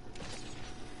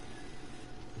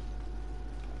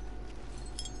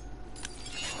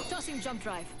 Tossing jump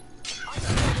drive. I got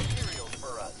some materials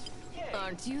for us. Yay!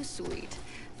 Aren't you sweet?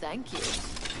 Thank you.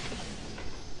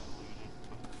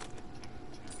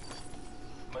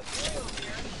 Materials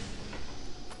here.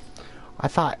 I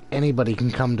thought anybody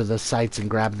can come to the sites and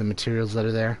grab the materials that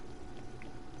are there.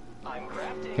 I'm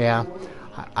crafting. Yeah.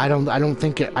 I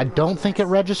don't think it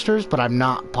registers, but I'm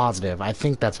not positive. I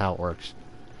think that's how it works.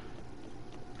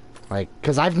 Like,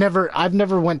 cuz I've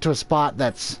never went to a spot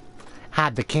that's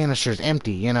had the canisters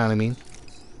empty, you know what I mean?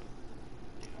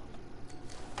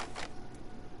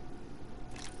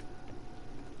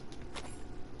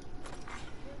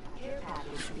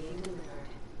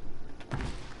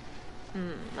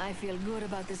 I feel good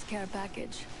about this care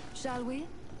package. Shall we?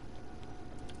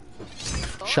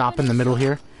 Shop in the middle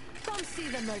here. Come see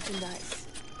the merchandise.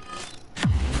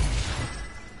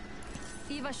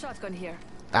 Eva shotgun here.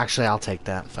 Actually, I'll take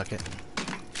that. Fuck it.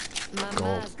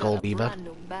 Gold Eva. Brand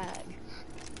new bag.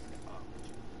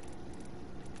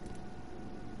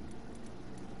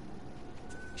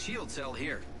 Shield cell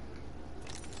here.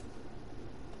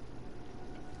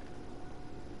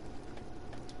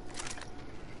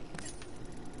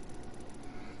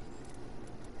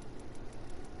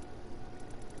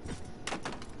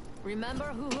 Remember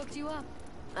who hooked you up?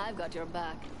 I've got your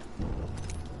back.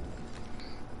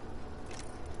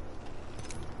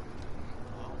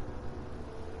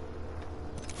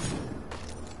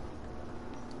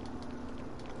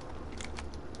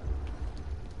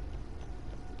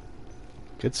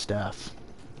 Good stuff.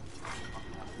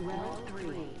 Round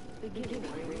 3. Beginning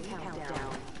ring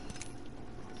countdown.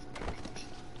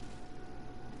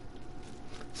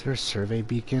 Is there a survey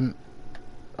beacon?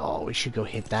 Oh, we should go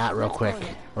hit that real quick.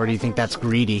 Or do you think that's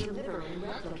greedy?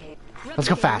 Let's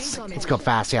go fast. Let's go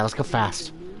fast. Yeah, let's go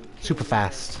fast. Super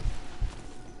fast.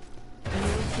 New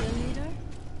kill leader?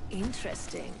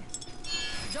 Interesting.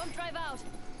 Jump drive out.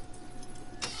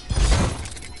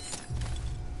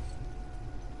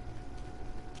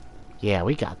 Yeah,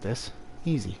 we got this.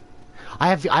 Easy. I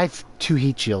have 2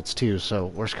 heat shields too, so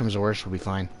worst comes to worst, we'll be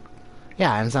fine.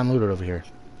 Yeah, and it's unlooted over here.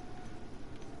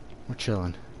 We're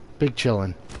chilling. Big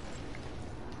chillin'.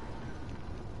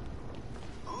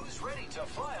 Who's ready to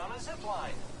fly on a zip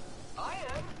line? I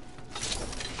am.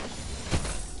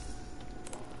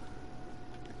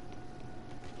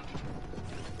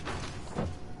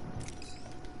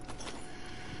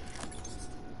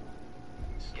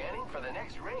 Scanning for the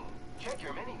next ring. Check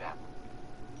your mini-map.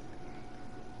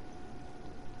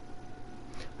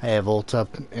 I have ult up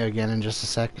again in just a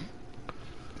sec.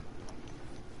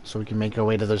 So we can make our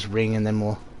way to this ring and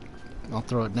then I'll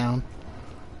throw it down.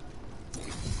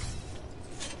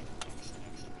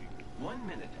 1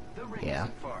 minute. The ring Yeah.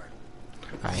 isn't far.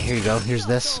 Alright, here you go. Here's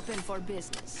this. Open for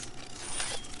business.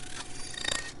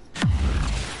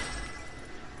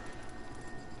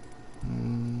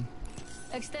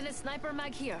 Extended sniper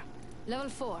mag here. Level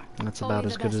 4. That's Only about the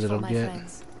as good best as for it'll my get.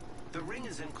 friends. The ring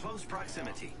is in close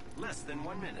proximity. Less than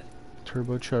 1 minute.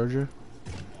 Turbocharger.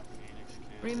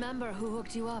 Remember who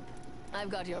hooked you up. I've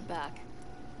got your back.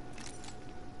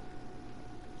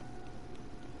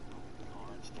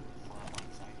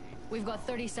 We've got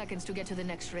 30 seconds to get to the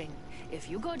next ring. If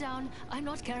you go down, I'm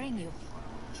not carrying you.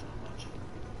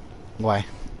 Why?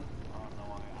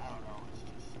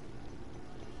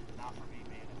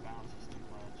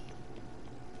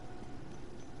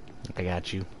 I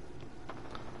got you.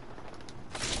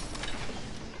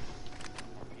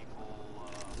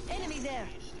 Enemy there.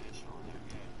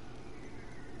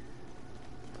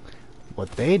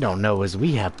 What they don't know is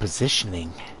we have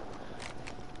positioning.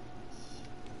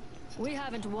 We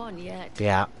haven't won yet.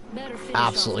 Yeah. Better finish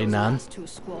Absolutely off those none. last 2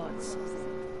 squads.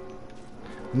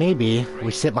 Maybe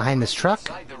we sit behind this truck.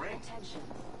 Inside the ring.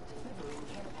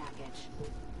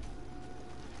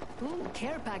 Ooh,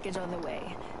 care package on the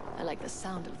way. I like the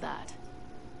sound of that.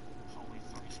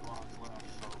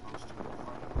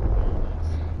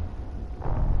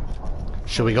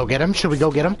 Should we go get him? Should we go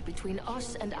get him? Between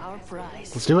us and our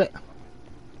prize. Let's do it.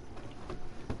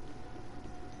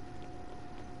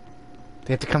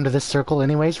 They have to come to this circle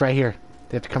anyways, right here.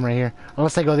 They have to come right here.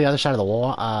 Unless they go the other side of the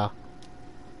wall.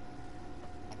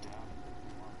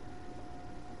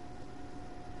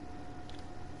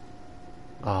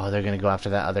 Oh, they're gonna go after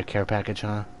that other care package,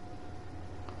 huh?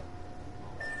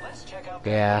 Let's check out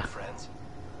Yeah. friends.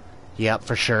 Yep,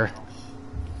 for sure.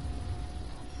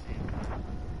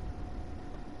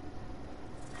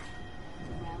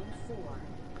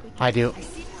 I do.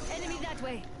 Enemy that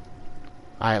way.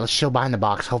 Alright, let's chill behind the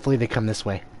box. Hopefully they come this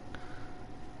way.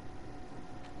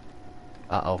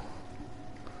 Uh-oh.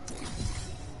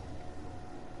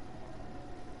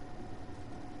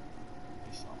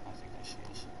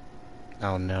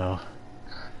 Oh no.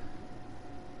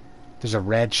 There's a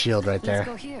red shield right there. Let's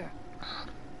go here.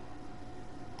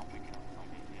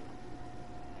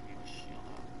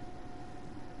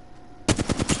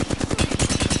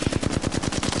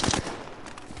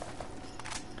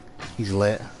 He's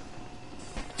lit.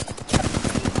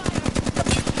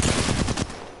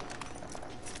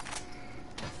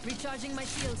 Recharging my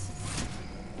shields.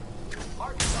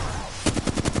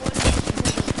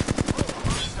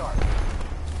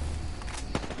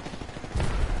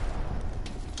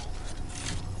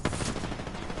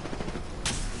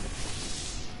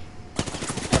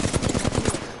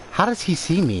 How does he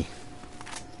see me?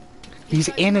 He's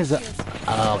in his...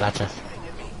 Oh, gotcha.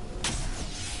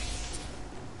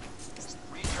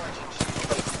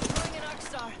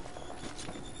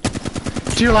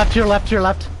 To your left, to your left, to your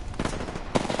left.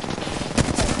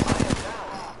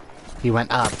 He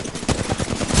went up.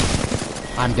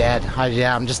 I'm dead.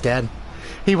 Yeah, I'm just dead.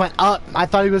 He went up. I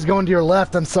thought he was going to your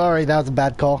left. I'm sorry. That was a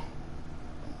bad call.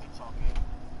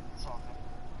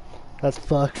 That's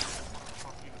fucked.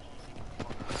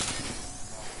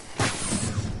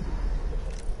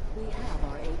 We have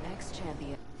our Apex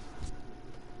champion.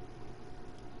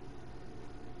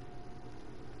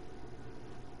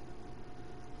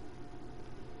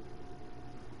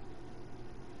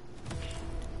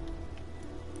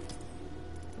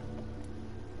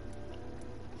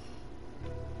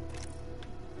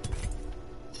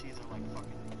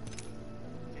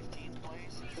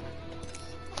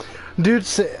 Dude,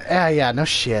 yeah, no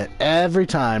shit. Every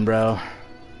time, bro.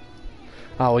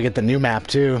 Oh, we get the new map,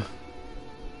 too.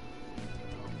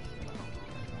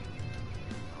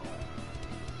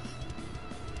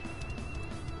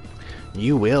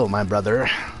 You will, my brother.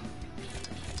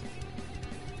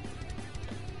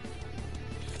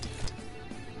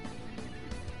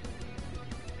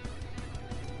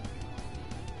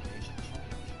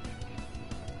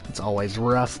 It's always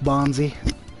rough, Bonzi.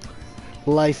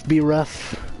 Life be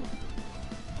rough.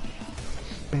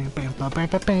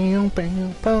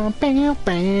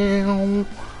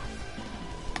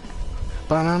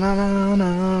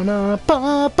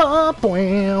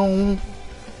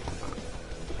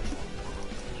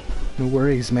 No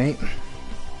worries, mate.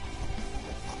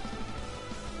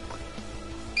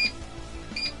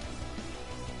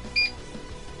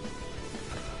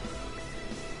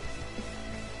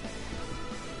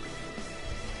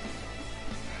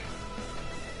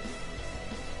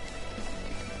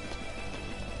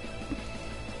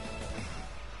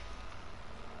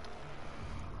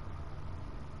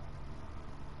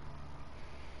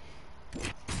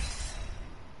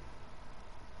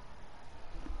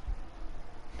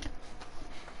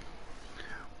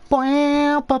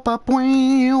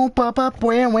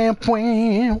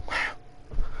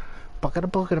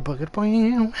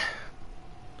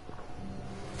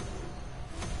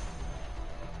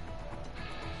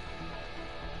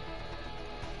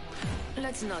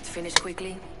 Let's not finish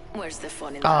quickly. Where's the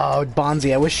fun in Oh,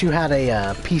 Bonzi, I wish you had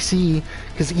a PC,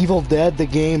 because Evil Dead, the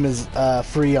game, is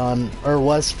free on, or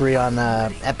was free on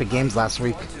Epic Games last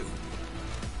week.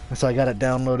 So I got it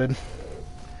downloaded.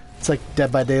 It's like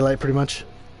Dead by Daylight, pretty much.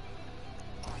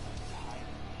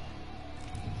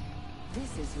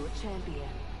 This is your champion.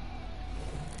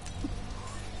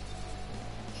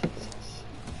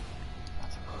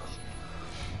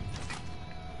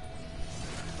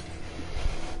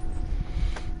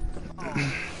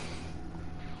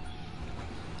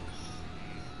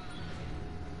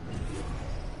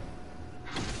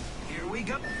 Here we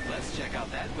go. Let's check out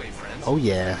that way, friends. Oh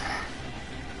yeah.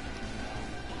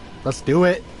 Let's do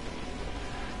it.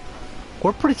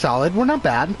 We're pretty solid. We're not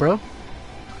bad, bro.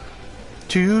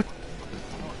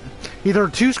 Either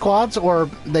two squads or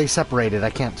they separated.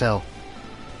 I can't tell.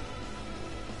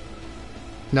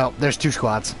 No, there's two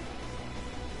squads.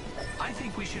 I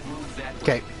think we should move that way.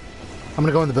 Okay. I'm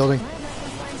gonna go in the building.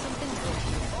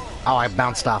 Oh, I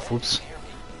bounced off. Whoops.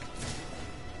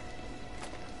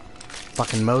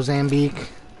 Fucking Mozambique.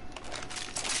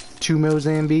 Two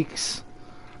Mozambiques.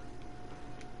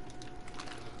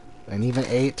 And even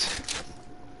 8.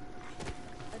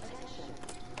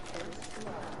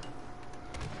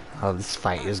 Oh, this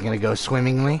fight is gonna go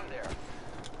swimmingly.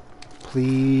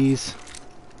 Please.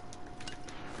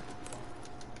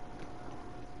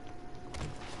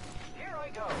 Here I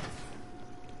go.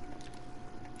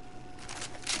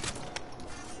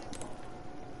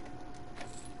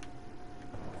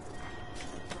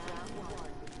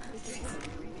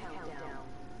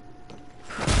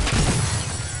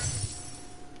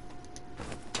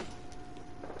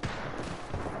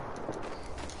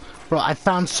 Bro, I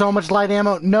found so much light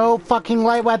ammo. No fucking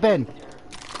light weapon.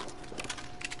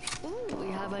 Ooh, we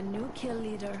have a new kill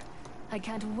leader. I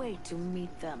can't wait to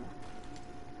meet them.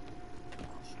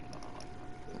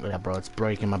 Yeah, bro, it's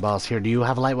breaking my balls. Here, do you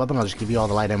have a light weapon? I'll just give you all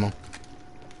the light ammo.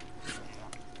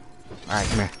 Alright,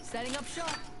 come here. Setting up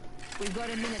shop. We've got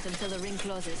a minute until the ring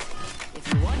closes.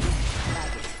 If you want it,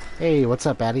 grab it. Hey, what's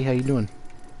up, Addy? How you doing?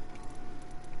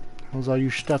 How's all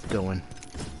your stuff going?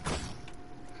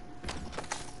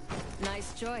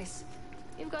 Nice choice.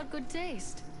 You've got good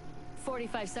taste.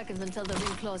 45 seconds until the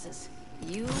ring closes.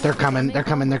 They're coming, they're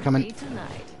coming, they're coming.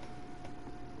 Tonight.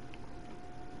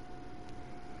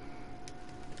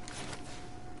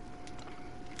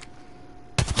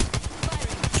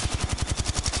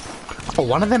 Oh,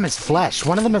 one of them is flesh.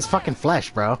 One of them is fucking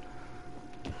flesh, bro.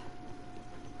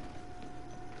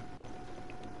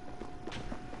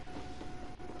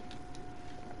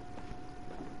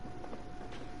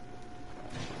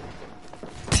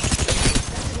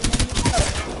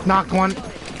 Knocked one.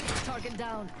 Target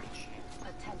down.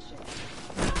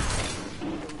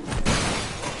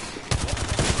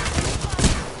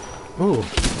 Ooh.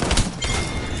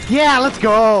 Yeah, let's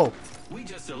go. We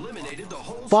just eliminated the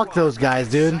whole Fuck squad. those guys,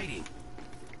 dude. Exciting.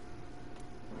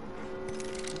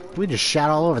 We just shot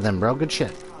all over them, bro. Good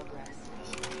shit.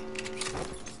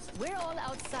 We're all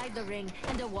outside the ring,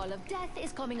 and a wall of death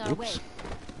is coming our way. Oops.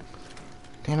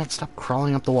 Damn it, stop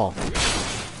crawling up the wall.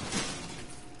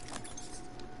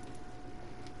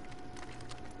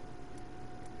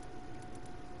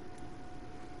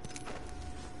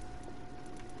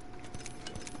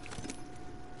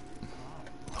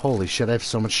 Holy shit, I have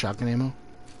so much shotgun ammo.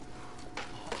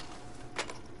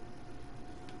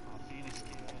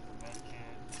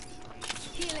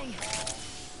 Healing.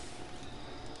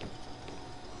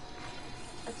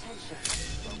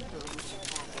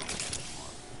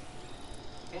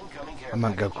 Incoming care I'm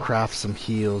gonna go package. craft some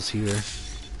heals here.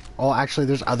 Oh, actually,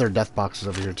 there's other death boxes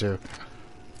over here, too.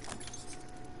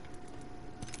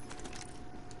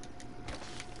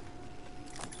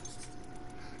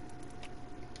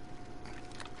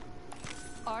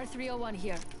 R301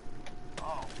 here.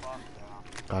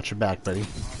 Got your back, buddy.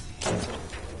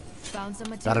 Found some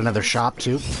materials. Got another shop,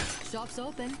 too. Shop's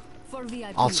open for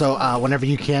VIP. Also, whenever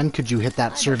you can, could you hit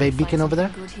that survey beacon over there?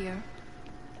 Good here.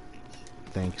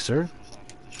 Thank you, sir.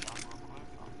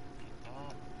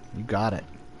 You got it.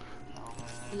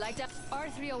 Light up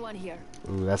R301 here.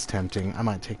 Ooh, that's tempting. I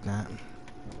might take that.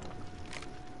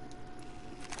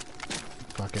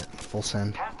 Fuck it. Full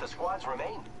send. Half the squads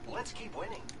remain. Let's keep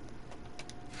winning.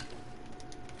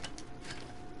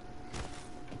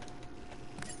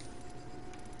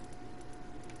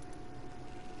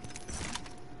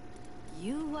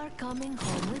 You are coming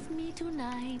home with me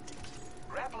tonight.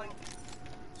 Grappling.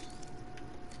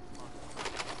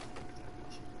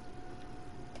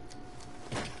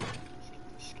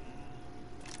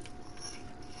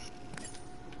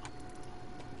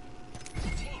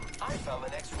 Team, I found the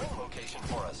next ring location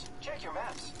for us. Check your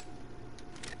maps.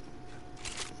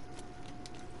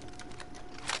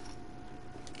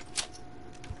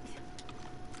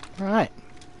 Alright.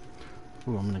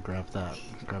 Ooh, I'm gonna grab that.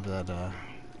 Grab that,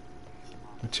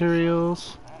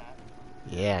 materials.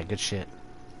 Yeah, good shit.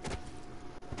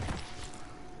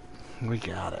 We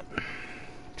got it.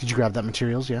 Did you grab that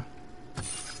materials? Yeah.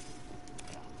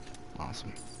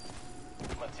 Awesome.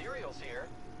 Materials here.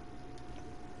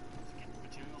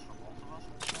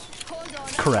 Hold on.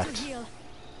 Correct. I need to heal.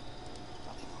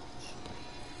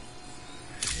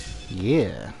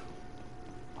 Yeah.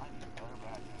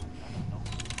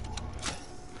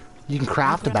 You can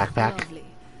craft a backpack. Lovely.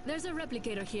 There's a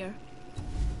replicator here.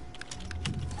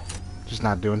 Just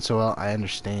not doing so well. I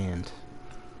understand.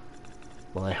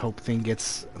 Well, I hope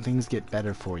things get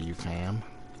better for you, fam.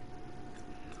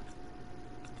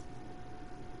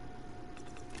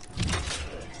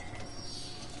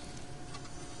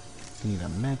 Need a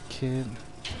med kit.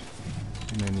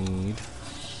 And I need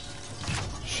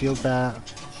shield bat.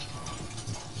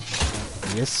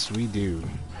 Yes, we do.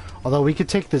 Although we could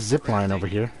take the zip line over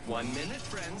here. 1 minute,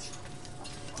 friends.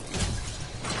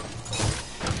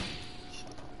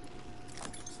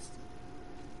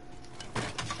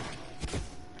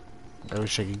 I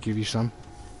wish I could give you some.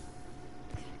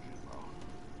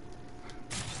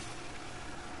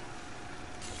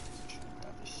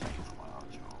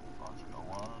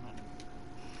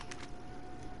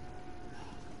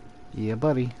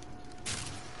 buddy.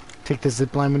 Take the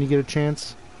zip line when you get a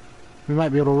chance. We might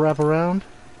be able to wrap around.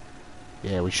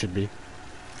 Yeah, we should be.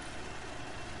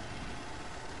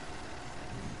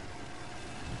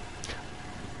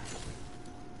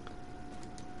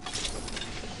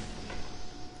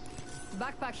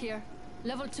 Backpack here.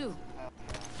 Level 2.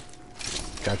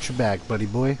 Got your back, buddy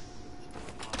boy.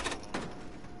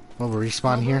 Well, we'll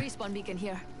respawn here. Respawn beacon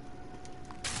here.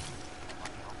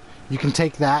 You can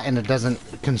take that and it doesn't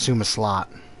consume a slot.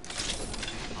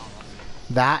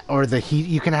 That or the heat.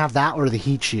 You can have that or the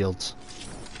heat shields.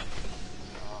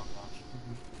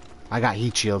 I got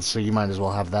heat shields, so you might as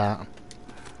well have that.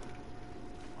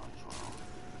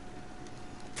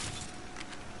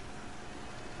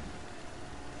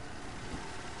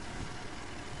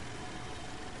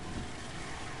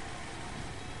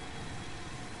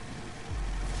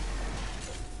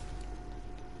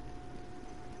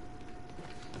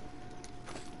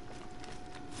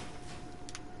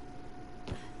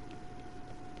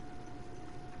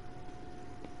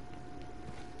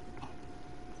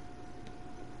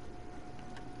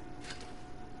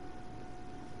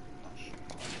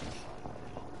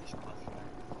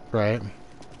 Right.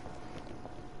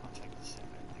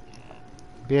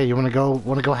 Yeah, you wanna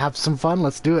go have some fun?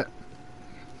 Let's do it.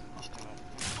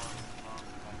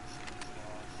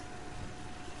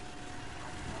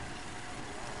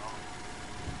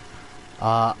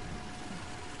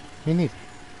 You need.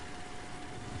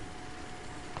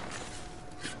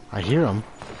 I hear him.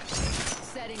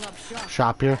 Setting up shop.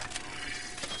 Shop here.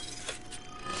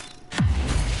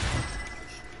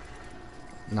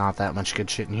 Not that much good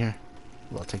shit in here.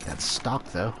 We'll take that stock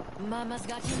though. Mama's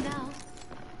got you now.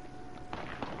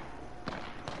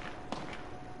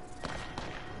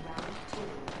 Round 2.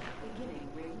 Beginning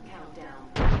ring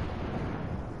countdown.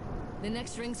 The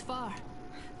next ring's far.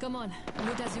 Come on,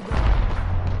 loot as you go.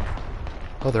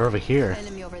 Oh, they're over here.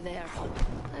 Enemy over there.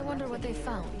 I wonder what they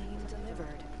found.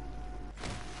 Delivered.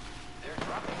 They're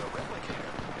dropping a replicator.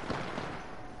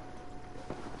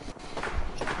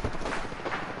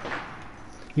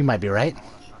 You might be right.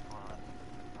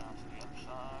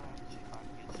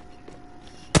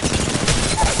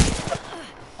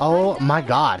 Oh my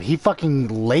god, he fucking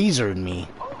lasered me.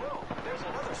 Oh no, there's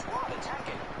another squad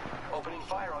attacking. Opening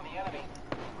fire on the enemy.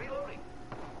 Reloading.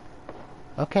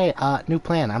 Okay, new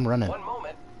plan, I'm running. One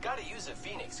moment. Gotta use a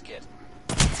Phoenix kit.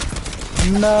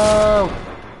 No!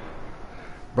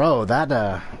 Bro,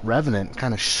 that, Revenant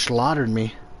kinda slaughtered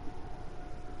me.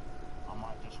 I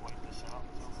might just wait this out.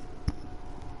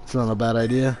 It's not a bad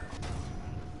idea.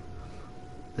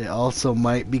 They also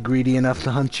might be greedy enough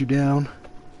to hunt you down.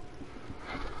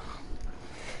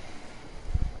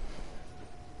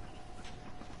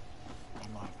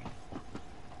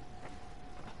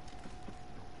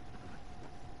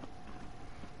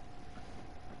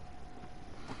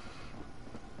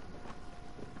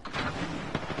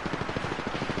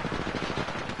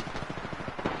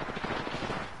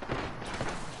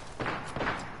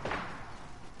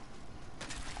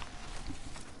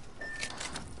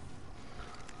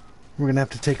 We're gonna have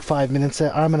to take 5 minutes.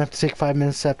 I'm gonna have to take 5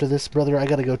 minutes after this, brother. I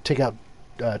gotta go take out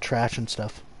trash and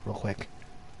stuff real quick.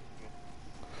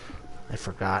 I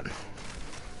forgot.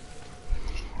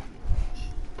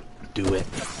 Do it.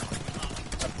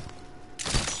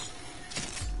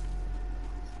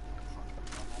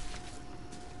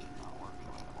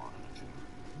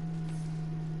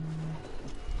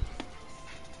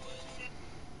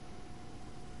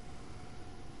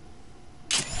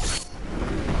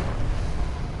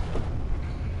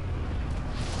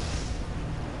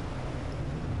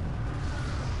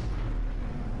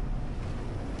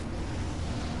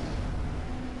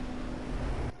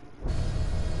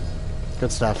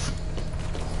 Good stuff.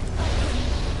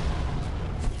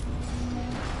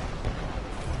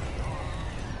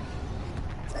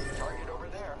 Target over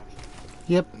there.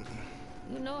 Yep.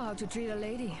 You know how to treat a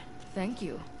lady. Thank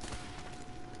you.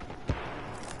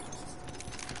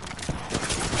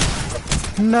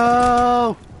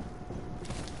 No!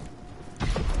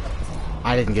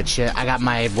 I didn't get shit. I got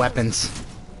my weapons.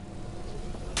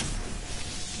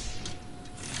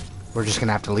 We're just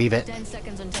gonna have to leave it. 10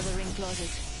 seconds until the ring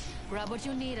closes. Grab what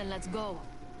you need and let's go.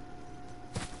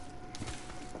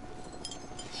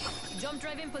 Jump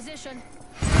drive in position.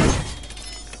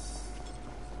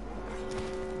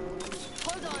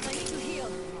 Hold on, I need to heal.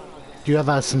 Do you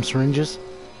have some syringes?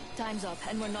 Time's up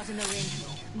and we're not in the ring.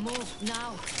 Move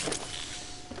now.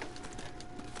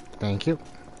 Thank you.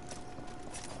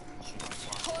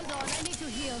 Hold on, I need to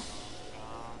heal.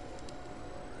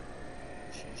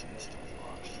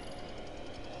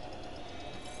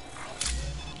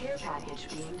 Care package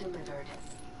being delivered.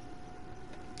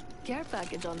 Care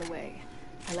package on the way.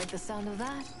 I like the sound of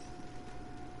that.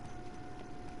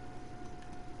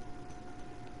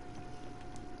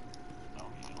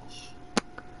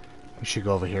 We should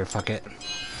go over here, fuck it.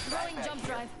 Throwing jump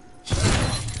drive.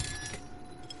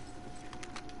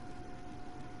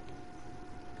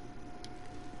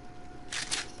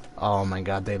 Oh my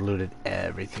god, they looted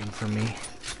everything from me.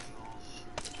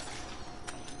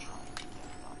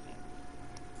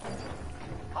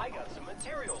 I got some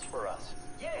materials for us.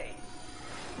 Yay!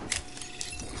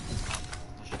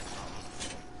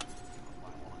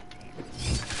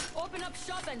 Open up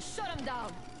shop and shut him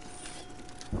down.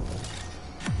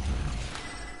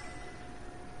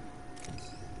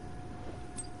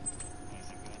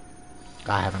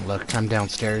 I haven't looked. I'm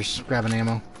downstairs grabbing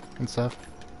ammo and stuff.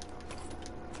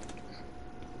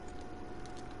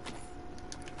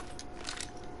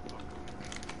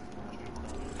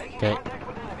 Okay. Contact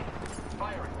with enemy.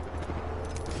 Firing.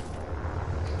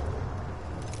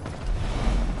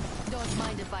 Don't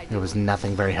mind if I do. There was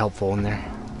nothing very helpful in there.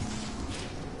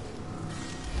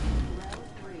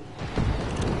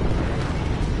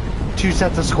 Two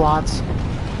sets of squads.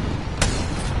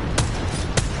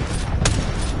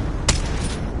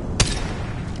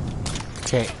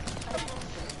 Okay.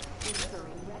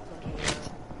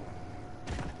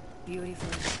 Beautiful.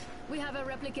 We have a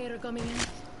replicator coming in.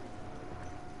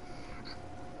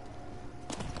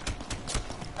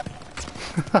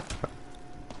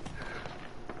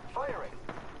 Firing.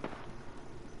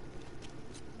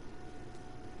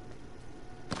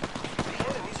 The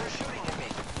enemies are shooting at me.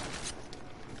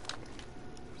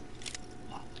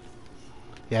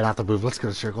 Yeah, not the move. Let's go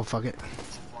to circle. Fuck it.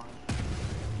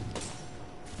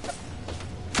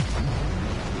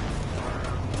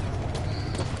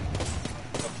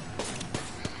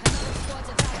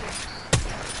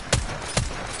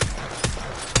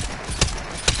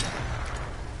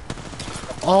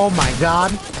 Oh my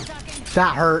god.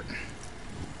 That hurt.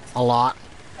 A lot.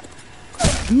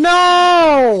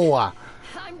 No!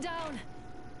 I'm down.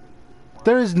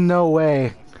 There is no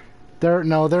way. They're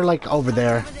like over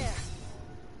there.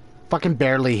 Fucking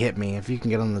barely hit me. If you can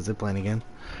get on the zipline again.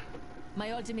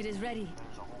 My ultimate is ready.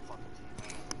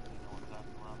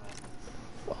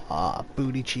 Ah,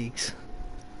 booty cheeks.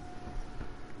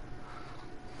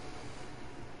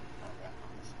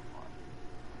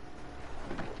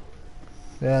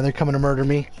 Yeah, they're coming to murder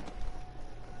me.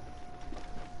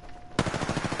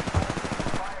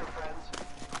 Fire, friends.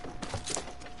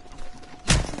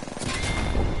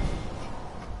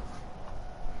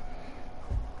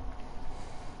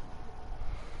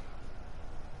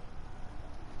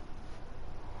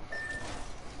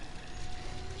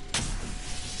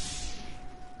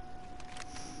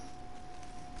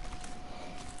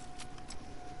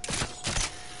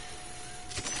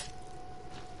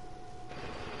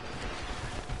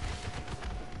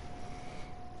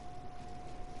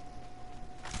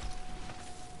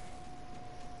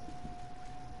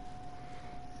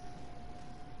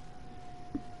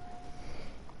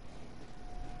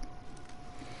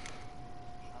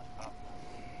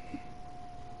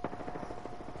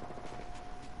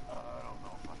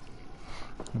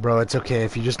 Bro, it's okay.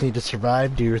 If you just need to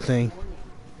survive, do your thing.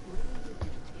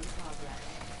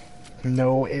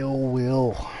 No ill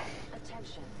will.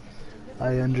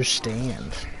 I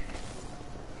understand.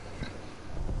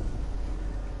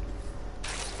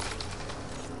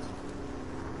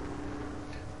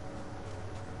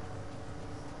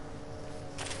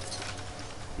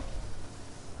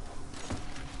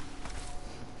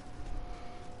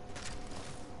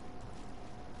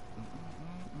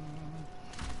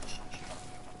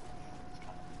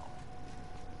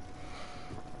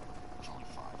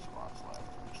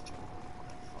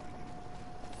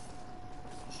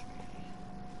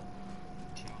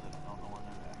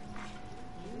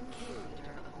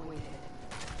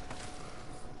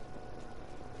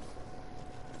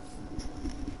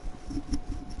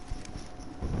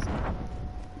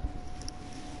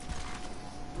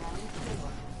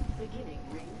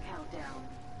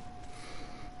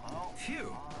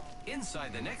 Phew.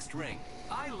 Inside the next ring.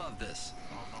 I love this.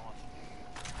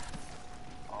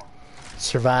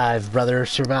 Survive, brother,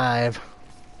 survive.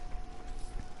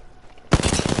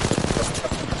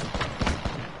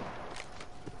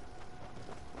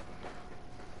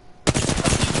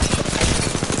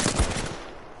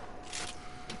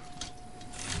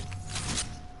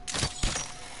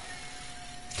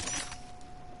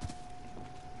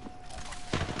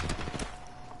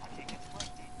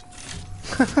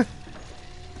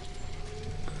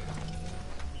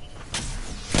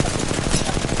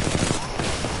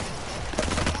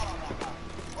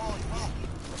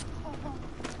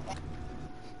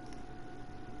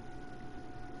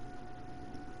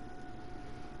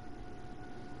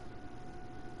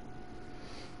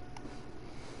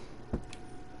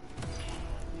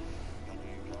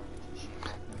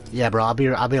 Yeah, bro. I'll be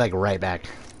like right back.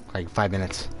 Like 5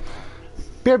 minutes.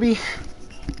 BRB.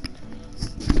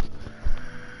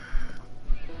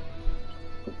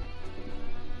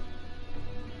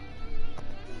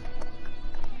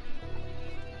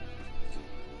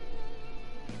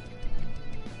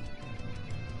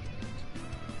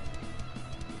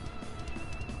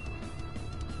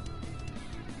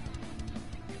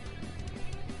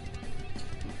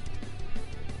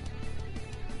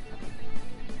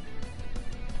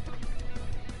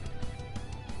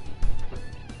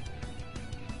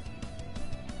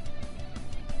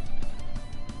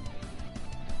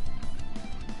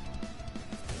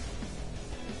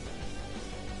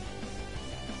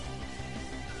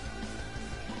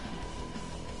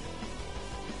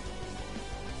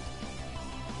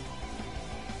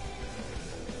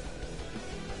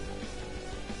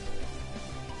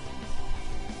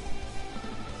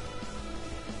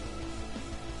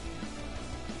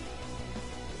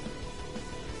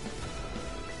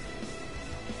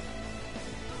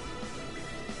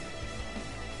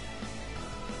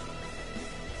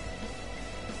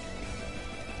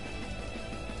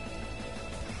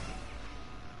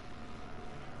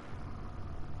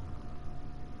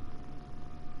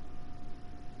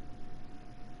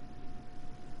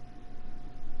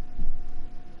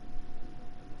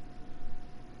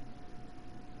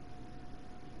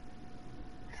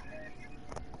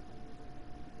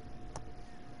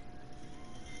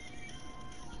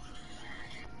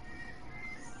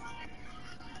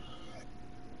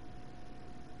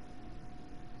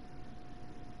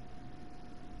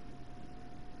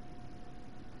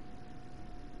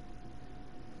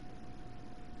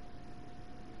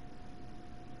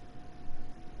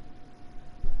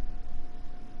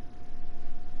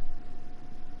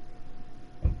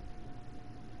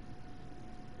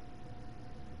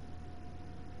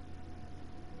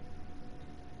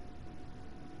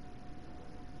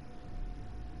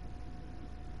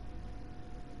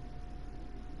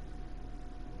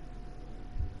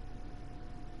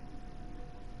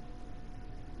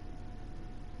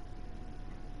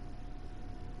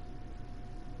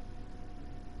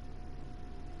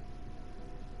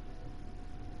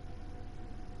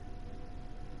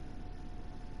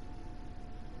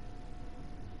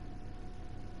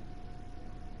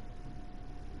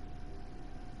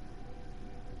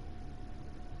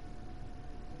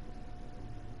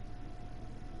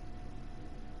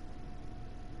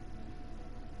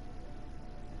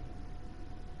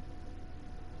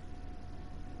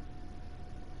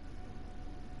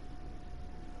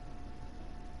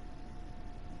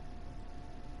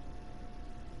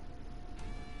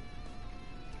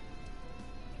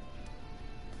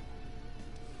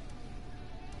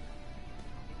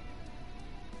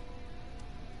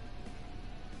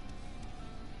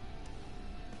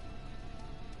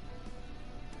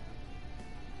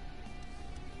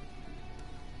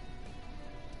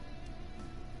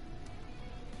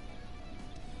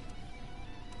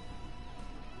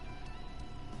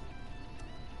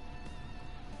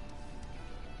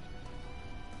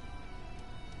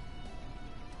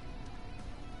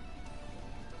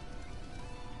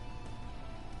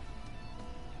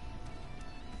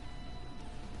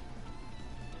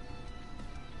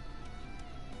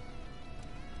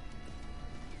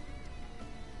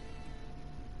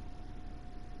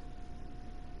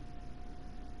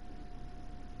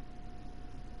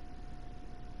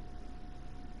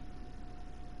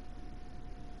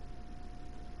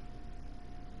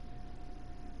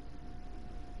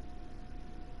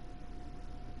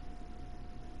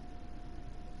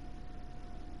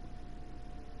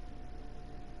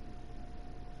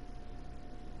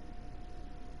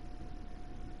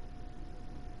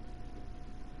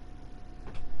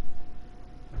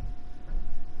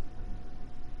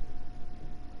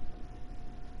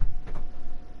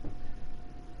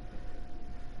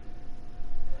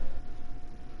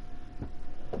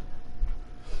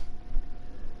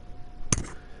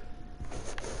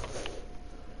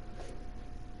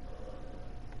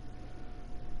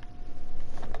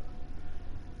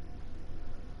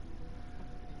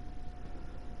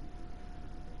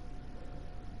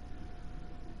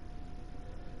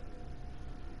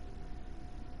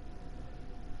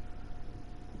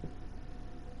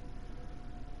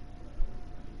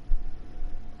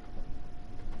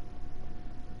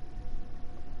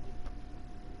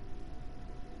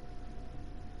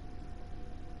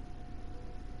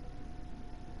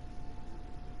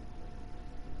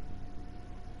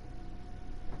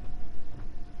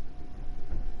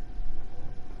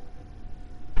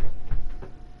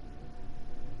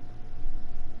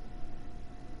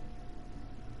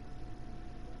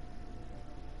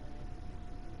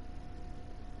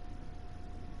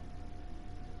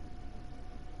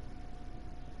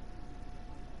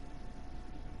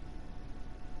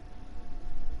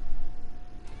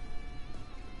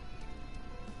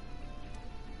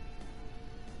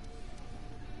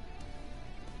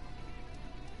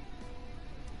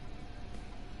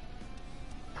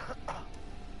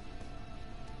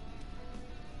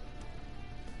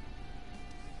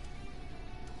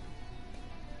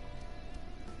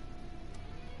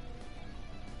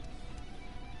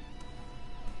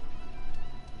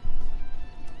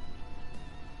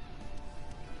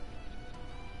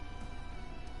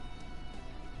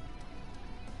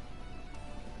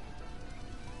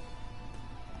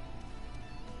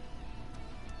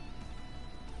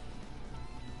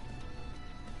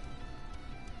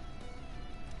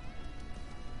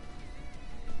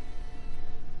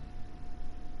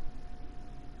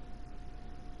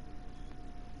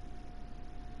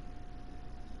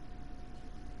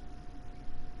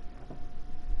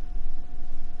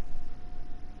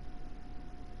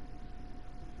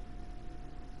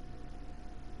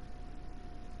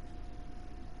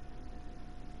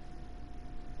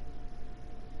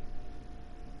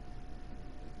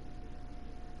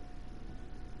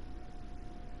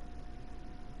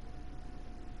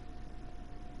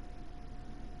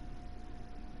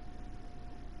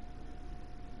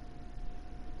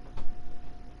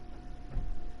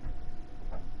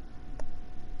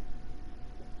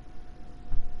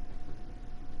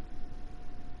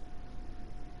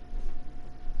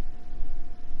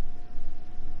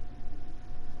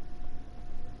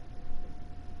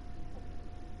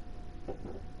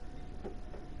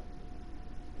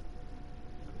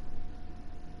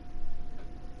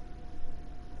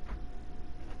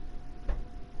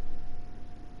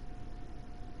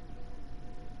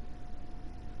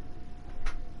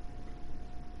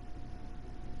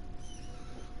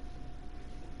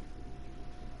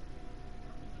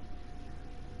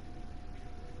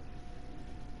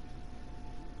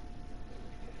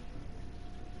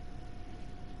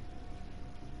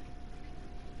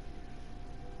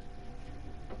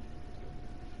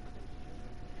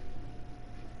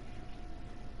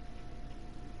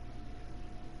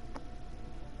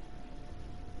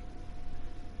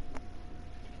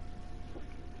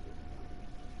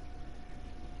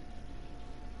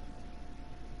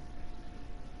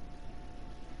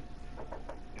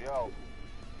 Yo.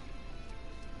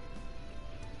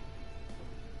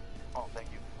 Oh,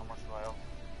 thank you. How much do I owe?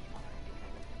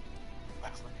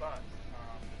 Excellent. Nachos.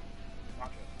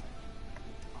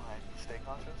 Alright, steak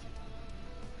nachos?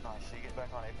 Nice. So you get back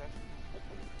on Apex?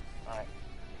 Alright.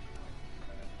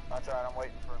 That's alright, I'm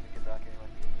waiting for him to get back anyway.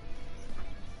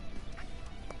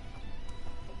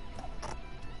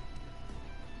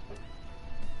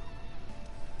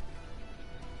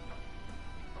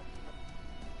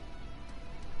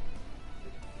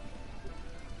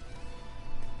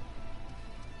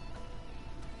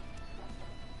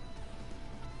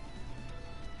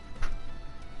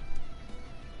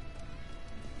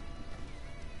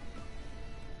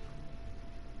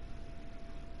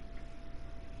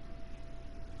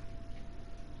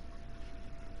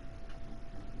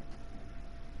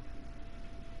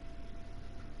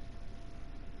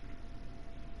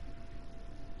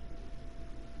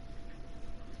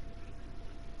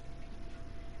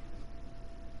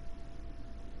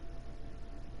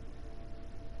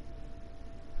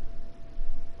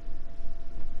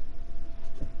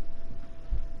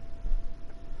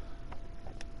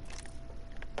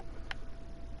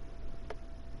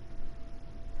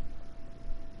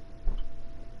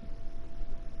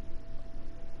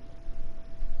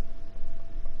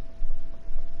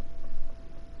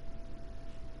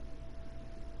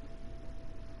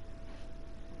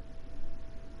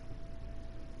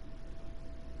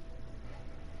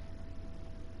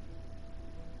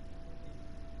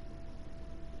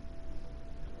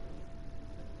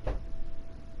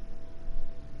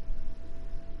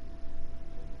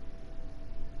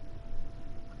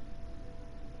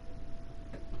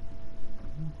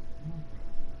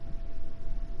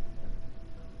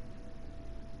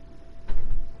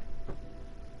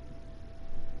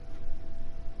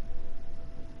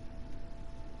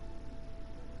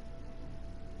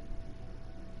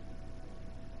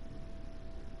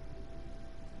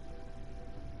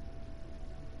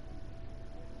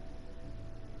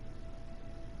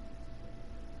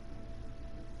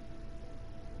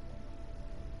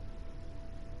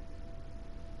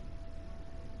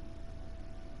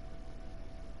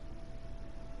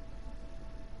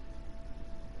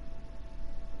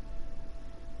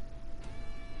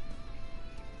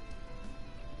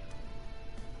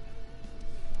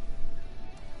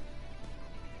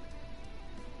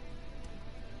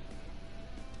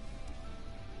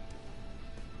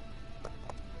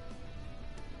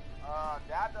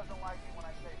 Dad doesn't like it when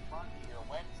I say Monday or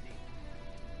Wednesday.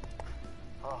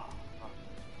 Oh.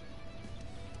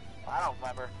 I don't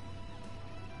remember.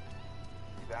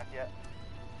 You back yet?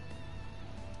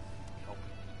 Nope.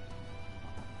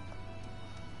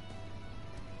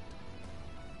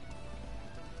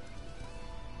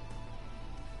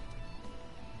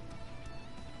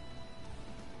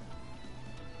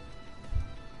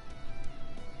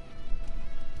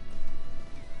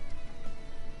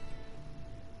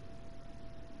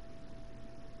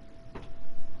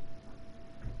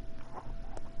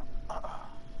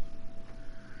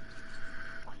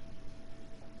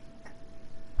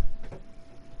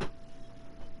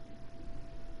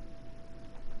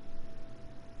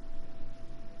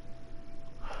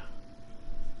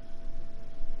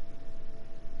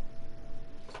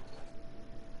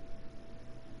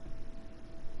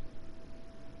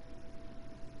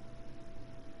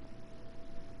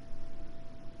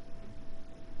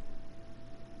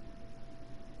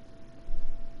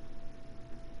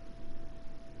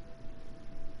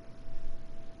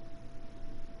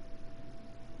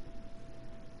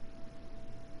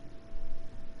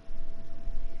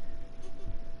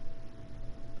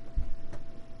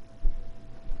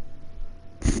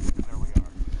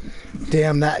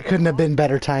 Damn, that couldn't have been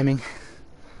better timing.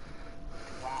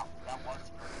 Wow, that was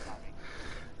perfect timing.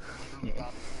 Literally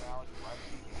got in your alley right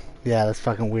as you came in. Yeah, that's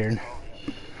fucking weird. Holy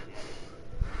shit,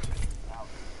 yeah. Ouch.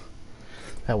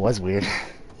 That was weird. It's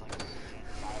like you can't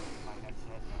dial in my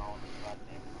headset and all of this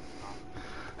goddamn freaking on.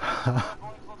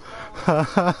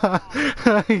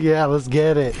 Yeah, let's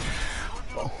get it.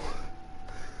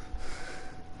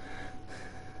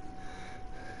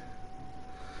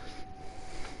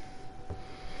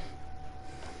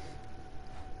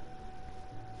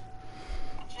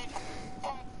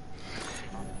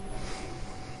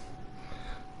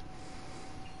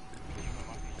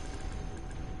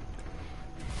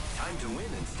 Time to win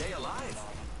and stay alive.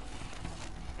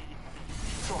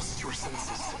 Trust your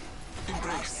senses.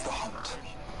 Embrace the hunt.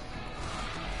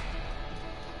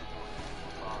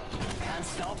 Can't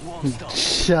stop, won't stop.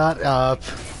 Shut up.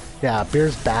 Yeah,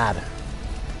 beer's bad.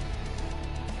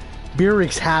 Beer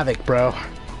wreaks havoc, bro.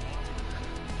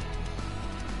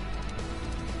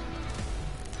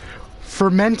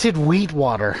 Fermented wheat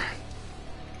water.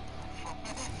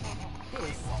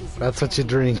 That's what you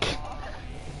drink.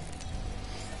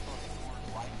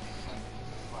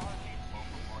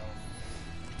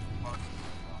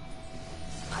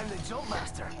 I'm the jump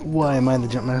master. Why am I the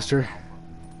jump master?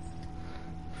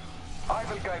 I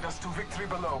will guide us to victory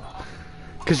below.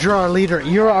 Because you're our leader.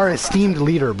 You're our esteemed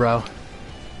leader, bro.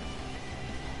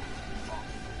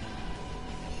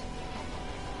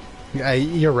 Yeah,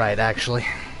 you're right, actually.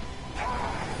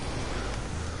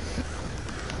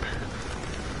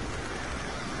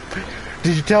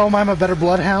 Did you tell him I'm a better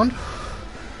bloodhound?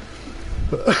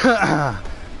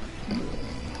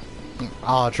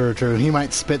 Oh, true, true. He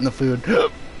might spit in the food.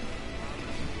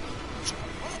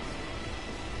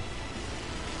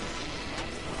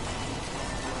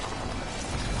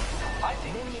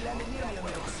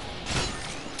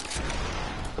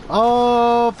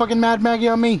 Oh, fucking Mad Maggie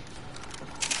on me.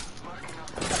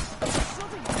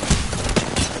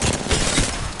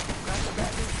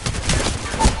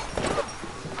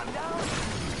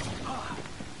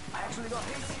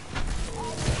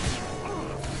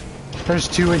 There's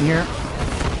two in here.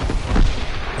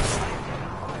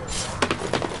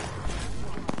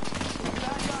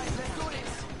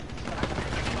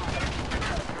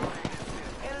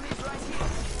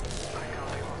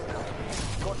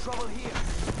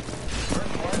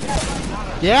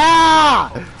 Yeah!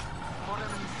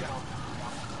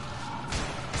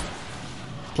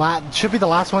 Should be the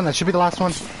last one. That should be the last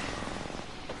one.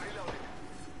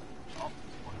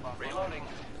 Reloading.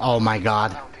 Oh my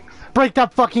god. Break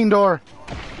that fucking door!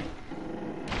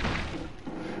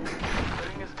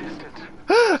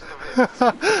 Oh!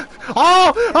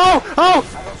 Oh! Oh!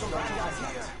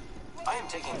 I am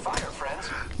taking fire, friends.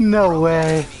 No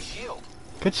way. Shield.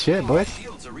 Good shit, boys.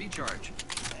 Shields a recharge.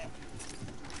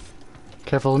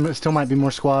 Careful, there still might be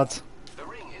more squads. The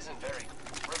ring isn't very.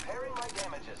 Repairing my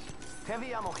damages.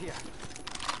 Heavy ammo here.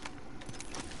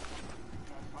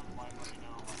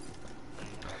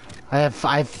 I have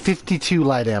 52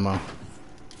 light ammo.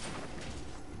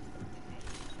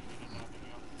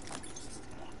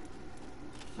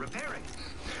 Repairing.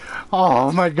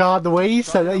 Oh my god, the way you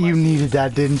said that, you needed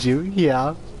that, didn't you? Yeah. I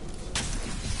am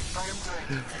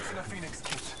trained in a Phoenix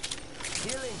kit.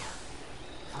 Healing.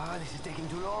 Ah, this is taking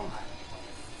too long.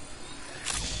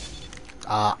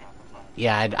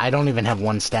 Yeah, I don't even have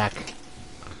one stack.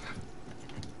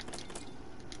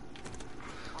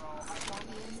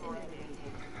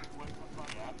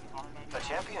 A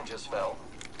champion just fell.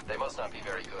 They must not be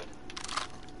very good.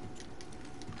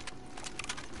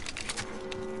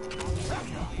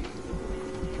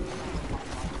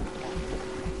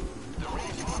 The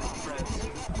ring's moving, friends.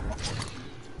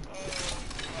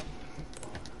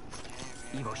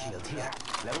 Evo shield here.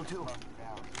 Level 2.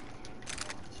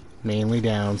 Mainly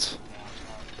downs.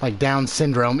 Like Down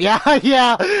syndrome. Yeah,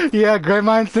 yeah, yeah, great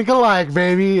minds think alike,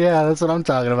 baby. Yeah, that's what I'm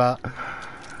talking about.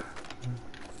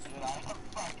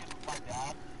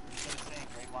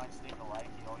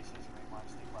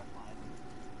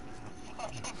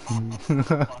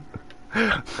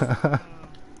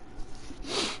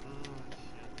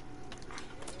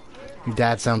 Your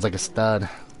dad sounds like a stud.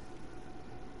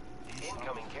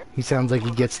 He sounds like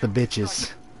he gets the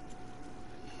bitches.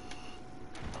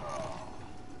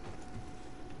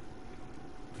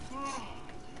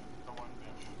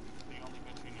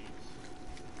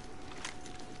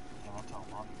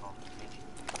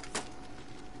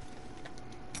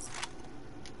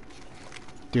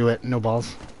 Do it, no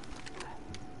balls.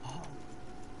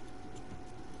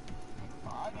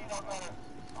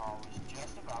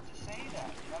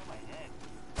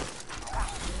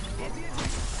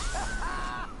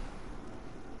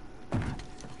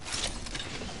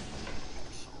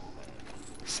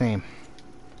 Same.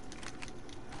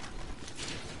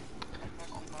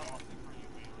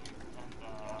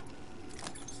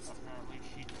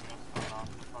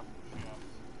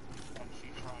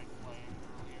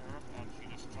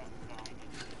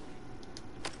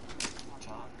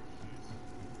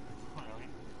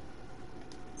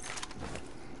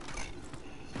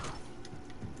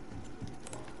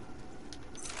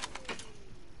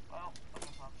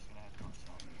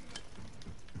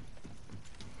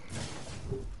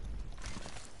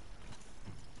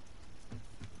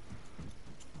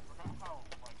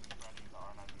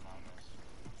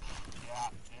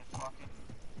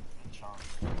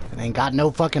 Ain't got no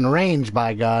fucking range,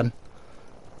 by God.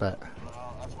 But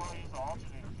That's why I use the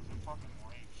alternator, because they fucking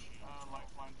range.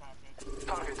 Lifeline package.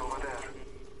 Target over there.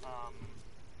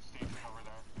 Station over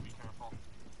there. Be careful.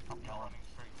 I'm running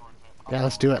straight towards it. yeah,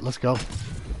 let's do it. Let's go.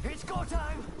 It's go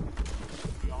time!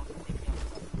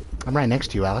 I'm right next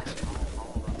to you, Alex.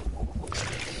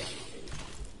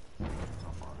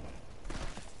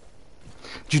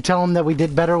 Did you tell him that we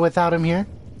did better without him here?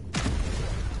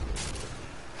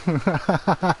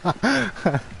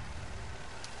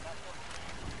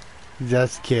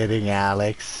 Just kidding,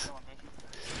 Alex.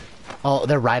 Oh,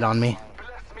 they're right on me.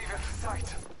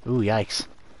 Ooh, yikes.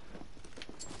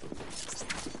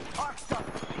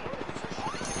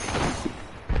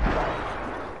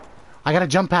 I got a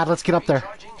jump pad, let's get up there.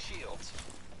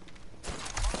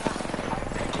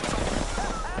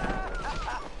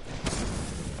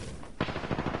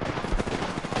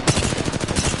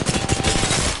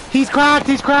 He's cracked,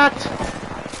 he's cracked!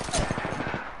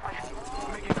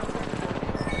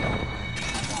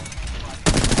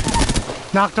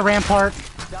 Knocked the rampart.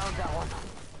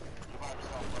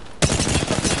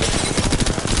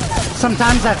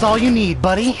 Sometimes that's all you need,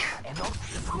 buddy.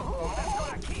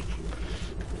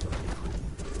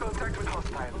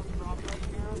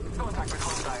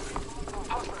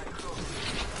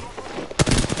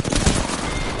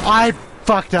 I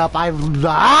fucked up.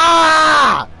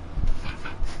 Ah!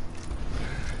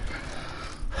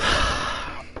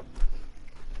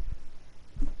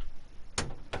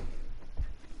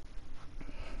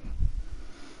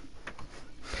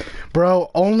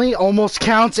 Bro, only almost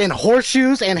counts in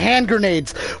horseshoes and hand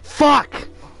grenades. Fuck!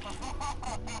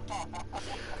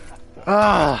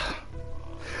 I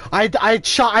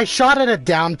shot at a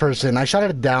down person. I shot at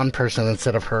a down person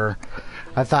instead of her.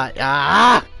 I thought,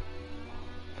 I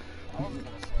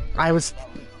was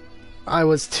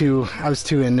too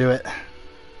into it. I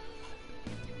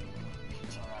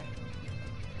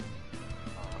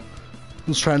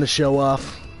was trying to show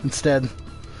off instead.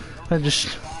 I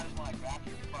just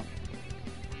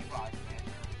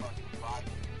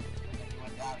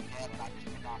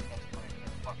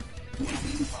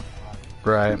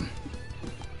right.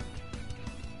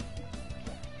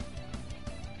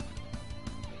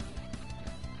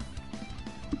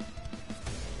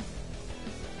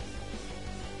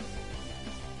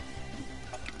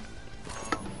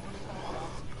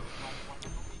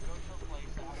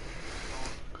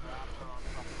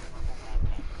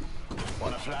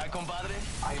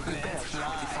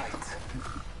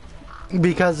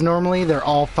 Because normally they're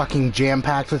all fucking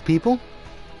jam-packed with people.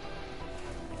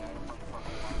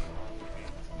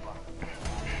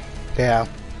 Yeah.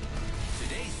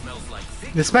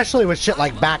 Especially with shit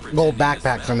like gold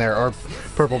backpacks in there, or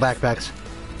purple backpacks.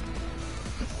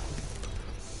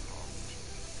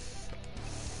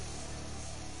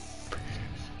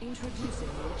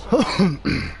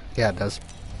 Yeah, it does.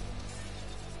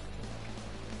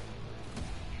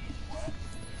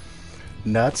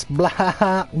 Nuts,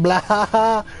 blah,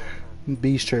 blah.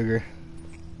 Beast trigger.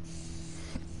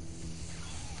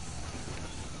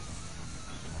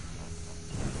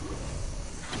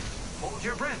 Hold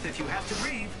your breath if you have to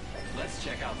breathe. Let's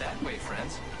check out that way,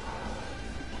 friends.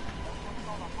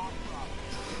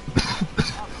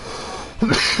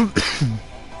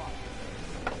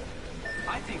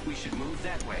 I think we should move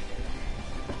that way.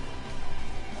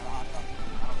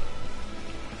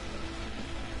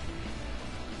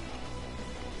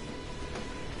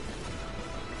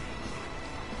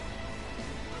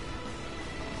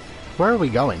 Where are we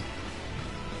going?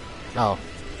 Oh.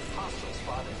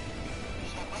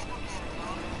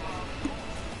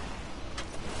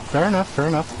 Fair enough, fair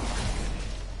enough.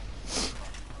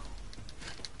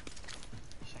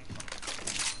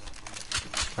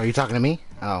 Are you talking to me?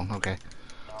 Oh, okay.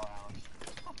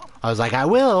 I was like, I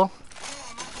will.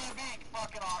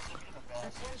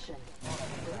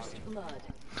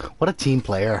 What a team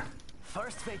player.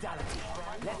 First fatality.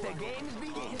 Let the games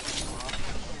begin.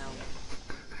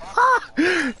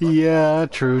 Yeah,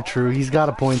 true, true. He's got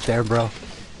a point there, bro.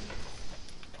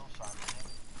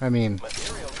 I mean,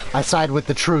 I side with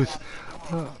the truth.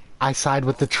 I side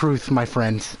with the truth, my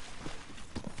friends.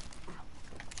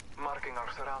 Marking our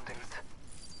surroundings.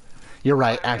 You're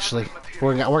right, actually.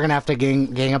 We're gonna have to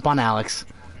gang up on Alex.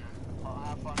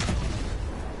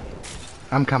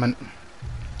 I'm coming.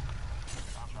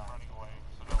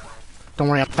 Don't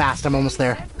worry, I'm fast. I'm almost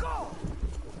there.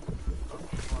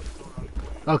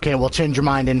 Okay, well, change your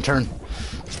mind, intern.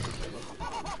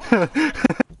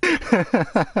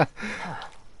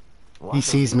 He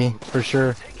sees me, for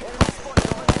sure.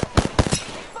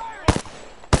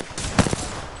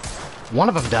 One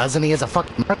of them does, and he is a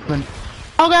fucking marksman.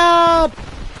 Oh god!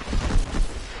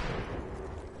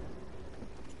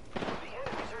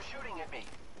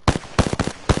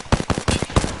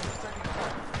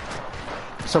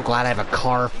 So glad I have a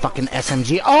car fucking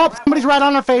SMG. Oh, somebody's right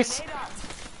on our face.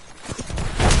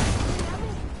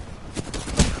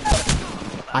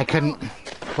 I couldn't.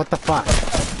 What the fuck?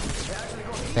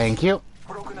 Thank you.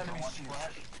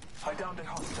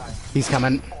 He's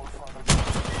coming.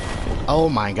 Oh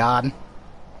my god.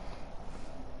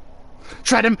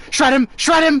 Shred him! Shred him!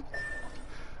 Shred him!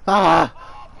 Ah!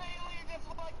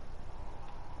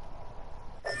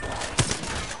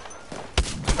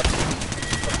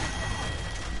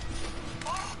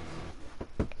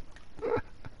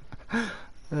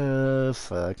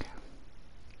 Fuck.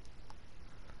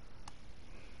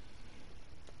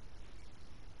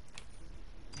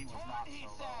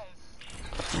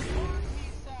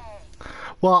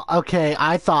 Well, okay,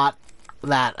 I thought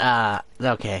that,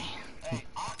 okay. Hey,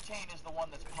 Octane is the one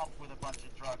that's pumped with a bunch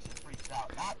of drugs and freaks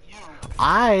out, not you.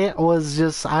 I was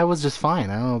just fine.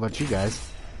 I don't know about you guys.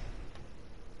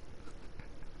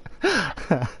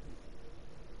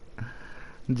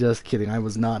 Just kidding, I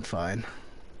was not fine.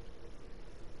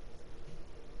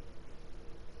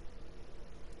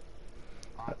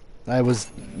 I was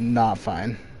not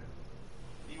fine.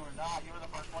 You were not. You were the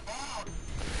first one down.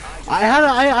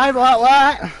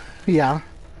 Yeah.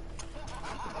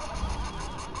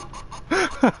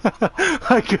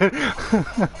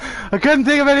 I couldn't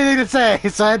think of anything to say,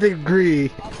 so I had to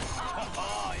agree.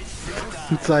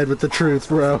 Side with the truth,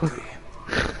 bro.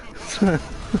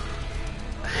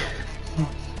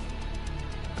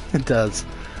 It does.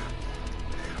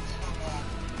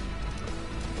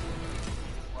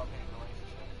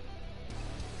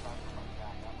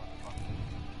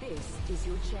 This is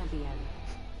your champion.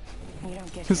 You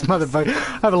don't get This motherfucker.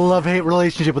 I have a love-hate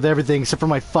relationship with everything except for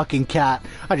my fucking cat.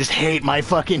 I just hate my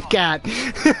fucking cat.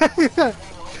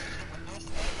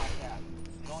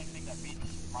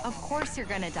 Of course you're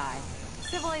gonna die.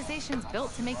 Civilization's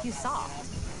built to make you soft.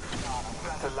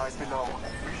 Battle lies below.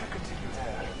 We should continue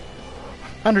there.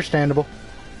 Understandable.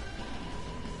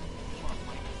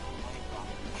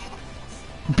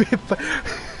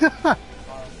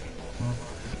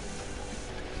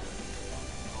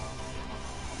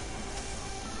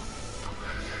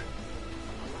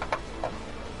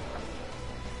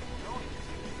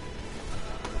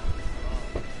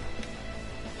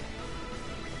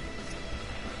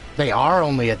 They are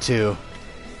only a 2.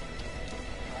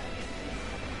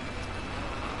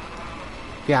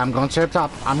 Yeah, I'm going straight up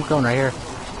top. I'm going right here.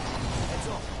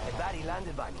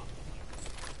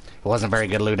 It wasn't very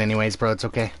good loot anyways, bro. It's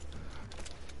okay.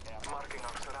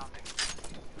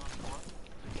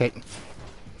 Okay.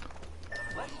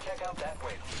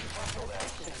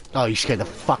 Oh, you scared the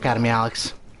fuck out of me,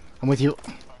 Alex. I'm with you.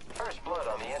 First blood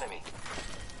on the enemy.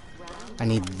 I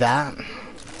need that.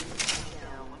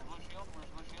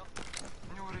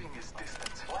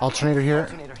 Alternator here.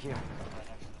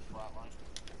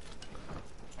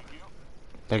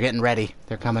 They're getting ready.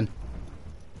 They're coming.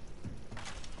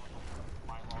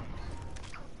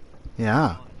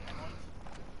 Yeah.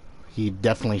 He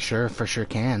definitely for sure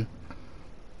can.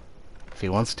 If he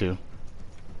wants to.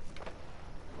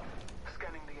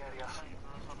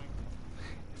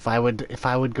 If I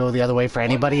would go the other way for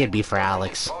anybody, it'd be for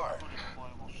Alex.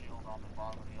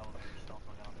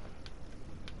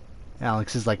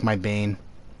 Alex is like my bane.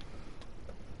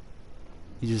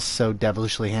 He's just so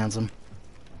devilishly handsome.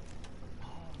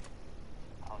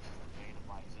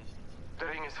 The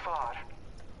ring is far.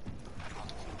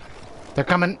 They're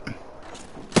coming.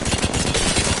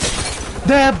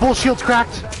 The bull shield's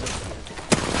cracked.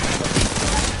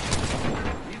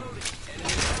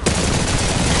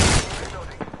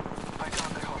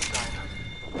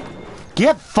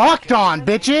 Get fucked on,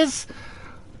 bitches!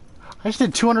 I just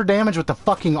did 200 damage with the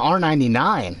fucking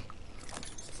R99.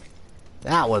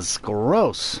 That was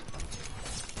gross.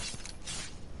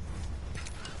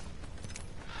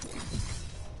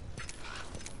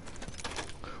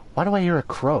 Why do I hear a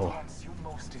crow?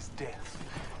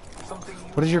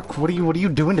 What are you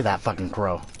doing to that fucking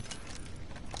crow?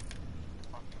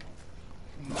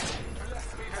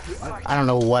 I don't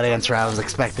know what answer I was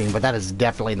expecting, but that is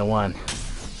definitely the one.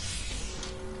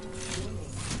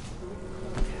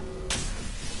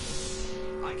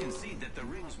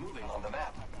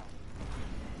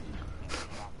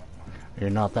 You're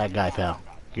not that guy, pal.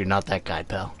 You're not that guy,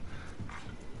 pal.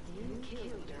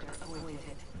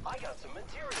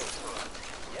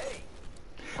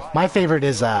 My favorite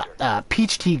is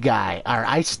peach tea guy, or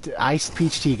iced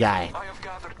peach tea guy.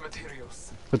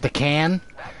 With the can.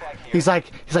 He's like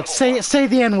say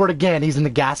the N-word again. He's in the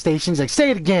gas station. He's like,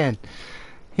 say it again.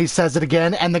 He says it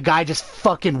again, and the guy just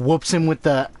fucking whoops him with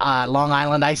the Long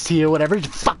Island iced tea or whatever.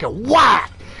 Just fucking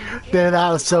whack. Dude,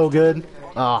 that was so good.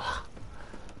 Oh.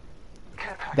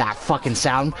 That fucking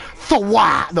sound.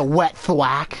 Thwack! The wet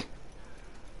thwack.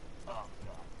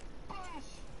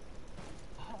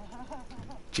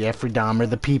 Jeffrey Dahmer,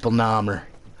 the people nommer.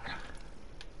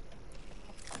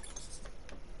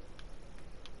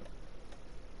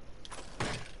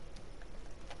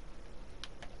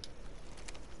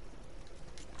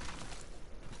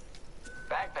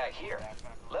 Backpack here.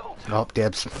 Level 2. Oh,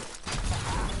 dibs.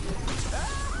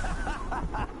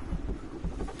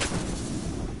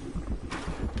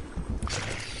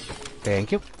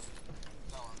 Thank you.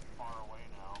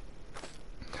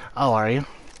 Oh, are you?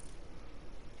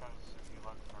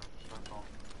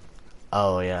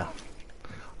 Oh yeah.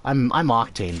 I'm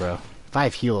Octane, bro. If I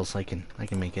have heals, I can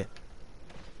make it.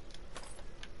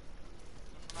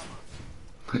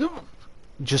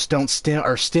 Just don't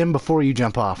stim before you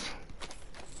jump off.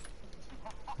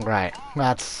 Right.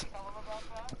 That's...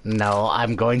 No,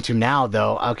 I'm going to now,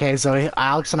 though. Okay, so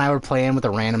Alex and I were playing with a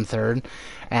random third,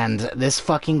 and this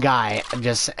fucking guy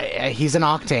just... he's an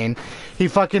Octane. He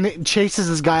fucking chases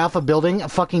this guy off a building.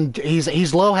 Fucking...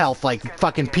 He's low health, like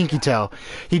fucking pinky toe.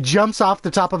 He jumps off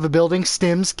the top of a building,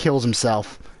 stims, kills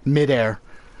himself. Midair.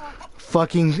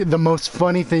 Fucking the most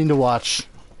funny thing to watch.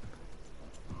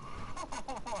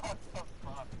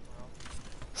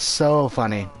 So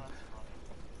funny.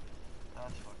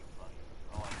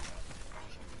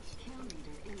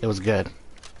 It was good.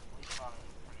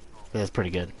 It was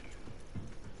pretty good.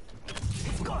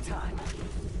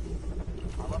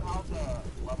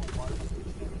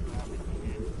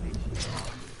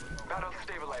 Barrel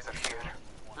stabilizer here.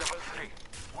 Level 3.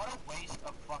 What a waste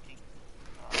of fucking...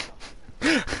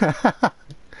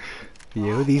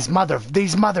 You, these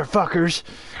motherfuckers.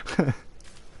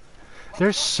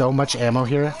 There's so much ammo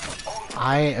here.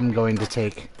 I am going to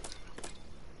take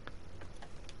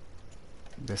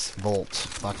this Volt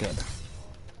bucket.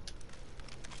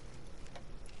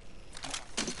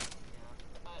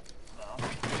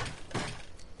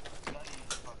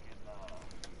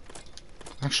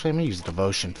 Actually, I'm gonna use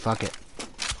Devotion. Fuck it.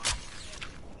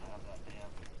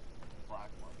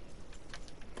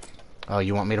 Oh,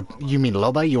 you want me to? You mean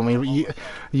Loba? You want me?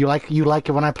 You like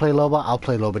it when I play Loba? I'll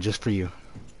play Loba just for you.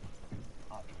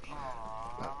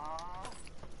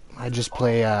 I just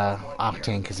play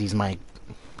Octane because he's my,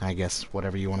 I guess,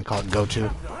 whatever you want to call it, go-to.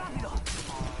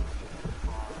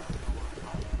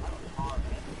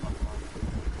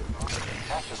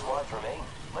 Half the squads remain.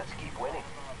 Let's keep winning.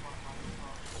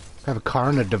 I have a car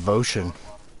and a Devotion.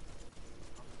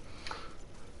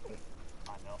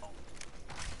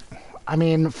 I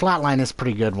mean, Flatline is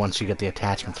pretty good once you get the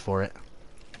attachments for it.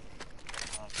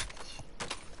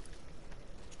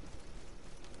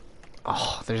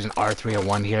 Oh, there's an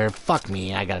R301 here. Fuck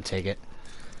me, I gotta take it.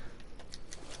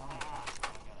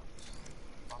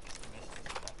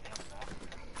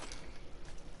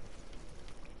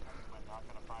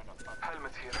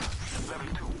 Helmet here. Level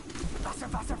 2. Faster,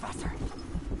 faster, faster.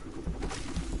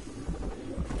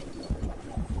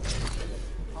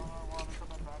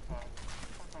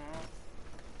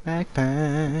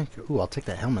 Backpack. Ooh, I'll take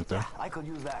that helmet though. I could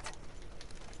use that.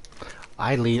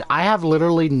 I have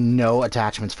literally no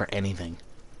attachments for anything.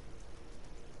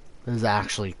 This is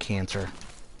actually cancer.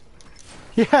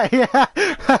 Yeah, yeah.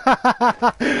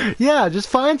 Yeah, just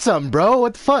find some, bro.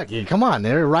 What the fuck? Yeah, come on,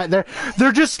 they're right there.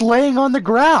 They're just laying on the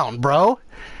ground, bro.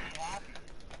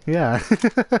 Yeah.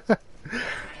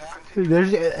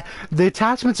 The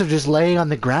attachments are just laying on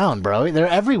the ground, bro. They're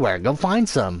everywhere. Go find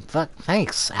some. Fuck,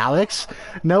 thanks, Alex.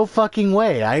 No fucking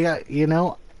way. You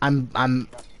know, I'm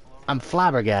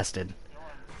flabbergasted.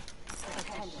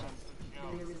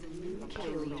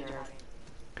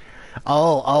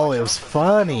 Oh, it was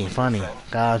funny.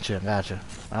 Gotcha.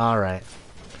 All right.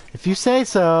 If you say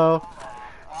so.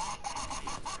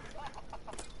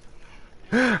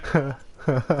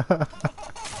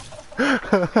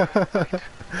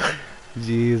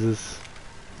 Jesus.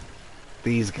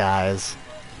 These guys.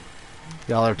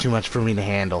 Y'all are too much for me to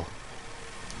handle.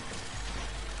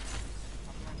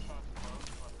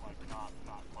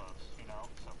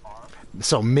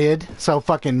 So mid? So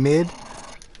fucking mid?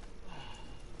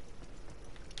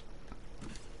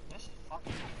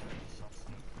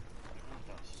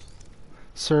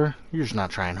 Sir, you're just not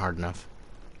trying hard enough.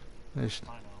 There's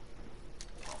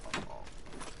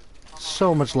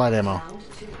so much light ammo.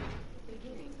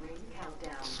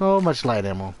 So much light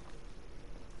ammo.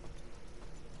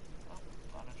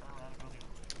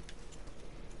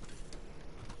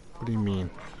 What do you mean?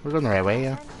 We're going the right way,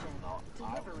 yeah?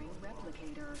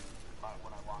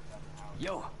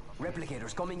 Yo,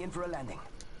 replicators coming in for a landing.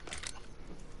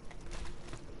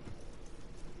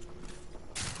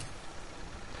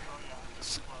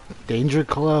 Danger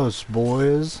close,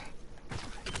 boys.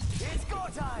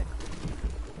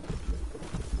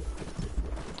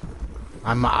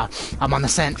 I'm on the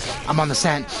scent. I'm on the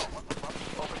scent.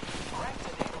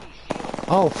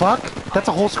 Oh fuck! That's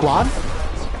a whole squad.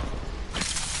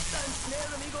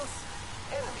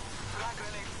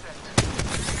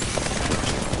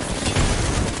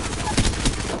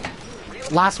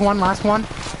 Last one. Last one.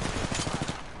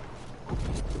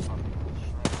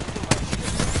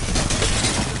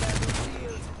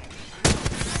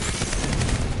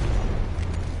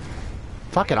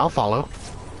 Fuck it, I'll follow.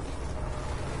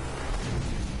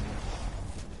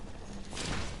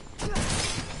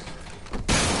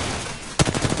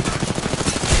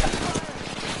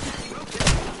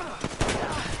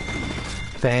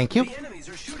 Thank you.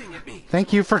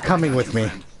 Thank you for coming with me.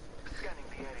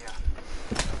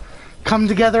 Come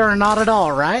together or not at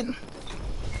all, right?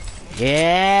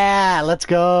 Yeah, let's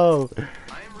go.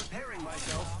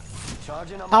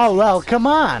 Oh, well, come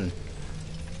on.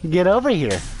 Get over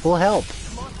here. We'll help.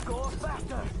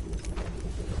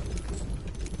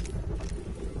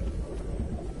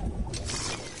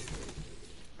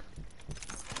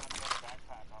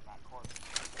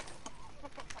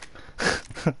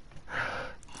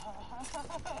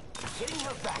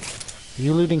 Are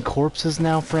you looting corpses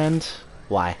now, friend?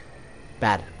 Why?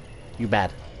 Bad. You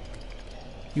bad.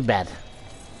 You bad.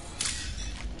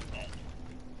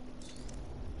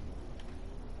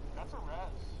 That's a res.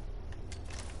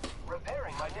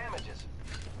 Repairing my damages.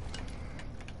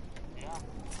 Yeah.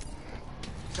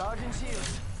 Charging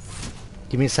shields.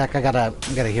 Give me a sec, I gotta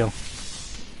heal.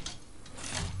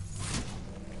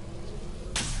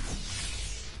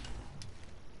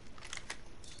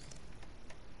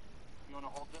 You wanna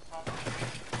hold this one?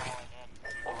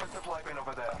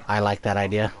 I like that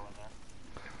idea.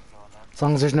 As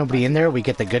long as there's nobody in there, we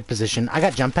get the good position. I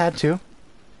got jump pad too.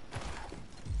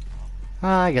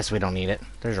 I guess we don't need it.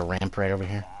 There's a ramp right over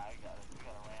here.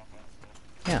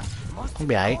 Yeah, we'll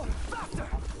be alright.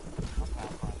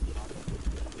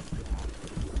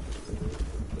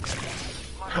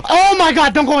 Oh my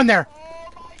god, don't go in there!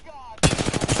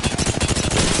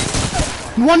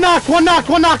 One knocked, one knocked,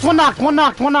 one knocked, one knocked, one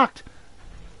knocked, one knocked.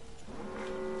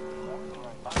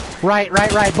 Right,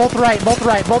 both right, both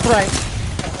right, both right.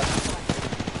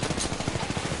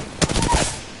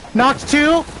 Knocked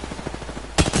two.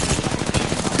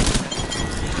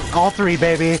 All three,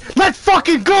 baby. Let's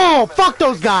fucking go! Fuck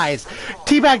those guys!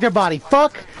 Teabag their body.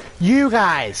 Fuck you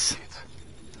guys.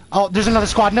 Oh, there's another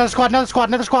squad, another squad, another squad,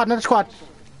 another squad, another squad.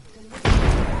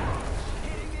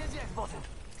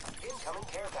 Incoming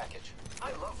care package.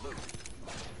 I love loot.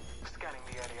 Scanning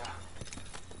the area.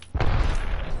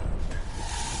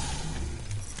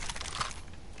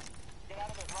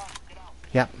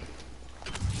 Yep.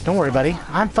 Don't worry, buddy.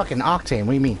 I'm fucking Octane.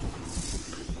 What do you mean?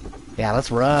 Yeah, let's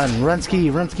run. Run ski,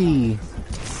 run ski.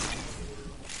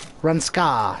 Run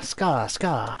ska, ska,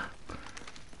 ska.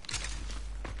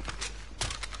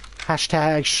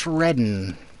 Hashtag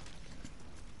shredding.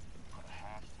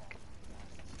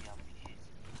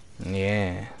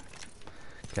 Yeah.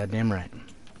 Goddamn right.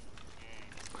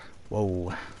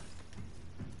 Whoa.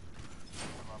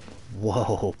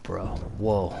 Whoa, bro.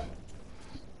 Whoa.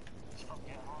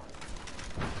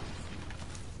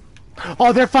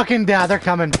 Oh, they're fucking... Yeah, they're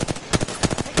coming.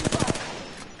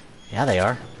 Yeah, they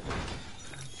are.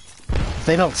 If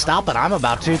they don't stop it, I'm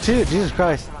about to, too. Jesus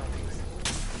Christ.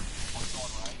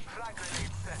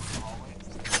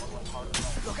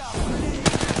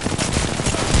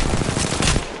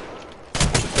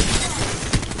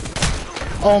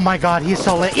 Oh my god, he's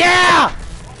so lit. Yeah!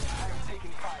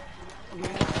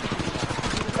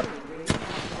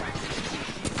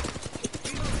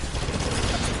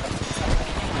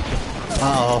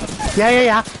 Uh-oh. Yeah, yeah,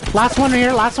 yeah. Last one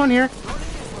here, last one here.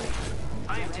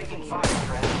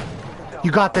 You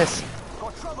got this.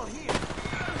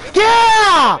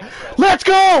 Yeah! Let's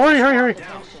go! Hurry, hurry, hurry.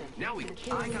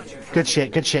 Good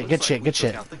shit, good shit, good shit, good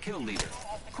shit.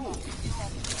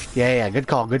 Yeah, yeah, good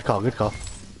call, good call, good call.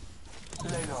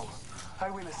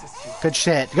 Good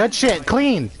shit, good shit,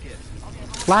 clean.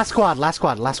 Last squad, last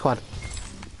squad, last squad.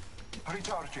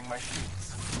 Recharging my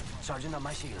shields. Charging up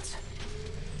my shields.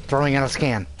 Throwing out a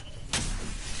scan.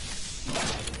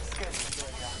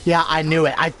 Yeah, I knew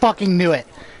it. I fucking knew it.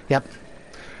 Yep.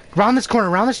 Round this corner,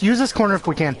 round this, use this corner if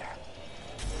we can.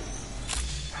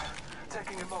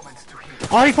 Taking a moment to heal.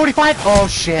 RE45? Oh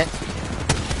shit.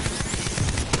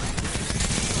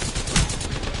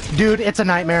 Dude, it's a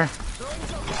nightmare.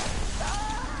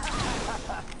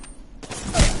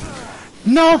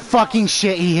 No fucking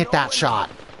shit, he hit that shot.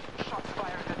 Shots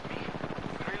fired at me.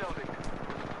 Reloading.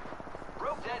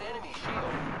 Broke that enemy shield.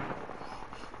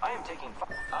 I am taking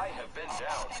I have been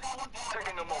down.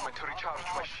 Taking a moment to recharge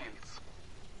my shields.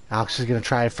 Alex is gonna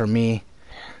try it for me.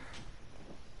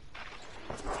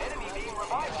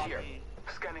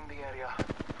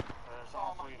 There's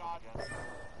all three of them again.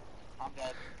 I'm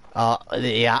dead.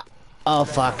 Yeah. Oh,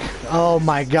 fuck. Oh,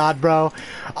 my God, bro.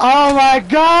 Oh, my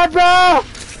God, bro!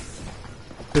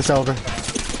 It's over.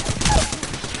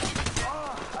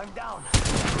 I'm down.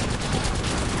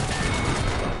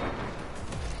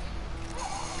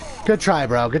 Good try,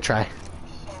 bro. Good try.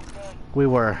 We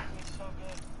were.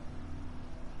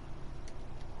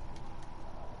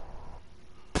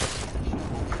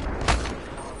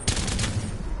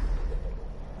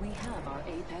 We have our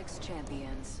Apex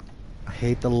champions. I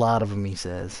hate the lot of them, he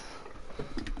says.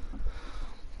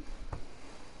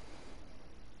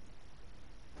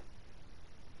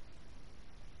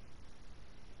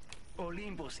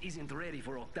 Olympus isn't ready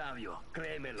for Octavio.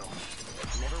 Créemelo.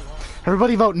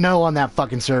 Everybody vote no on that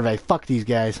fucking survey. Fuck these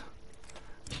guys.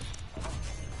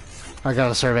 I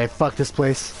got a survey. Fuck this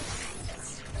place.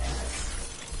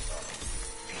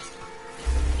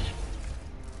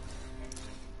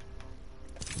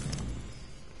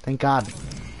 Thank God.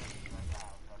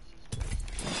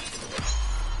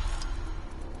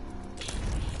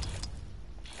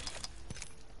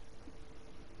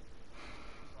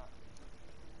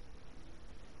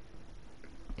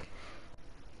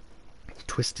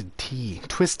 Twisted tea.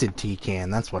 Twisted tea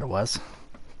can. That's what it was.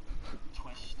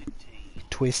 Twisted tea.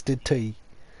 Twisted tea.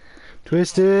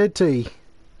 Twisted tea.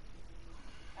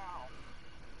 Ow.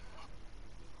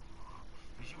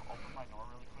 Did you open my door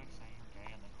really quick, say you're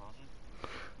gay, and then close it?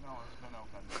 No, it's been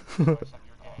open. So I said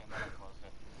you're gay, and then I closed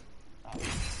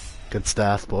it. Good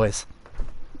stuff, boys.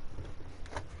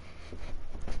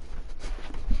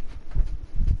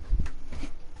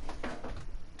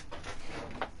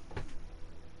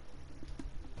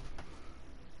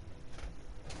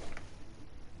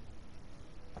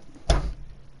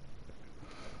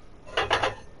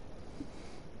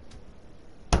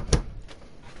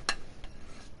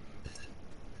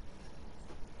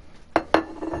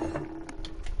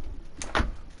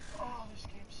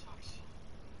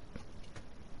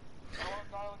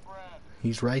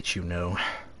 He's right, you know.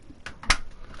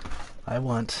 I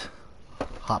want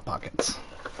Hot Pockets.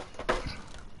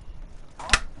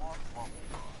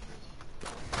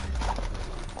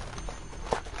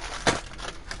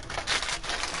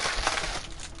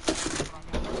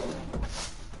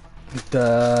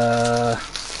 A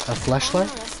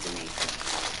flashlight?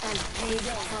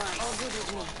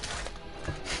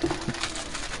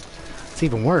 It's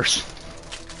even worse.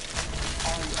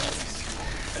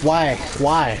 Why?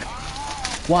 Why?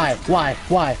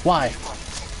 Why?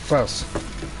 Gross.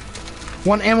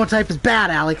 One ammo type is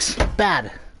bad, Alex.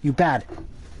 Bad. You bad.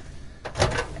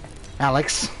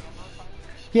 Alex.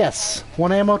 Yes.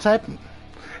 One ammo type.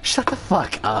 Shut the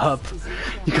fuck up.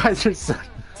 You guys are so...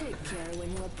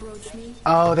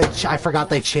 Oh, I forgot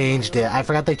they changed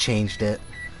it.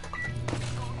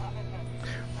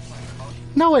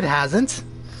 No, it hasn't.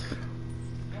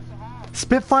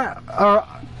 Spitfire...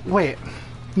 wait.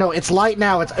 No, it's light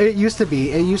now. It used to be.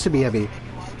 It used to be heavy.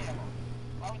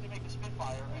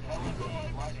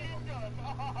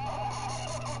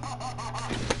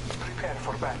 Prepare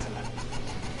for battle.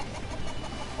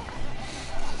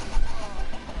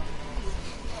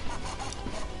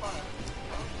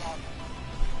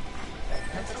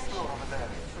 Let's explore over there.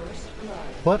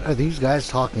 What are these guys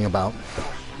talking about?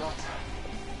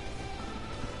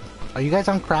 Are you guys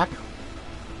on crack?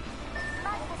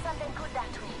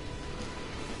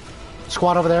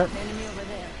 Squad over there. Enemy over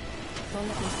there. Don't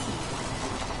let me see.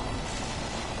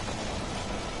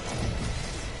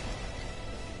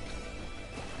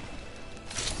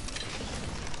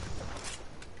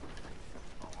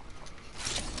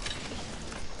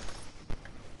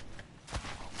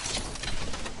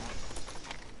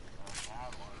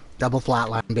 Double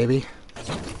flatline, baby.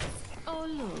 Oh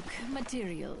look,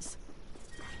 materials.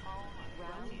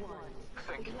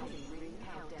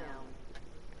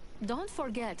 Don't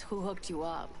forget who hooked you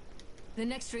up. The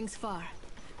next ring's far.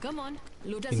 Come on,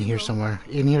 loot as In you here go. somewhere.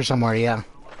 In here somewhere, yeah.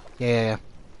 Yeah.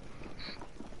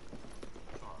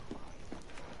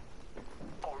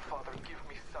 All Father, give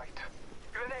me sight.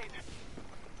 Grenade!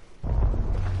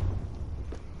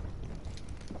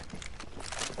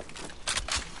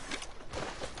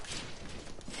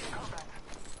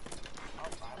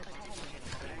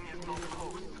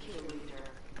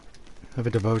 I have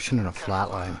a devotion and a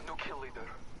flatline.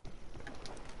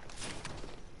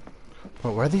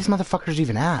 But where are these motherfuckers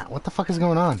even at? What the fuck is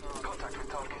going on?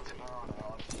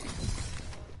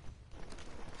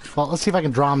 Well, let's see if I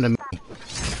can draw them to me.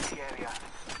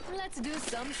 Let's do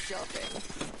some shopping.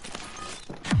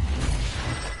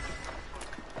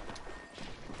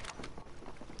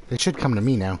 They should come to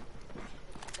me now.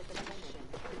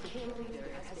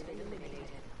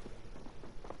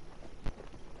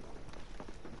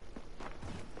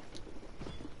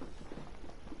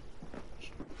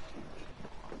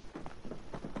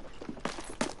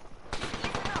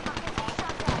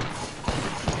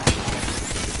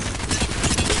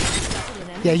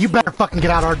 Yeah, you better fucking get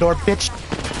out our door, bitch.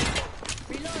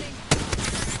 Reloading.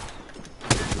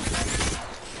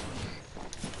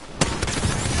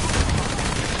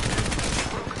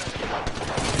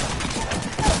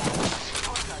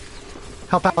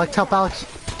 Help Alex, help Alex.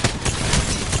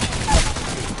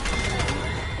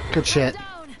 Good shit.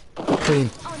 Clean.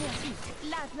 On your feet.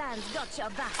 Latlands got your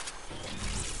back.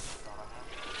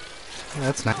 Yeah,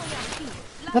 that's nice. On your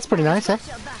feet. That's pretty nice, eh? Got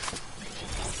your back.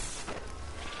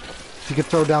 If you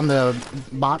could throw down the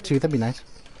bot too, that'd be nice.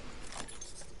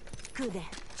 Good.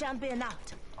 Jump in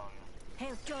out.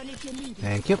 Health gun if you need it.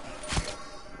 Thank you.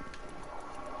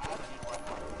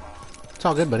 It's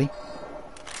all good, buddy.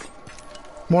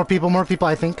 More people,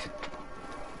 I think.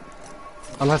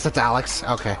 Unless it's Alex.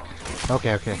 Okay.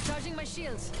 Okay. Recharging my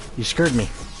shields. You scared me.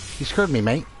 You scared me,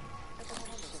 mate.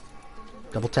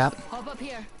 Double tap. Hop up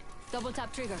here. Double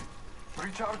tap trigger.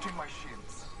 Recharging my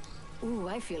shields. Ooh,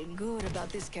 I feel good about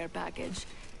this care package.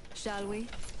 Shall we?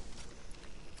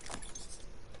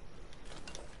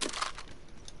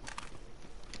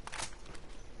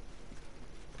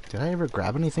 Did I ever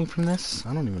grab anything from this?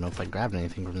 I don't even know if I grabbed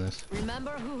anything from this.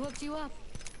 Remember who hooked you up?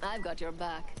 I've got your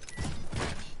back.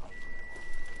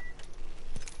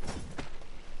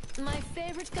 My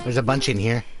favorite kind. There's a bunch in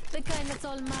here. The kind that's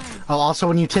all mine. Oh, also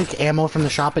when you take ammo from the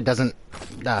shop, it doesn't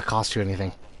cost you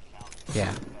anything.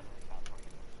 Yeah.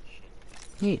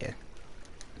 Yeah.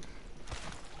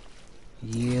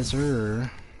 Yes,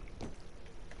 sir.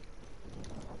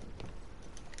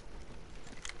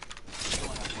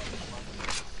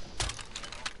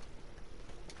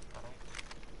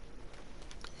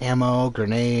 Ammo,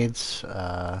 grenades,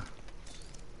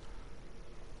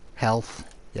 health.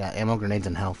 Yeah, ammo, grenades,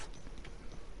 and health.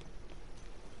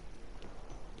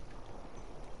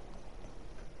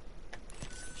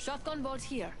 Shotgun bolt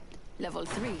here. Level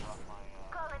 3.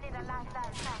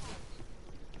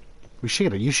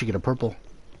 You should get a purple.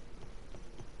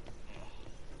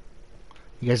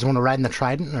 You guys want to ride in the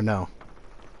Trident or no?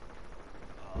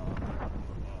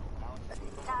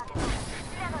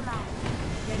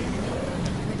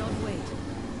 We don't wait.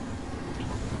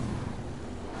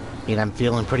 I mean, I'm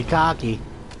feeling pretty cocky.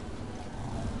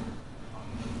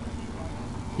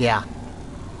 Yeah.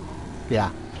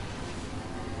 Yeah.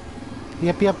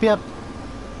 Yep.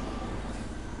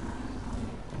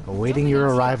 Awaiting your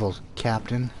arrival,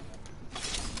 Captain.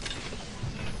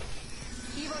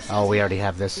 Oh, we already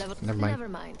have this. Never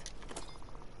mind.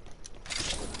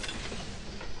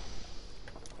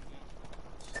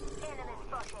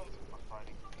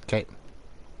 Okay.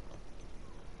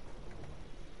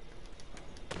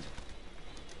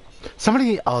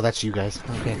 Somebody... Oh, that's you guys.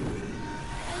 Okay.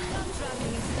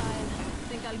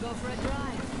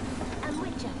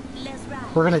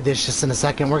 We're gonna dish this in a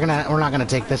second. We're not gonna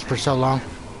take this for so long.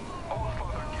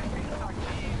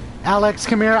 Alex,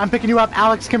 come here. I'm picking you up.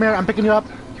 Alex, come here. I'm picking you up.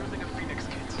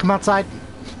 Come outside.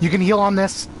 You can heal on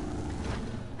this.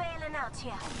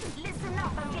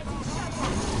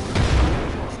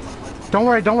 Don't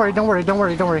worry.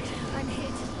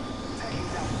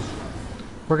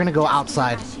 We're gonna go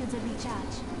outside.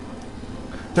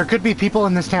 There could be people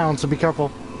in this town, so be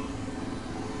careful.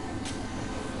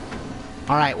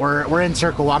 All right, we're in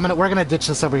circle. We're gonna ditch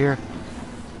this over here.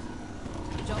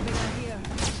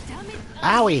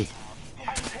 Owie!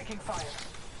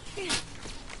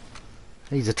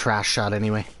 He's a trash shot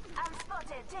anyway.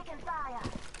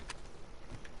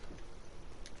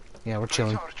 Yeah, we're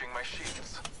chilling.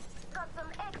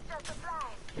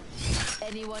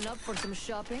 Anyone up for some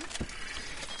shopping?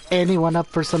 Anyone up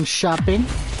for some shopping?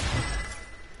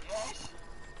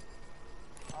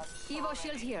 Evo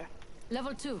shield here.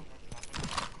 Level 2.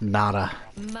 Nada.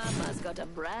 Mama's got a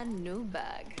brand new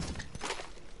bag.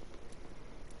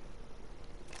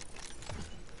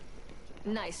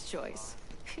 Nice choice.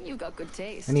 You got good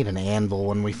taste. I need an anvil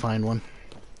when we find one.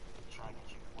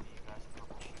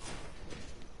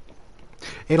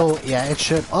 Yeah, it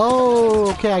should.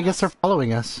 Oh, okay, I guess they're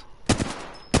following us.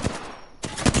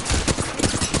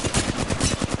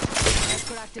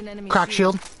 Crack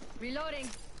shield. Reloading.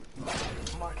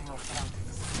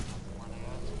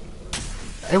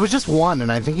 It was just one,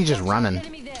 and I think he's just running.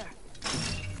 Enemy there.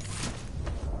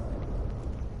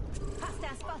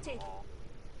 Hostile spotted.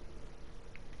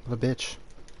 What a bitch.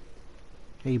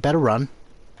 Hey, you better run.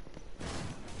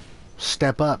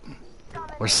 Step up.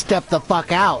 Or step the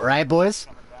fuck out, right, boys?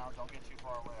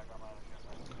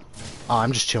 Oh,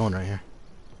 I'm just chilling right here.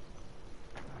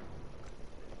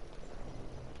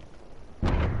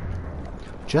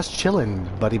 Just chilling,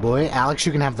 buddy boy. Alex,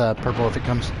 you can have the purple if it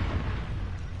comes.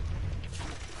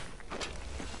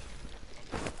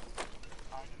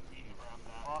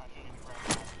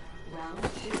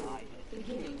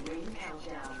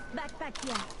 back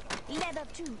here. Leather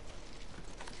too.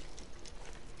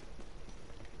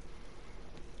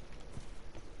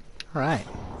 All right.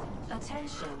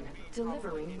 Attention,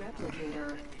 delivering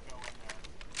replicator.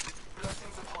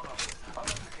 Blessings upon us. Our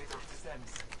replicator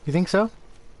descends. You think so?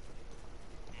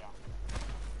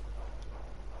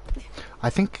 I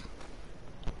think...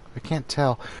 I can't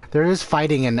tell. There is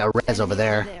fighting in a res over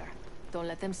there. Don't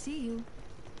let them see you.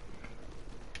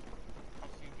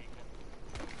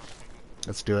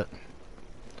 Let's do it.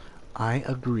 I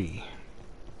agree.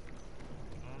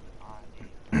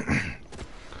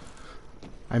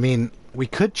 I mean, we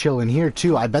could chill in here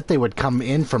too. I bet they would come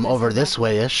in from over this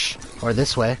way-ish. Or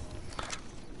this way.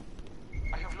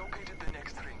 I have located the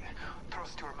next ring.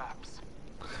 Trust your maps.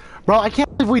 Bro, I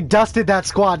can't believe we dusted that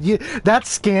squad. That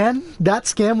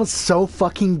scan was so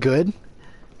fucking good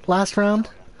last round.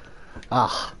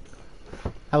 Ah,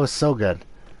 that was so good.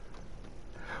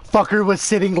 Fucker was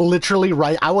sitting literally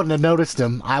right. I wouldn't have noticed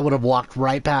him. I would have walked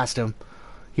right past him.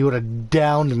 He would have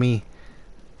downed me.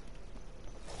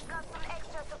 Got some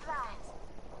extra supplies.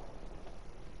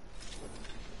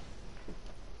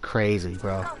 Crazy,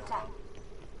 bro.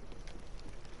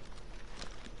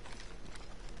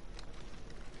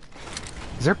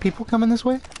 Is there people coming this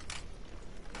way?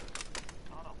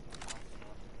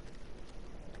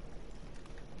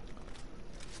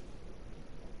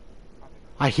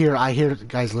 I hear,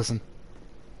 guys, listen.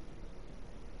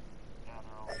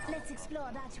 Let's explore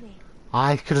that way.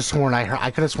 I could have sworn I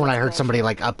heard somebody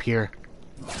like up here.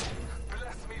 Bless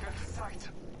me with sight.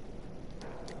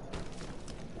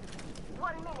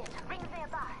 1 minute. Ring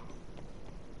nearby.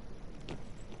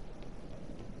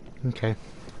 Okay.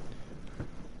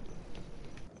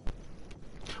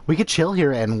 We could chill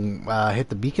here and hit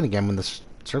the beacon again when the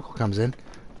circle comes in.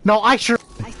 No, I sure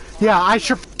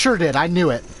did. I knew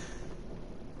it.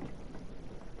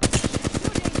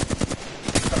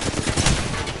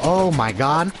 Oh my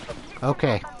god.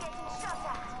 Okay.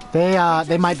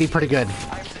 They might be pretty good.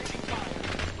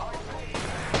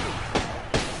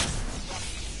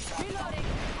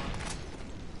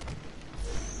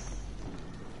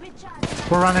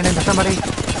 We're running into somebody.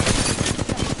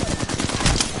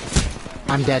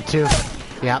 I'm dead too.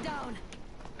 Yep.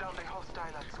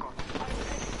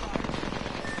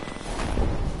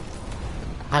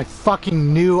 I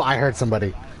fucking knew I heard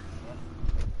somebody.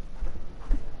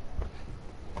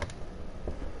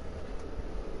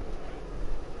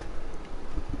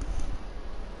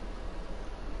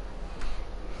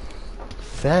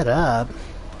 Fed up.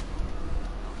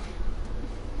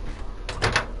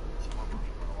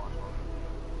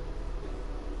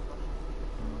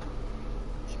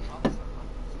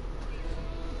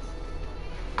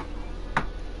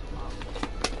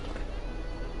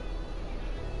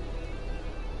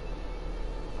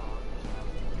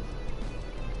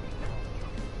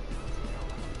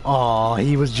 Oh,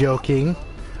 he was joking.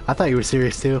 I thought you were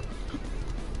serious too.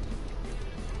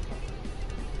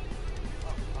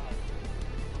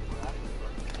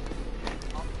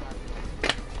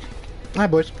 Hi,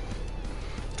 boys.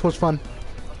 It was fun.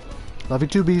 Love you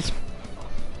too, bees.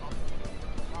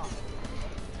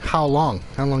 How long?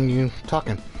 How long are you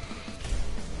talking?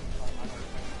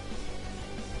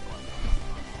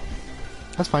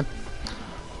 That's fine.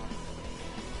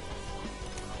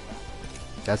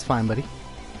 That's fine, buddy.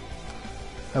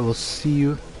 I will see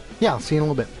you. Yeah, I'll see you in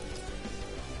a little bit.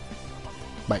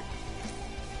 Bye.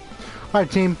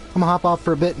 Alright, team. I'm gonna hop off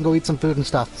for a bit and go eat some food and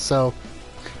stuff. So,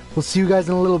 we'll see you guys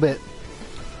in a little bit.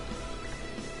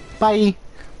 Bye.